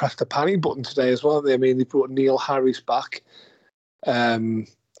sort of pressed the panic button today as well. I mean, they brought Neil Harris back, who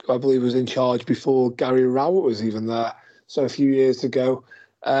I believe was in charge before Gary Rowett was even there. So a few years ago.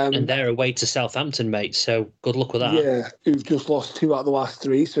 And they're away to Southampton, mate. So good luck with that. Yeah, who've just lost 2 out of the last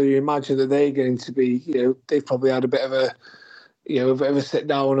 3. So you imagine that they're going to be, they've probably had a bit of a sit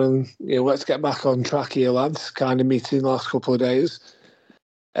down and let's get back on track here, lads. Kind of meeting the last couple of days.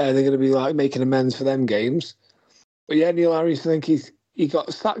 They're going to be like making amends for them games. But yeah, Neil Harris, I think he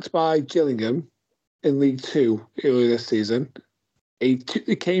got sacked by Gillingham in League 2 earlier this season. He took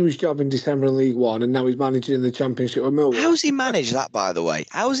the Cambridge job in December in League 1, and now he's managing the Championship with Millwall. How's he managed that, by the way?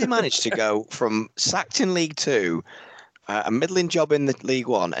 How's he managed to go from sacked in League 2, a middling job in the League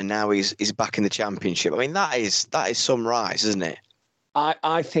 1, and now he's back in the Championship? I mean, that is some rise, isn't it?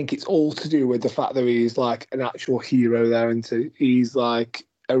 I think it's all to do with the fact that he's like an actual hero there, and he's like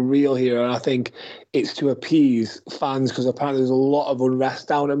a real hero. And I think it's to appease fans because apparently there's a lot of unrest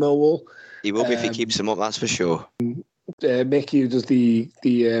down at Millwall. He will be if he keeps them up, that's for sure. Mickey, who does the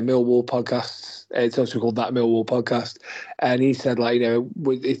Millwall podcast, it's also called That Millwall Podcast, and he said, like,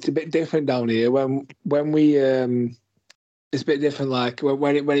 it's a bit different down here when we it's a bit different, like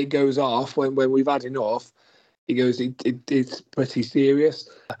when it goes off, when we've had enough, he goes, it's pretty serious.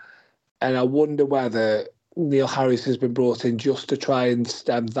 And I wonder whether Neil Harris has been brought in just to try and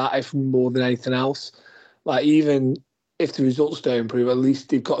stem that, if more than anything else. Like, even if the results don't improve, at least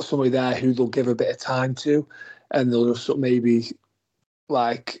they've got somebody there who they'll give a bit of time to. And they'll just maybe,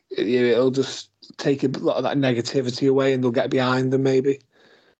 like, it'll just take a lot of that negativity away, and they'll get behind them, maybe.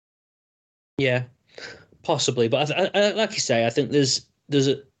 Yeah, possibly. But I like you say, I think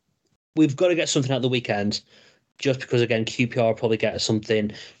we've got to get something out the weekend. Just because, again, QPR will probably get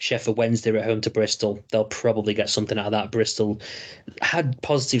something. Sheffield Wednesday at home to Bristol. They'll probably get something out of that. Bristol had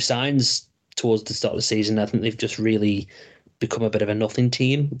positive signs towards the start of the season. I think they've just really become a bit of a nothing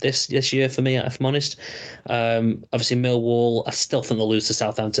team this year for me, if I'm honest. Obviously, Millwall, I still think they'll lose to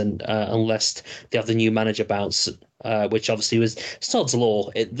Southampton unless they have the new manager bounce, which obviously was Sod's law.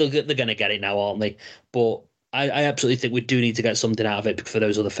 They're going to get it now, aren't they? But I absolutely think we do need to get something out of it for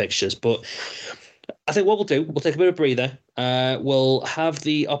those other fixtures. But I think what we'll do, we'll take a bit of a breather. We'll have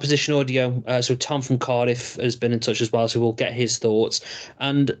the opposition audio. So Tom from Cardiff has been in touch as well, so we'll get his thoughts.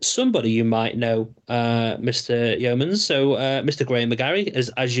 And somebody you might know, Mr. Yeomans. So Mr. Graham McGarry,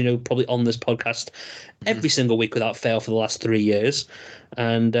 as you know, probably on this podcast every single week without fail for the last 3 years.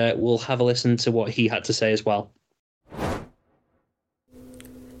 And we'll have a listen to what he had to say as well.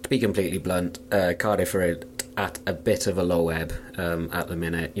 To be completely blunt, Cardiff are at a bit of a low ebb at the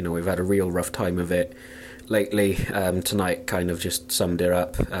minute. You know, we've had a real rough time of it lately. Tonight kind of just summed it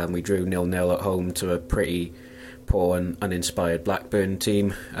up. We drew 0-0 at home to a pretty poor and uninspired Blackburn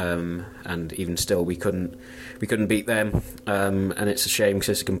team, and even still we couldn't beat them. And it's a shame because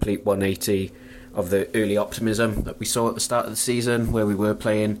it's a complete 180 of the early optimism that we saw at the start of the season, where we were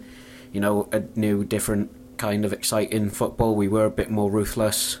playing, you know, a new, different kind of exciting football. We were a bit more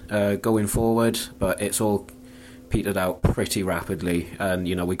ruthless going forward, but it's all petered out pretty rapidly. And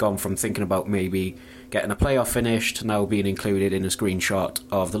you know, we've gone from thinking about maybe getting a playoff finish to now being included in a screenshot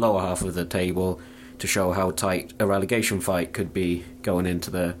of the lower half of the table to show how tight a relegation fight could be going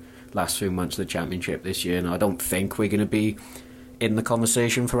into the last few months of the Championship this year. And I don't think we're going to be in the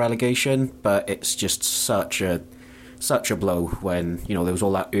conversation for relegation, but it's just such a blow when, you know, there was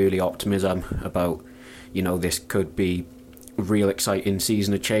all that early optimism about, you know, this could be a real exciting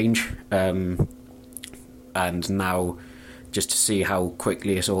season of change. And now just to see how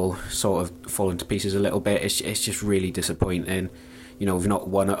quickly it's all sort of fallen to pieces a little bit, it's just really disappointing. You know, we've not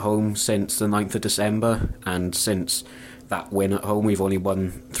won at home since the 9th of December, and since that win at home we've only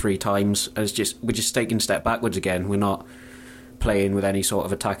won 3 times. We're just taking a step backwards again. We're not playing with any sort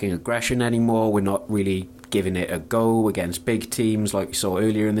of attacking aggression anymore. We're not really giving it a go against big teams like we saw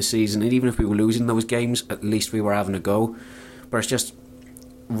earlier in the season, and even if we were losing those games, at least we were having a go. But it's just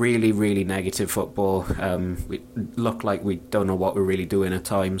really, really negative football. We look like we don't know what we're really doing at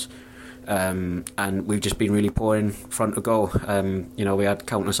times, and we've just been really poor in front of goal. You know, we had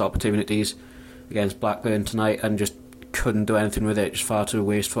countless opportunities against Blackburn tonight and just couldn't do anything with it. Just far too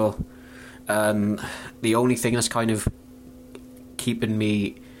wasteful. The only thing that's kind of keeping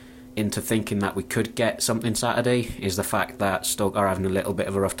me into thinking that we could get something Saturday is the fact that Stoke are having a little bit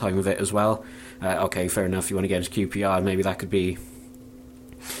of a rough time of it as well. Okay, fair enough, you won against QPR, maybe that could be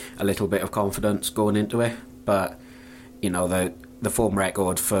a little bit of confidence going into it, but you know, the form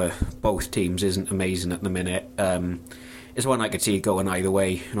record for both teams isn't amazing at the minute. It's one I could see going either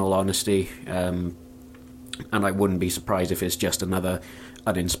way, in all honesty, and I wouldn't be surprised if it's just another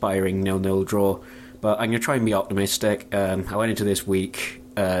uninspiring 0-0 draw. But I'm going to try and be optimistic. I went into this week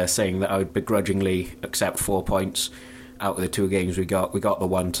saying that I would begrudgingly accept 4 points out of the 2 games we got. We got the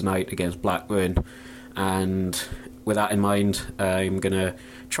one tonight against Blackburn, and with that in mind, I'm going to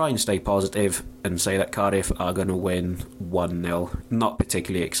try and stay positive and say that Cardiff are going to win 1-0. Not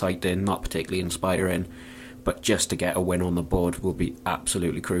particularly exciting, not particularly inspiring, but just to get a win on the board will be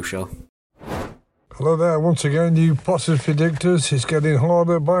absolutely crucial. Hello there, once again, you Potters predictors. It's getting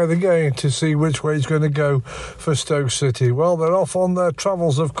harder by the game to see which way it's going to go for Stoke City. Well, they're off on their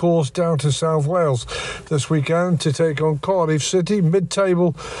travels, of course, down to South Wales this weekend to take on Cardiff City,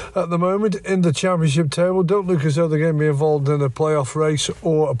 mid-table at the moment in the Championship table. Don't look as though they're going to be involved in a playoff race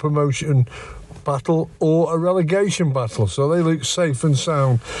or a promotion battle or a relegation battle, so they look safe and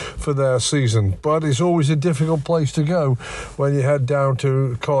sound for their season. But it's always a difficult place to go when you head down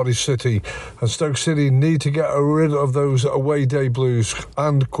to Cardiff City, and Stoke City need to get rid of those away day blues,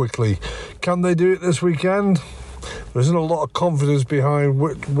 and quickly. Can they do it this weekend? There isn't a lot of confidence behind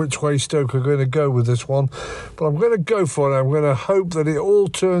which way Stoke are going to go with this one, but I'm going to go for it. I'm going to hope that it all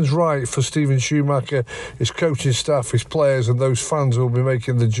turns right for Stephen Schumacher, his coaching staff, his players, and those fans who will be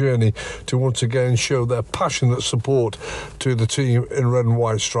making the journey to once again show their passionate support to the team in red and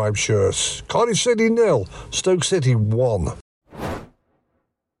white striped shirts. Cardiff City 0, Stoke City 1.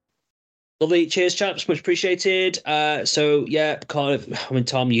 Lovely, cheers, chaps, much appreciated. So yeah, Cardiff. I mean,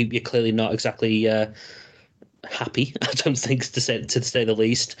 Tom, you're clearly not exactly happy, I don't think, to say the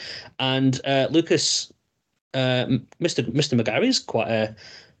least. And Lucas, Mr. McGarry is quite a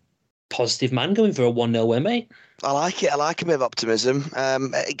positive man, going for a 1-0 win, mate. I like it. I like a bit of optimism.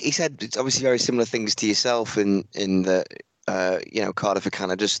 He said it's obviously very similar things to yourself in that you know, Cardiff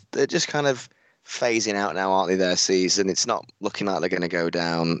are they're just kind of phasing out now, aren't they? Their season. It's not looking like they're going to go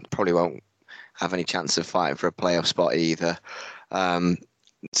down. Probably won't have any chance of fighting for a playoff spot either.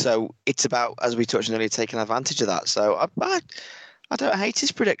 So it's about, as we touched on earlier, taking advantage of that. So I don't hate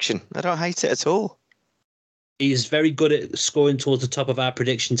his prediction. I don't hate it at all. He's very good at scoring towards the top of our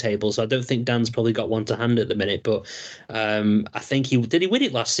prediction table, so I don't think Dan's probably got one to hand at the minute. But I think he win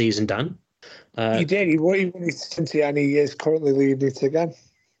it last season, Dan? He did. He won it since, and he is currently leading it again.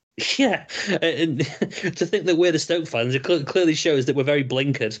 Yeah, and to think that we're the Stoke fans, it clearly shows that we're very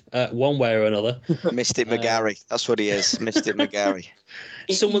blinkered one way or another. Mystic McGarry, that's what he is, Mystic McGarry.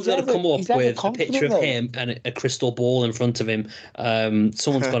 Someone's got to come up with a picture of though. him and a crystal ball in front of him.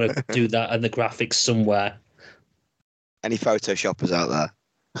 Someone's got to do that in the graphics somewhere. Any photoshoppers out there?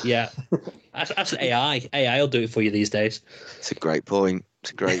 Yeah, that's an AI. AI will do it for you these days. It's a great point.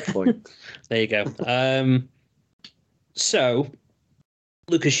 There you go. So,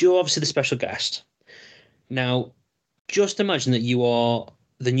 Lucas, you're obviously the special guest. Now, just imagine that you are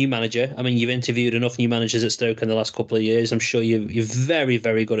the new manager. I mean, you've interviewed enough new managers at Stoke in the last couple of years. I'm sure you're very,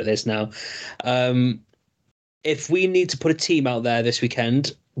 very good at this now. If we need to put a team out there this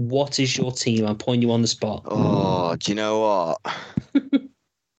weekend, what is your team? I'm putting you on the spot. Oh, do you know what?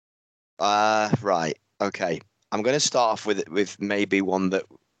 Right. Okay. I'm going to start off with maybe one that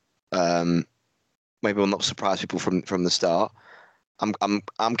maybe will not surprise people from the start.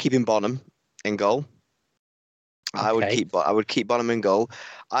 I'm keeping Bonham in goal. Okay. I would keep Bonham in goal.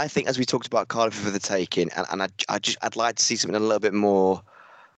 I think, as we talked about Cardiff for the taking, and I'd like to see something a little bit more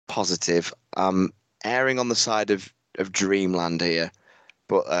positive. Erring on the side of dreamland here,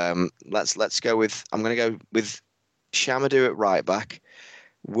 but let's go with. I'm going to go with Shamadou at right back,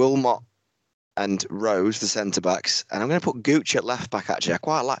 Wilmot and Rose the centre backs, and I'm going to put Gooch at left back. Actually, I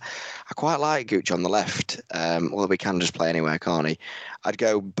quite like Gooch on the left. Although he can just play anywhere, can't he? I'd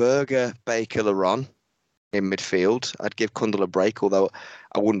go Berger, Baker, Laron in midfield. I'd give Kundle a break, although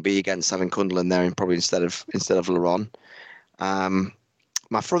I wouldn't be against having Kundle in there and probably instead of Laron.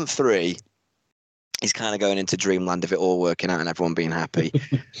 My front three is kind of going into dreamland of it all working out and everyone being happy.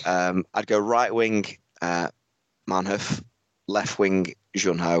 I'd go right wing Manhoef, left wing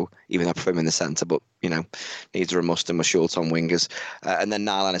Junho, even though I prefer him in the centre, but needs are a must and we're short on wingers. And then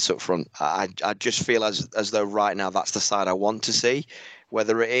Niall Ennis up front. I just feel as though right now that's the side I want to see.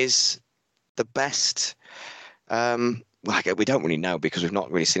 Whether it is the best, we don't really know because we've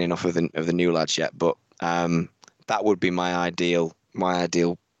not really seen enough of the new lads yet. But that would be my ideal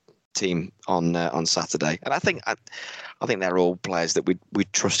team on Saturday. And I think they're all players that we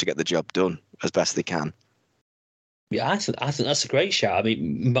trust to get the job done as best they can. Yeah, I think that's a great shout. I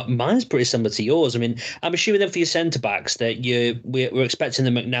mean, mine's pretty similar to yours. I mean, I'm assuming then for your centre backs that we're expecting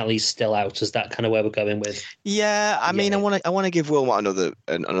the McNally's still out. Is that kind of where we're going with? Yeah, I mean, I want to give Wilmot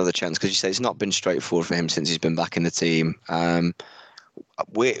another chance because you say it's not been straightforward for him since he's been back in the team.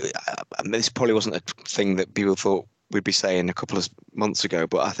 This probably wasn't a thing that people thought we'd be saying a couple of months ago,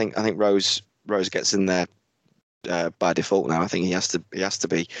 but I think Rose gets in there by default now. I think he has to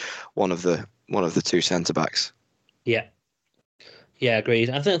be one of the two centre backs. Yeah,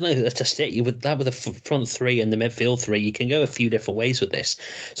 agreed. I think that's just it. With the front three and the midfield three, you can go a few different ways with this.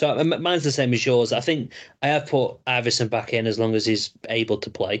 So mine's the same as yours. I think I have put Iverson back in as long as he's able to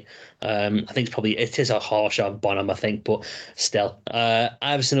play. I think it is a harsh on Bonham, I think, but still.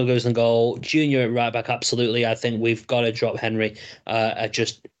 Iverson will goes in goal. Junior at right back, absolutely. I think we've got to drop Henry.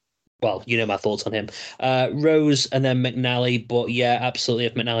 Well, you know my thoughts on him. Rose and then McNally. But yeah, absolutely.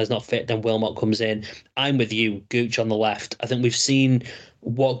 If McNally's not fit, then Wilmot comes in. I'm with you. Gooch on the left. I think we've seen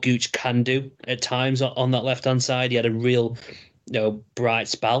what Gooch can do at times on that left-hand side. He had a real bright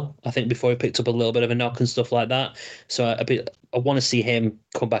spell, I think, before he picked up a little bit of a knock and stuff like that. So I want to see him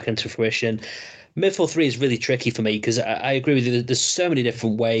come back into fruition. Midfield three is really tricky for me because I agree with you. There's so many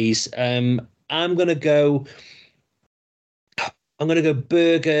different ways. I'm going to go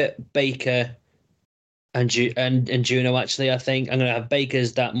Berger, Baker, and Juno. Actually, I think I'm going to have Baker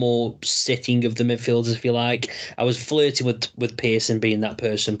as that more sitting of the midfielders, if you like. I was flirting with Pearson being that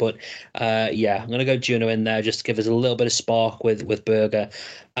person, but yeah, I'm going to go Juno in there just to give us a little bit of spark with Berger,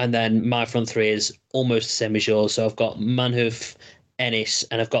 and then my front three is almost the same as yours. So I've got Manhoef, Ennis,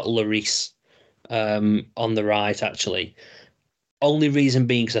 and I've got Lloris on the right. Actually. Only reason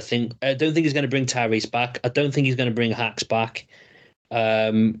being because I don't think he's going to bring Tyrese back. I don't think he's going to bring Hacks back.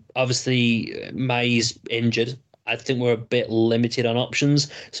 Obviously, May's injured. I think we're a bit limited on options.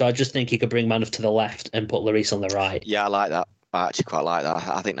 So I just think he could bring Manhoef to the left and put Lloris on the right. Yeah, I like that. I actually quite like that.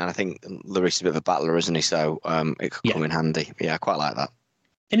 I think Lloris is a bit of a battler, isn't he? So it could come in handy. Yeah, I quite like that.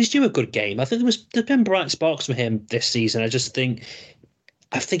 And he's doing a good game. I think there's been bright sparks from him this season.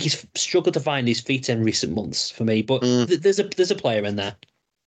 I think he's struggled to find his feet in recent months for me. But there's a player in there.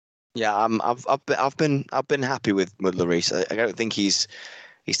 Yeah, I've been happy with Lloris. I don't think he's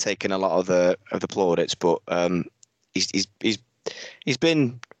taken a lot of the plaudits, but he's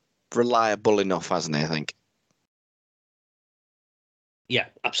been reliable enough, hasn't he? I think. Yeah,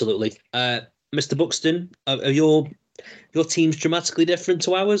 absolutely. Mr. Buxton, are your teams dramatically different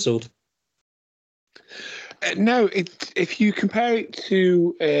to ours, or? No, if you compare it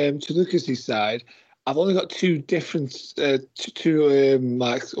to Lucas's side, I've only got two different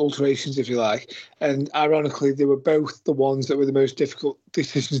like alterations, if you like, and ironically, they were both the ones that were the most difficult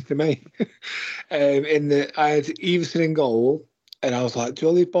decisions to make. In that I had Everson in goal, and I was like, do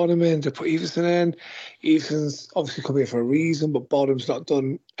I leave Bonham in? Do I put Everson in? Everson's obviously come here for a reason, but Bonham's not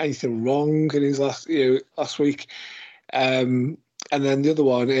done anything wrong in his last week. And then the other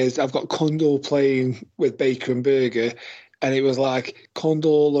one is I've got Condor playing with Baker and Berger, and it was like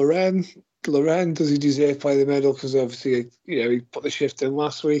Condor, Loren, does he deserve to play the middle? Because obviously, he put the shift in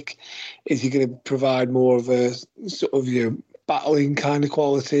last week. Is he going to provide more of a sort of battling kind of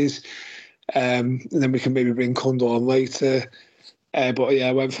qualities? And then we can maybe bring Condor on later. But yeah,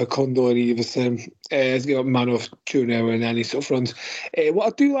 I went for Condor and Everson. Man off Juno and any sort of front. What I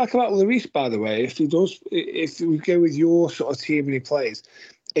do like about Lloris, by the way, if we go with your sort of team and he plays,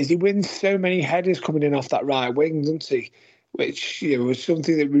 is he wins so many headers coming in off that right wing, doesn't he? Which was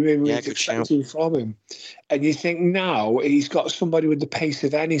something that we really expected from him. And you think now he's got somebody with the pace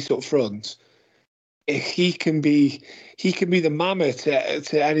of any sort of front. If he can be the mammoth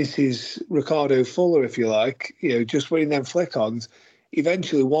to Ennis's Ricardo Fuller, if you like, just winning them flick-ons.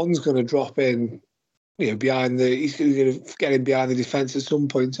 Eventually, one's going to drop in, he's going to get in behind the defence at some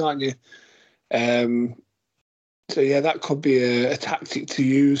point, aren't you? So yeah, that could be a tactic to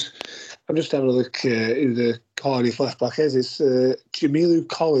use. I'm just having a look who the Cardiff left back is. It's Jamilu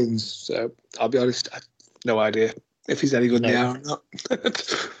Collins. So I'll be honest, I have no idea if he's any good now or not.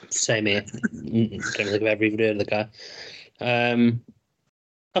 Same here. Don't think I've ever even heard of the guy.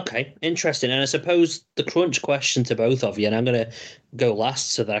 Okay, interesting. And I suppose the crunch question to both of you, and I'm going to go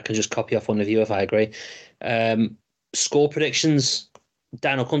last so that I can just copy off one of you if I agree. Score predictions.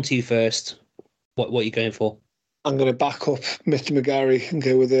 Dan, I'll come to you first. What are you going for? I'm going to back up Mr. McGarry and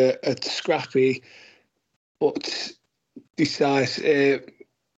go with a scrappy but decisive,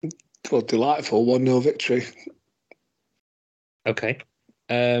 delightful 1-0 victory. Okay.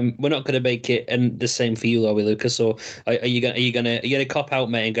 We're not going to make it and the same for you, are we, Lucas? Or are you going to cop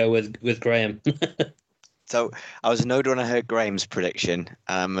out, mate, and go with Graham? So I was annoyed when I heard Graham's prediction.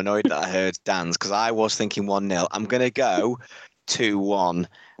 I'm annoyed that I heard Dan's because I was thinking 1-0. I'm going to go 2-1.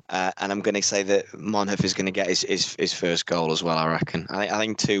 And I'm going to say that Monhoff is going to get his first goal as well. I reckon. I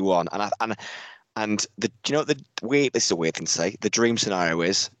think 2-1. And do you know what this is a weird thing to say. The dream scenario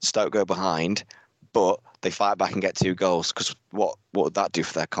is Stoke go behind, but they fight back and get 2 goals. Because what would that do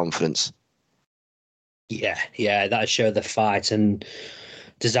for their confidence? Yeah, that'd show the fight and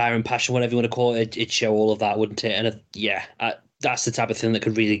desire and passion, whatever you want to call it. It'd show all of that, wouldn't it? And that's the type of thing that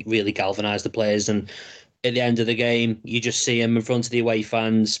could really, really galvanise the players. And at the end of the game, you just see them in front of the away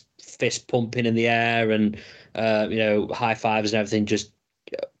fans, fist pumping in the air, and high fives and everything. Just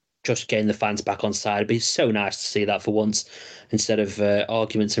getting the fans back on side. It'd be so nice to see that for once, instead of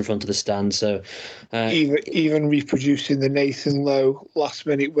arguments in front of the stand. So, even reproducing the Nathan Lowe last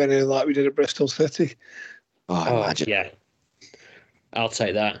minute winner like we did at Bristol City. Oh, imagine. Yeah, I'll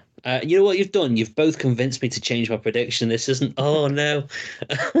take that. You know what you've done? You've both convinced me to change my prediction. This isn't. Oh no.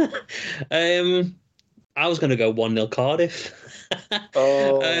 I was going to go 1-0 Cardiff. I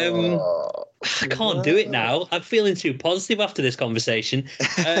can't do it now. I'm feeling too positive after this conversation.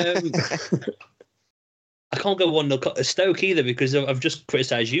 I can't go 1-0 Stoke either because I've just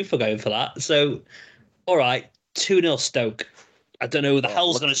criticised you for going for that. So, all right, 2-0 Stoke. I don't know who the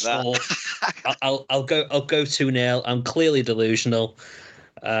hell's going to score. I'll go 2-0. I'm clearly delusional.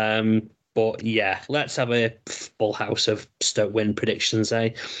 But yeah, let's have a full house of Stoke win predictions, eh?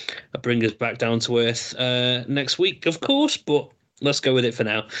 I'll bring us back down to earth next week, of course, but let's go with it for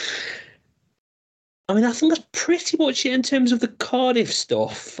now. I mean, I think that's pretty much it in terms of the Cardiff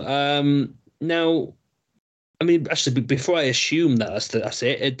stuff. Now, I mean, actually, before I assume that's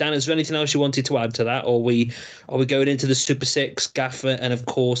it, Dan, is there anything else you wanted to add to that? Or are we going into the Super Six, Gaffer, and of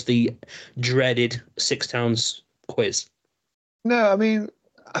course the dreaded Six Towns quiz? No, I mean,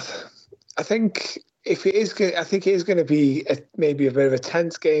 I think it is going to be maybe a bit of a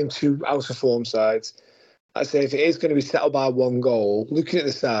tense game to out of form sides. I'd say if it is going to be settled by 1 goal, looking at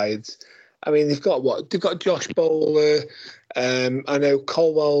the sides, I mean, they've got Josh Bowler. I know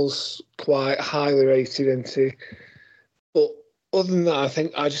Colwell's quite highly rated into, but other than that,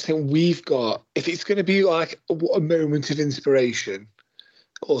 I just think we've got, if it's going to be like a moment of inspiration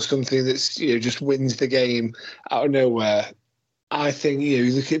or something that's just wins the game out of nowhere. I think,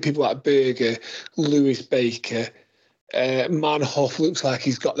 you look at people like Berger, Lewis Baker, Manhoff looks like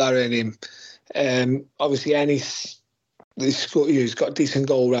he's got that in him. Obviously, Ennis, he's got a decent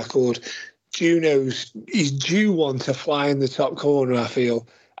goal record. Juno's, he's due one to fly in the top corner, I feel.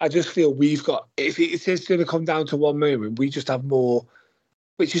 I just feel we've got, if it is going to come down to one moment, we just have more,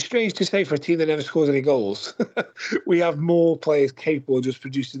 which is strange to say for a team that never scores any goals. We have more players capable of just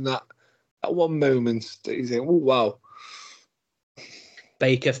producing that at one moment that you think, oh, wow.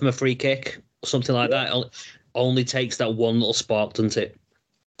 Baker from a free kick, something like that, only takes that one little spark, doesn't it?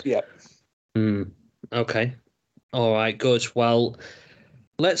 Yeah. Okay. All right, good. Well,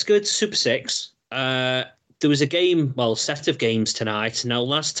 let's go to Super 6. There was a set of games tonight. Now,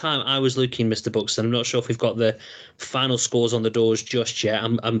 last time I was looking, Mr. Buxton, I'm not sure if we've got the final scores on the doors just yet.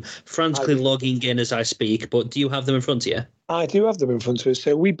 I'm frantically logging in as I speak, but do you have them in front of you? I do have them in front of us.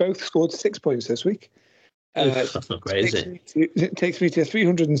 So we both scored 6 points this week. That's not great, is it? It takes me to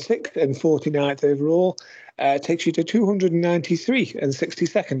 306th and 49th overall. Takes you to 293 and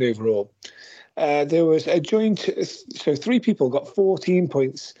 62nd overall. There was a joint, so 3 people got 14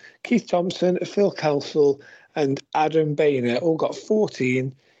 points. Keith Thompson, Phil Kelsall, and Adam Boehner all got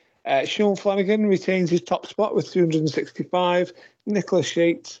 14. Sean Flanagan retains his top spot with 365. Nicholas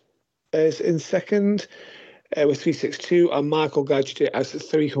Yates is in second with 362, and Michael Gadget has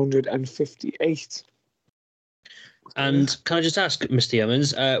 358. And can I just ask, Mr.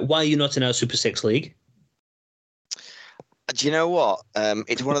 Emmons, why are you not in our Super 6 league? Do you know what?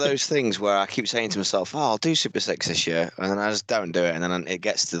 It's one of those things where I keep saying to myself, I'll do Super 6 this year, and then I just don't do it. And then it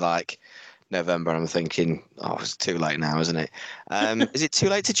gets to like November, and I'm thinking, it's too late now, isn't it? Is it too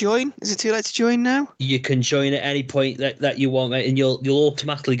late to join? Is it too late to join now? You can join at any point that you want, mate, and you'll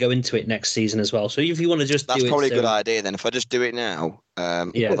automatically go into it next season as well. So if you want to just That's probably a good idea then. If I just do it now,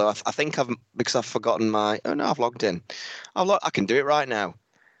 although I think because I've forgotten my... Oh, no, I've logged in. I can do it right now.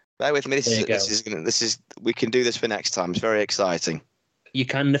 Bear with me. We can do this for next time. It's very exciting. You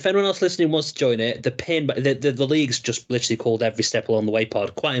can. If anyone else listening wants to join it, the league's just literally called Every Step Along the Way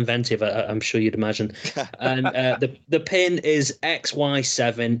Pod. Quite inventive, I'm sure you'd imagine. And the pin is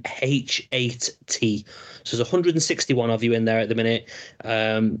XY7H8T. So there's 161 of you in there at the minute.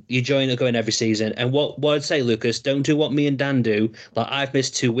 You join going every season. And what I'd say, Lucas, don't do what me and Dan do. Like, I've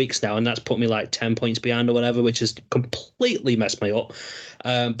missed 2 weeks now, and that's put me like 10 points behind or whatever, which has completely messed me up.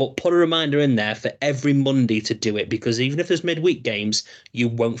 But put a reminder in there for every Monday to do it, because even if there's midweek games, you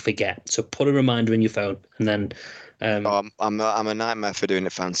won't forget. So put a reminder in your phone, and then. I'm a nightmare for doing a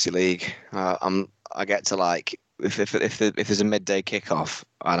fantasy league. I get to like if there's a midday kickoff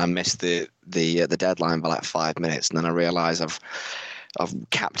and I miss the deadline by like 5 minutes, and then I realise I've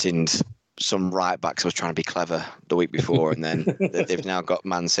captained some right backs. I was trying to be clever the week before, and then they've now got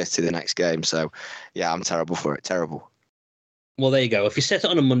Man City the next game. So yeah, I'm terrible for it. Terrible. Well, there you go. If you set it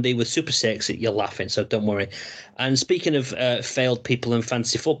on a Monday with Super 6, you're laughing, so don't worry. And speaking of failed people in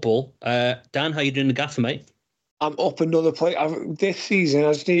fantasy football, Dan, how you doing the gaffer, mate? I'm up another place. This season,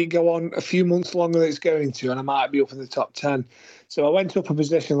 I just need to go on a few months longer than it's going to, and I might be up in the top 10. So I went up a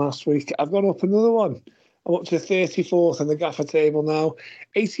position last week. I've gone up another one. I'm up to 34th on the gaffer table now.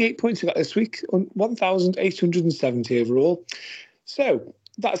 88 points I got this week, 1,870 overall. So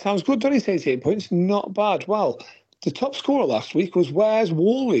that sounds good, don't it? 88 points, not bad. Well, the top scorer last week was Where's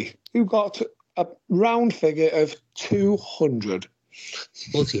Wally, who got a round figure of 200.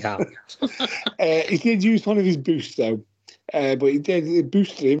 Bloody hell. He did use one of his boosts, though. But it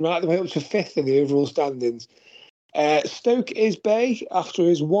boosted him right the way up to 5th in the overall standings. Stoke is Bay, after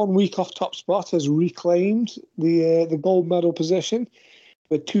his 1 week off top spot, has reclaimed the gold medal position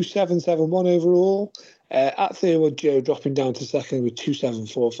with 2771 overall. At third, Joe dropping down to second with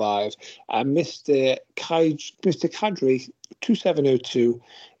 2745. And Mr. Kadri, 2702,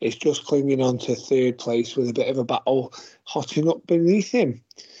 is just clinging on to third place with a bit of a battle hotting up beneath him.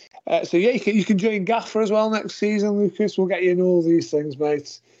 So yeah, you can join Gaffer as well next season, Lucas. We'll get you in all these things,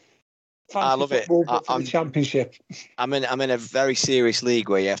 mate. I love it. I'm championship. I'm in a very serious league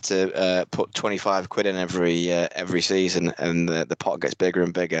where you have to put 25 quid in every season, and the pot gets bigger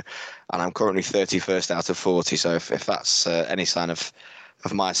and bigger. And I'm currently 31st out of 40. So if that's any sign of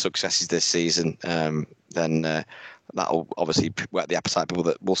my successes this season, then that'll obviously whet the appetite of people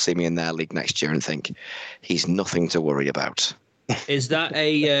that will see me in their league next year and think he's nothing to worry about. Is that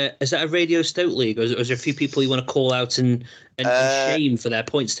a Radio Stoke league, or is there a few people you want to call out and shame for their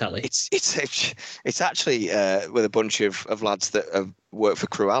points tally? It's actually with a bunch of lads that have worked for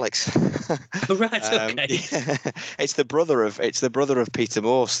Crew Alex. Right, okay. Yeah. It's the brother of Peter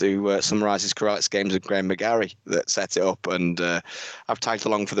Morse, who summarises Crew Alex games with Graham McGarry, that set it up, and I've tagged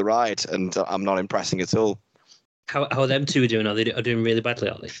along for the ride, and I'm not impressing at all. How are them two doing? Are they doing really badly?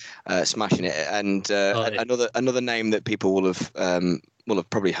 Are they smashing it? And another name that people will have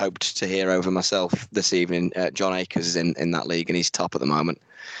probably hoped to hear over myself this evening. John Akers is in that league, and he's top at the moment.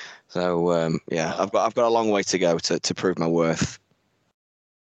 So I've got a long way to go to prove my worth.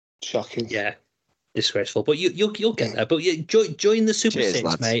 Shocking. Yeah, disgraceful. But you'll get there. But join the Super Cheers, Six,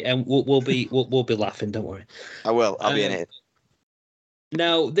 lads. mate, and we'll be laughing. Don't worry. I will. I'll be in it.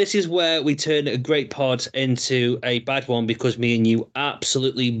 Now, this is where we turn a great pod into a bad one because me and you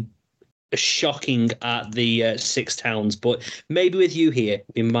absolutely shocking at the Six Towns. But maybe with you here,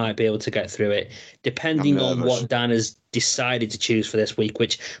 we might be able to get through it, depending on what Dan has decided to choose for this week.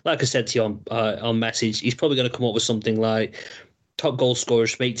 Which, like I said to you on message, he's probably going to come up with something like top goal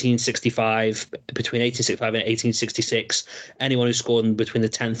scorers from 1865, between 1865 and 1866. Anyone who scored between the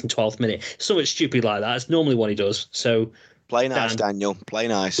 10th and 12th minute. Something stupid like that. That's normally what he does. So. Play nice, Daniel. Play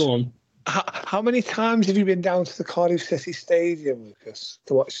nice. Go on. How many times have you been down to the Cardiff City Stadium, Lucas,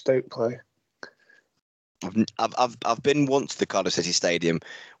 to watch Stoke play? I've been once to the Cardiff City Stadium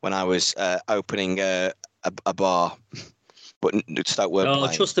when I was opening a bar, but Stoke weren't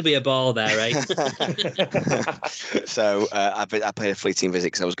playing. Trust to be a bar there, eh? So I paid a fleeting visit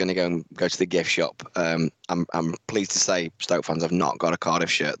because I was going to go to the gift shop. I'm pleased to say Stoke fans have not got a Cardiff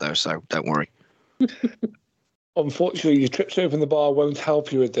shirt though, so don't worry. Unfortunately, your trips to open the bar won't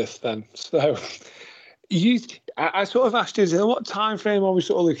help you with this then. So I sort of asked you, what time frame are we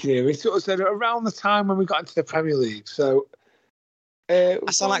sort of looking here? We sort of said around the time when we got into the Premier League. So I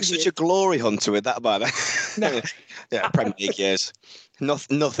sound like such a glory hunter with that, by the way. No. Yeah, Premier League years.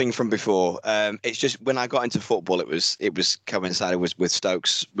 Nothing from before. It's just when I got into football, it was coincided with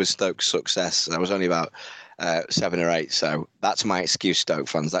Stoke's success. I was only about 7 or 8, so that's my excuse, Stoke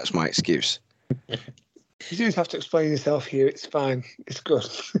fans. That's my excuse. You don't have to explain yourself here. It's fine. It's good.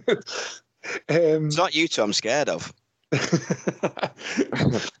 It's not you two I'm scared of.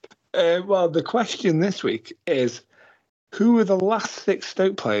 Well, the question this week is, who were the last 6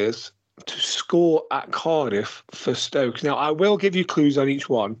 Stoke players to score at Cardiff for Stoke? Now, I will give you clues on each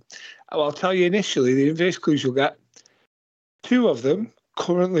one. I'll tell you initially, the first clues you'll get, 2 of them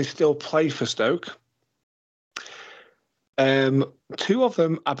currently still play for Stoke. 2 of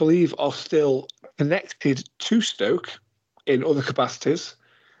them, I believe, are still connected to Stoke in other capacities.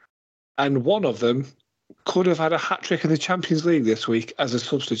 And one of them could have had a hat-trick in the Champions League this week as a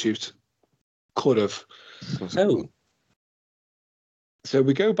substitute. Could have. Oh. So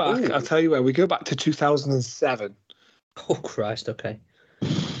we go back, I'll tell you where, we go back to 2007. Oh, Christ, okay.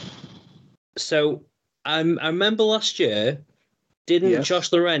 So I remember last year, didn't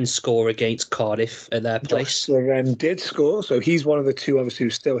Josh Lorenz score against Cardiff at their place? Josh Lorenz did score, so he's one of the 2 obviously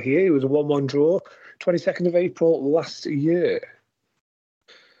who's still here. It was a 1-1 draw, 22nd of April last year.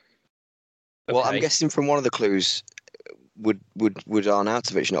 Well, I'm guessing from one of the clues, would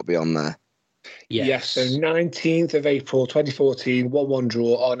Arnautovic not be on there? Yes, so 19th of April 2014, 1-1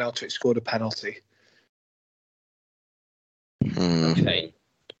 draw. Arnautovic scored a penalty. Okay.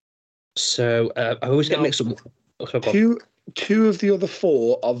 So I always get mixed up. Two of the other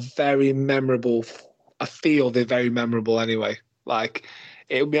 4 are very memorable. I feel they're very memorable anyway. Like,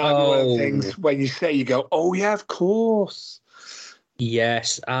 it would be one of the things when you say, you go, oh, yeah, of course.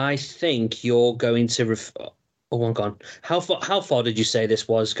 Yes, I think you're going to... Oh, I'm gone. How far did you say this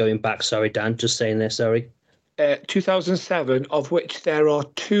was going back? Sorry, Dan, just saying this, sorry. 2007, of which there are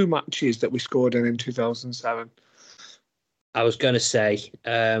 2 matches that we scored in 2007. I was going to say,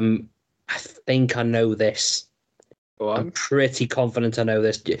 I think I know this. I'm pretty confident I know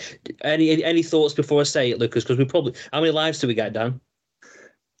this. Any thoughts before I say it, Lucas? Because we probably... How many lives do we get, Dan?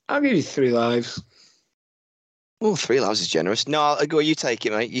 I'll give you 3 lives. Oh, 3 lives is generous. No, I'll go. You take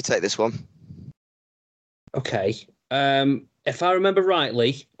it, mate. You take this one. Okay. If I remember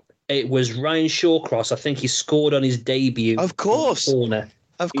rightly, it was Ryan Shawcross. I think he scored on his debut. Of course. Corner.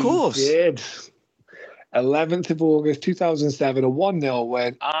 Of course. He did. 11th of August 2007, a 1-0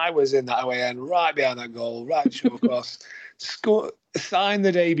 win. I was in that away end, right behind that goal, right Shawcross. Signed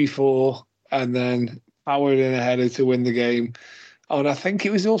the day before, and then powered in a header to win the game. Oh, and I think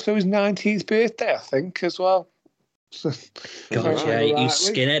it was also his 19th birthday, I think, as well. God, yeah, he was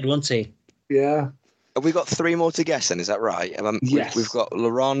skinhead, wasn't he? Yeah. Have we got 3 more to guess then, is that right? Yes. We've got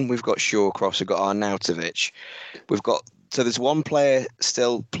Laurent, we've got Shawcross, we've got Arnautovic. So there's 1 player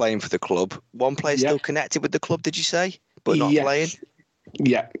still playing for the club, 1 player still connected with the club, did you say? But not playing?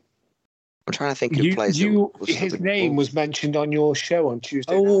 Yeah. I'm trying to think who plays. His name was mentioned on your show on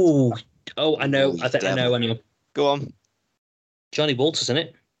Tuesday. I know. I know. Go on. Johnny Walters, isn't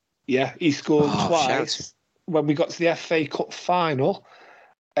it? Yeah, he scored twice. Shout. When we got to the FA Cup final,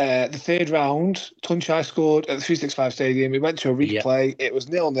 the 3rd round, Tunchai scored at the 365 Stadium. It went to a replay. It was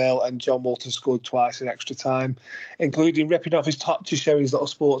 0-0, and John Walters scored twice in extra time, including ripping off his top to show his little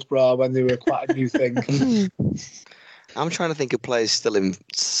sports bra when they were quite a new thing. I'm trying to think of players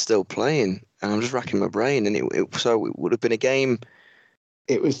still playing, and I'm just racking my brain. And it would have been a game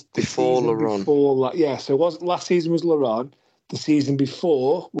It was the Before season Laron. before, yeah. So last season was Laron. The season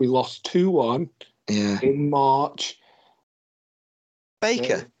before, we lost 2-1 in March.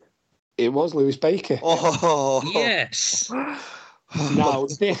 Baker. It was Lewis Baker. Oh, yes. Now,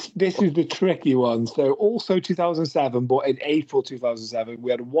 this is the tricky one. So also 2007, but in April 2007,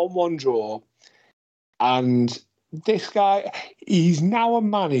 we had a 1-1 draw. And this guy, he's now a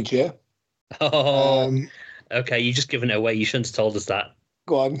manager. Oh, okay. You've just given it away. You shouldn't have told us that.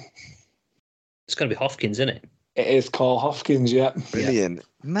 Go on. It's going to be Hopkins, isn't it? It is Carl Hopkins, yeah. Brilliant.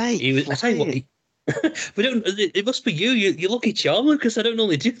 Mate. I tell you what, it must be you. You're lucky charmer because I don't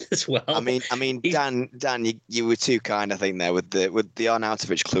normally do this well. I mean, Dan, you were too kind, I think, there with the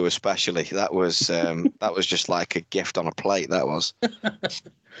Arnautovic clue, especially. That was just like a gift on a plate. That was.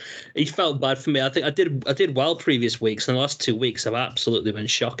 He felt bad for me. I think I did well previous weeks, and the last 2 weeks have absolutely been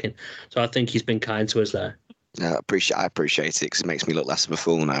shocking. So I think he's been kind to us there. Yeah, I appreciate it because it makes me look less of a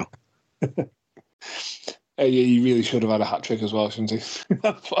fool now. Yeah, you really should have had a hat trick as well, shouldn't you?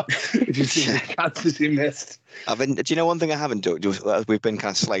 If you see the chances he missed. Do you know one thing I haven't done? We've been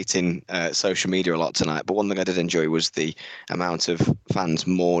kind of slating social media a lot tonight, but one thing I did enjoy was the amount of fans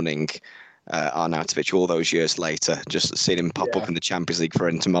mourning Arnautovic all those years later. Just seeing him pop up in the Champions League for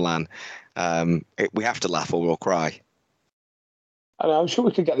Inter Milan. We have to laugh or we'll cry. I'm sure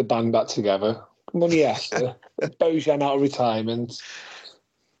we could get the band back together. Money Esther, Bojan out of retirement,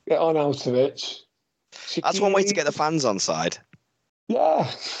 get Arnautovic. That's one way to get the fans on side. Yeah.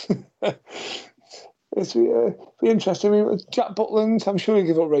 It's be interesting. I mean, Jack Butland, I'm sure he'll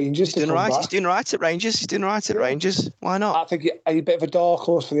give up Rangers. He's doing right. He's doing right at Rangers. Why not? I think he's a bit of a dark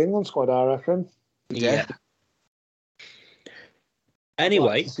horse for the England squad, I reckon. Yeah.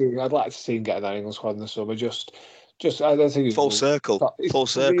 Anyway, I'd like to see him get that England squad in the summer. Just I don't think he's full circle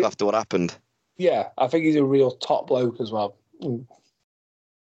after what happened. Yeah, I think he's a real top bloke as well.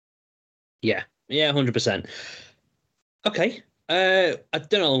 Yeah, 100%. Okay. I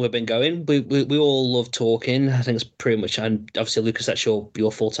don't know how long we've been going. We all love talking. I think it's pretty much, and obviously, Lucas, that's your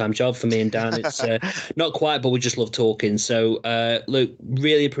full-time job. For me and Dan, it's not quite, but we just love talking. So, Luke,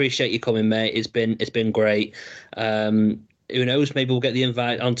 really appreciate you coming, mate. It's been great. Who knows? Maybe we'll get the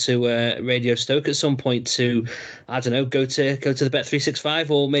invite onto Radio Stoke at some point to, I don't know, go to the Bet365,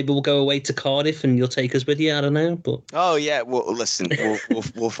 or maybe we'll go away to Cardiff and you'll take us with you. I don't know, but oh yeah, well listen,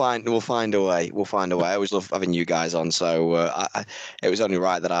 we'll find a way. We'll find a way. I always love having you guys on, so it was only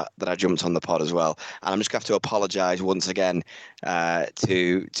right that I jumped on the pod as well. And I'm just going to have to apologise once again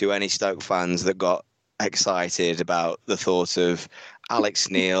to any Stoke fans that got excited about the thought of Alex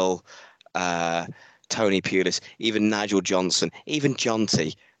Neil. Tony Pulis, even Nigel Johnson, even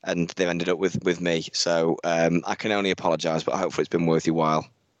Jonty, and they've ended up with me. So I can only apologise, but hopefully it's been worth your while.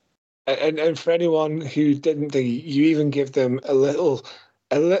 And for anyone who didn't think, you even give them a little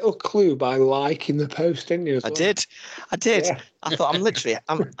clue by liking the post, didn't you? I did. Yeah. I thought I'm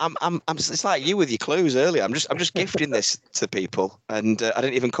it's like you with your clues earlier. I'm just gifting this to people, and I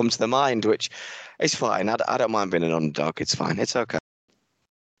didn't even come to the mind, which is fine. I don't mind being an underdog. It's fine. It's okay.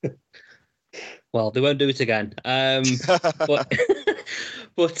 Well, they won't do it again. But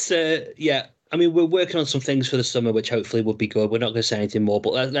yeah, I mean, we're working on some things for the summer, which hopefully will be good. We're not going to say anything more,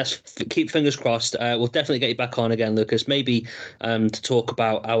 but let's keep fingers crossed. We'll definitely get you back on again, Lucas, maybe to talk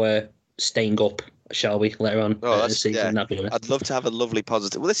about our staying up, shall we, later on this season. Yeah. I'd love to have a lovely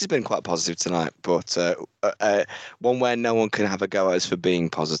positive. Well, this has been quite positive tonight, but one where no one can have a go at us for being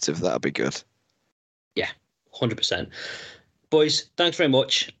positive. That'll be good. Yeah, 100%. Boys, thanks very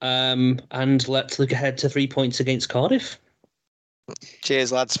much. And let's look ahead to 3 points against Cardiff.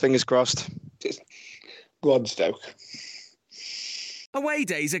 Cheers, lads. Fingers crossed. Go on, Stoke. Away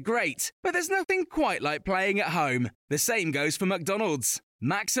days are great, but there's nothing quite like playing at home. The same goes for McDonald's.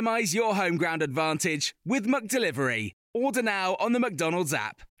 Maximise your home ground advantage with McDelivery. Order now on the McDonald's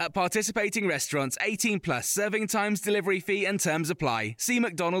app. At participating restaurants, 18 plus serving times, delivery fee and terms apply. See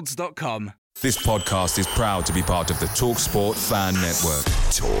mcdonalds.com. This podcast is proud to be part of the TalkSport Fan Network.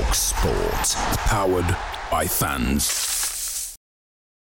 TalkSport. Powered by fans.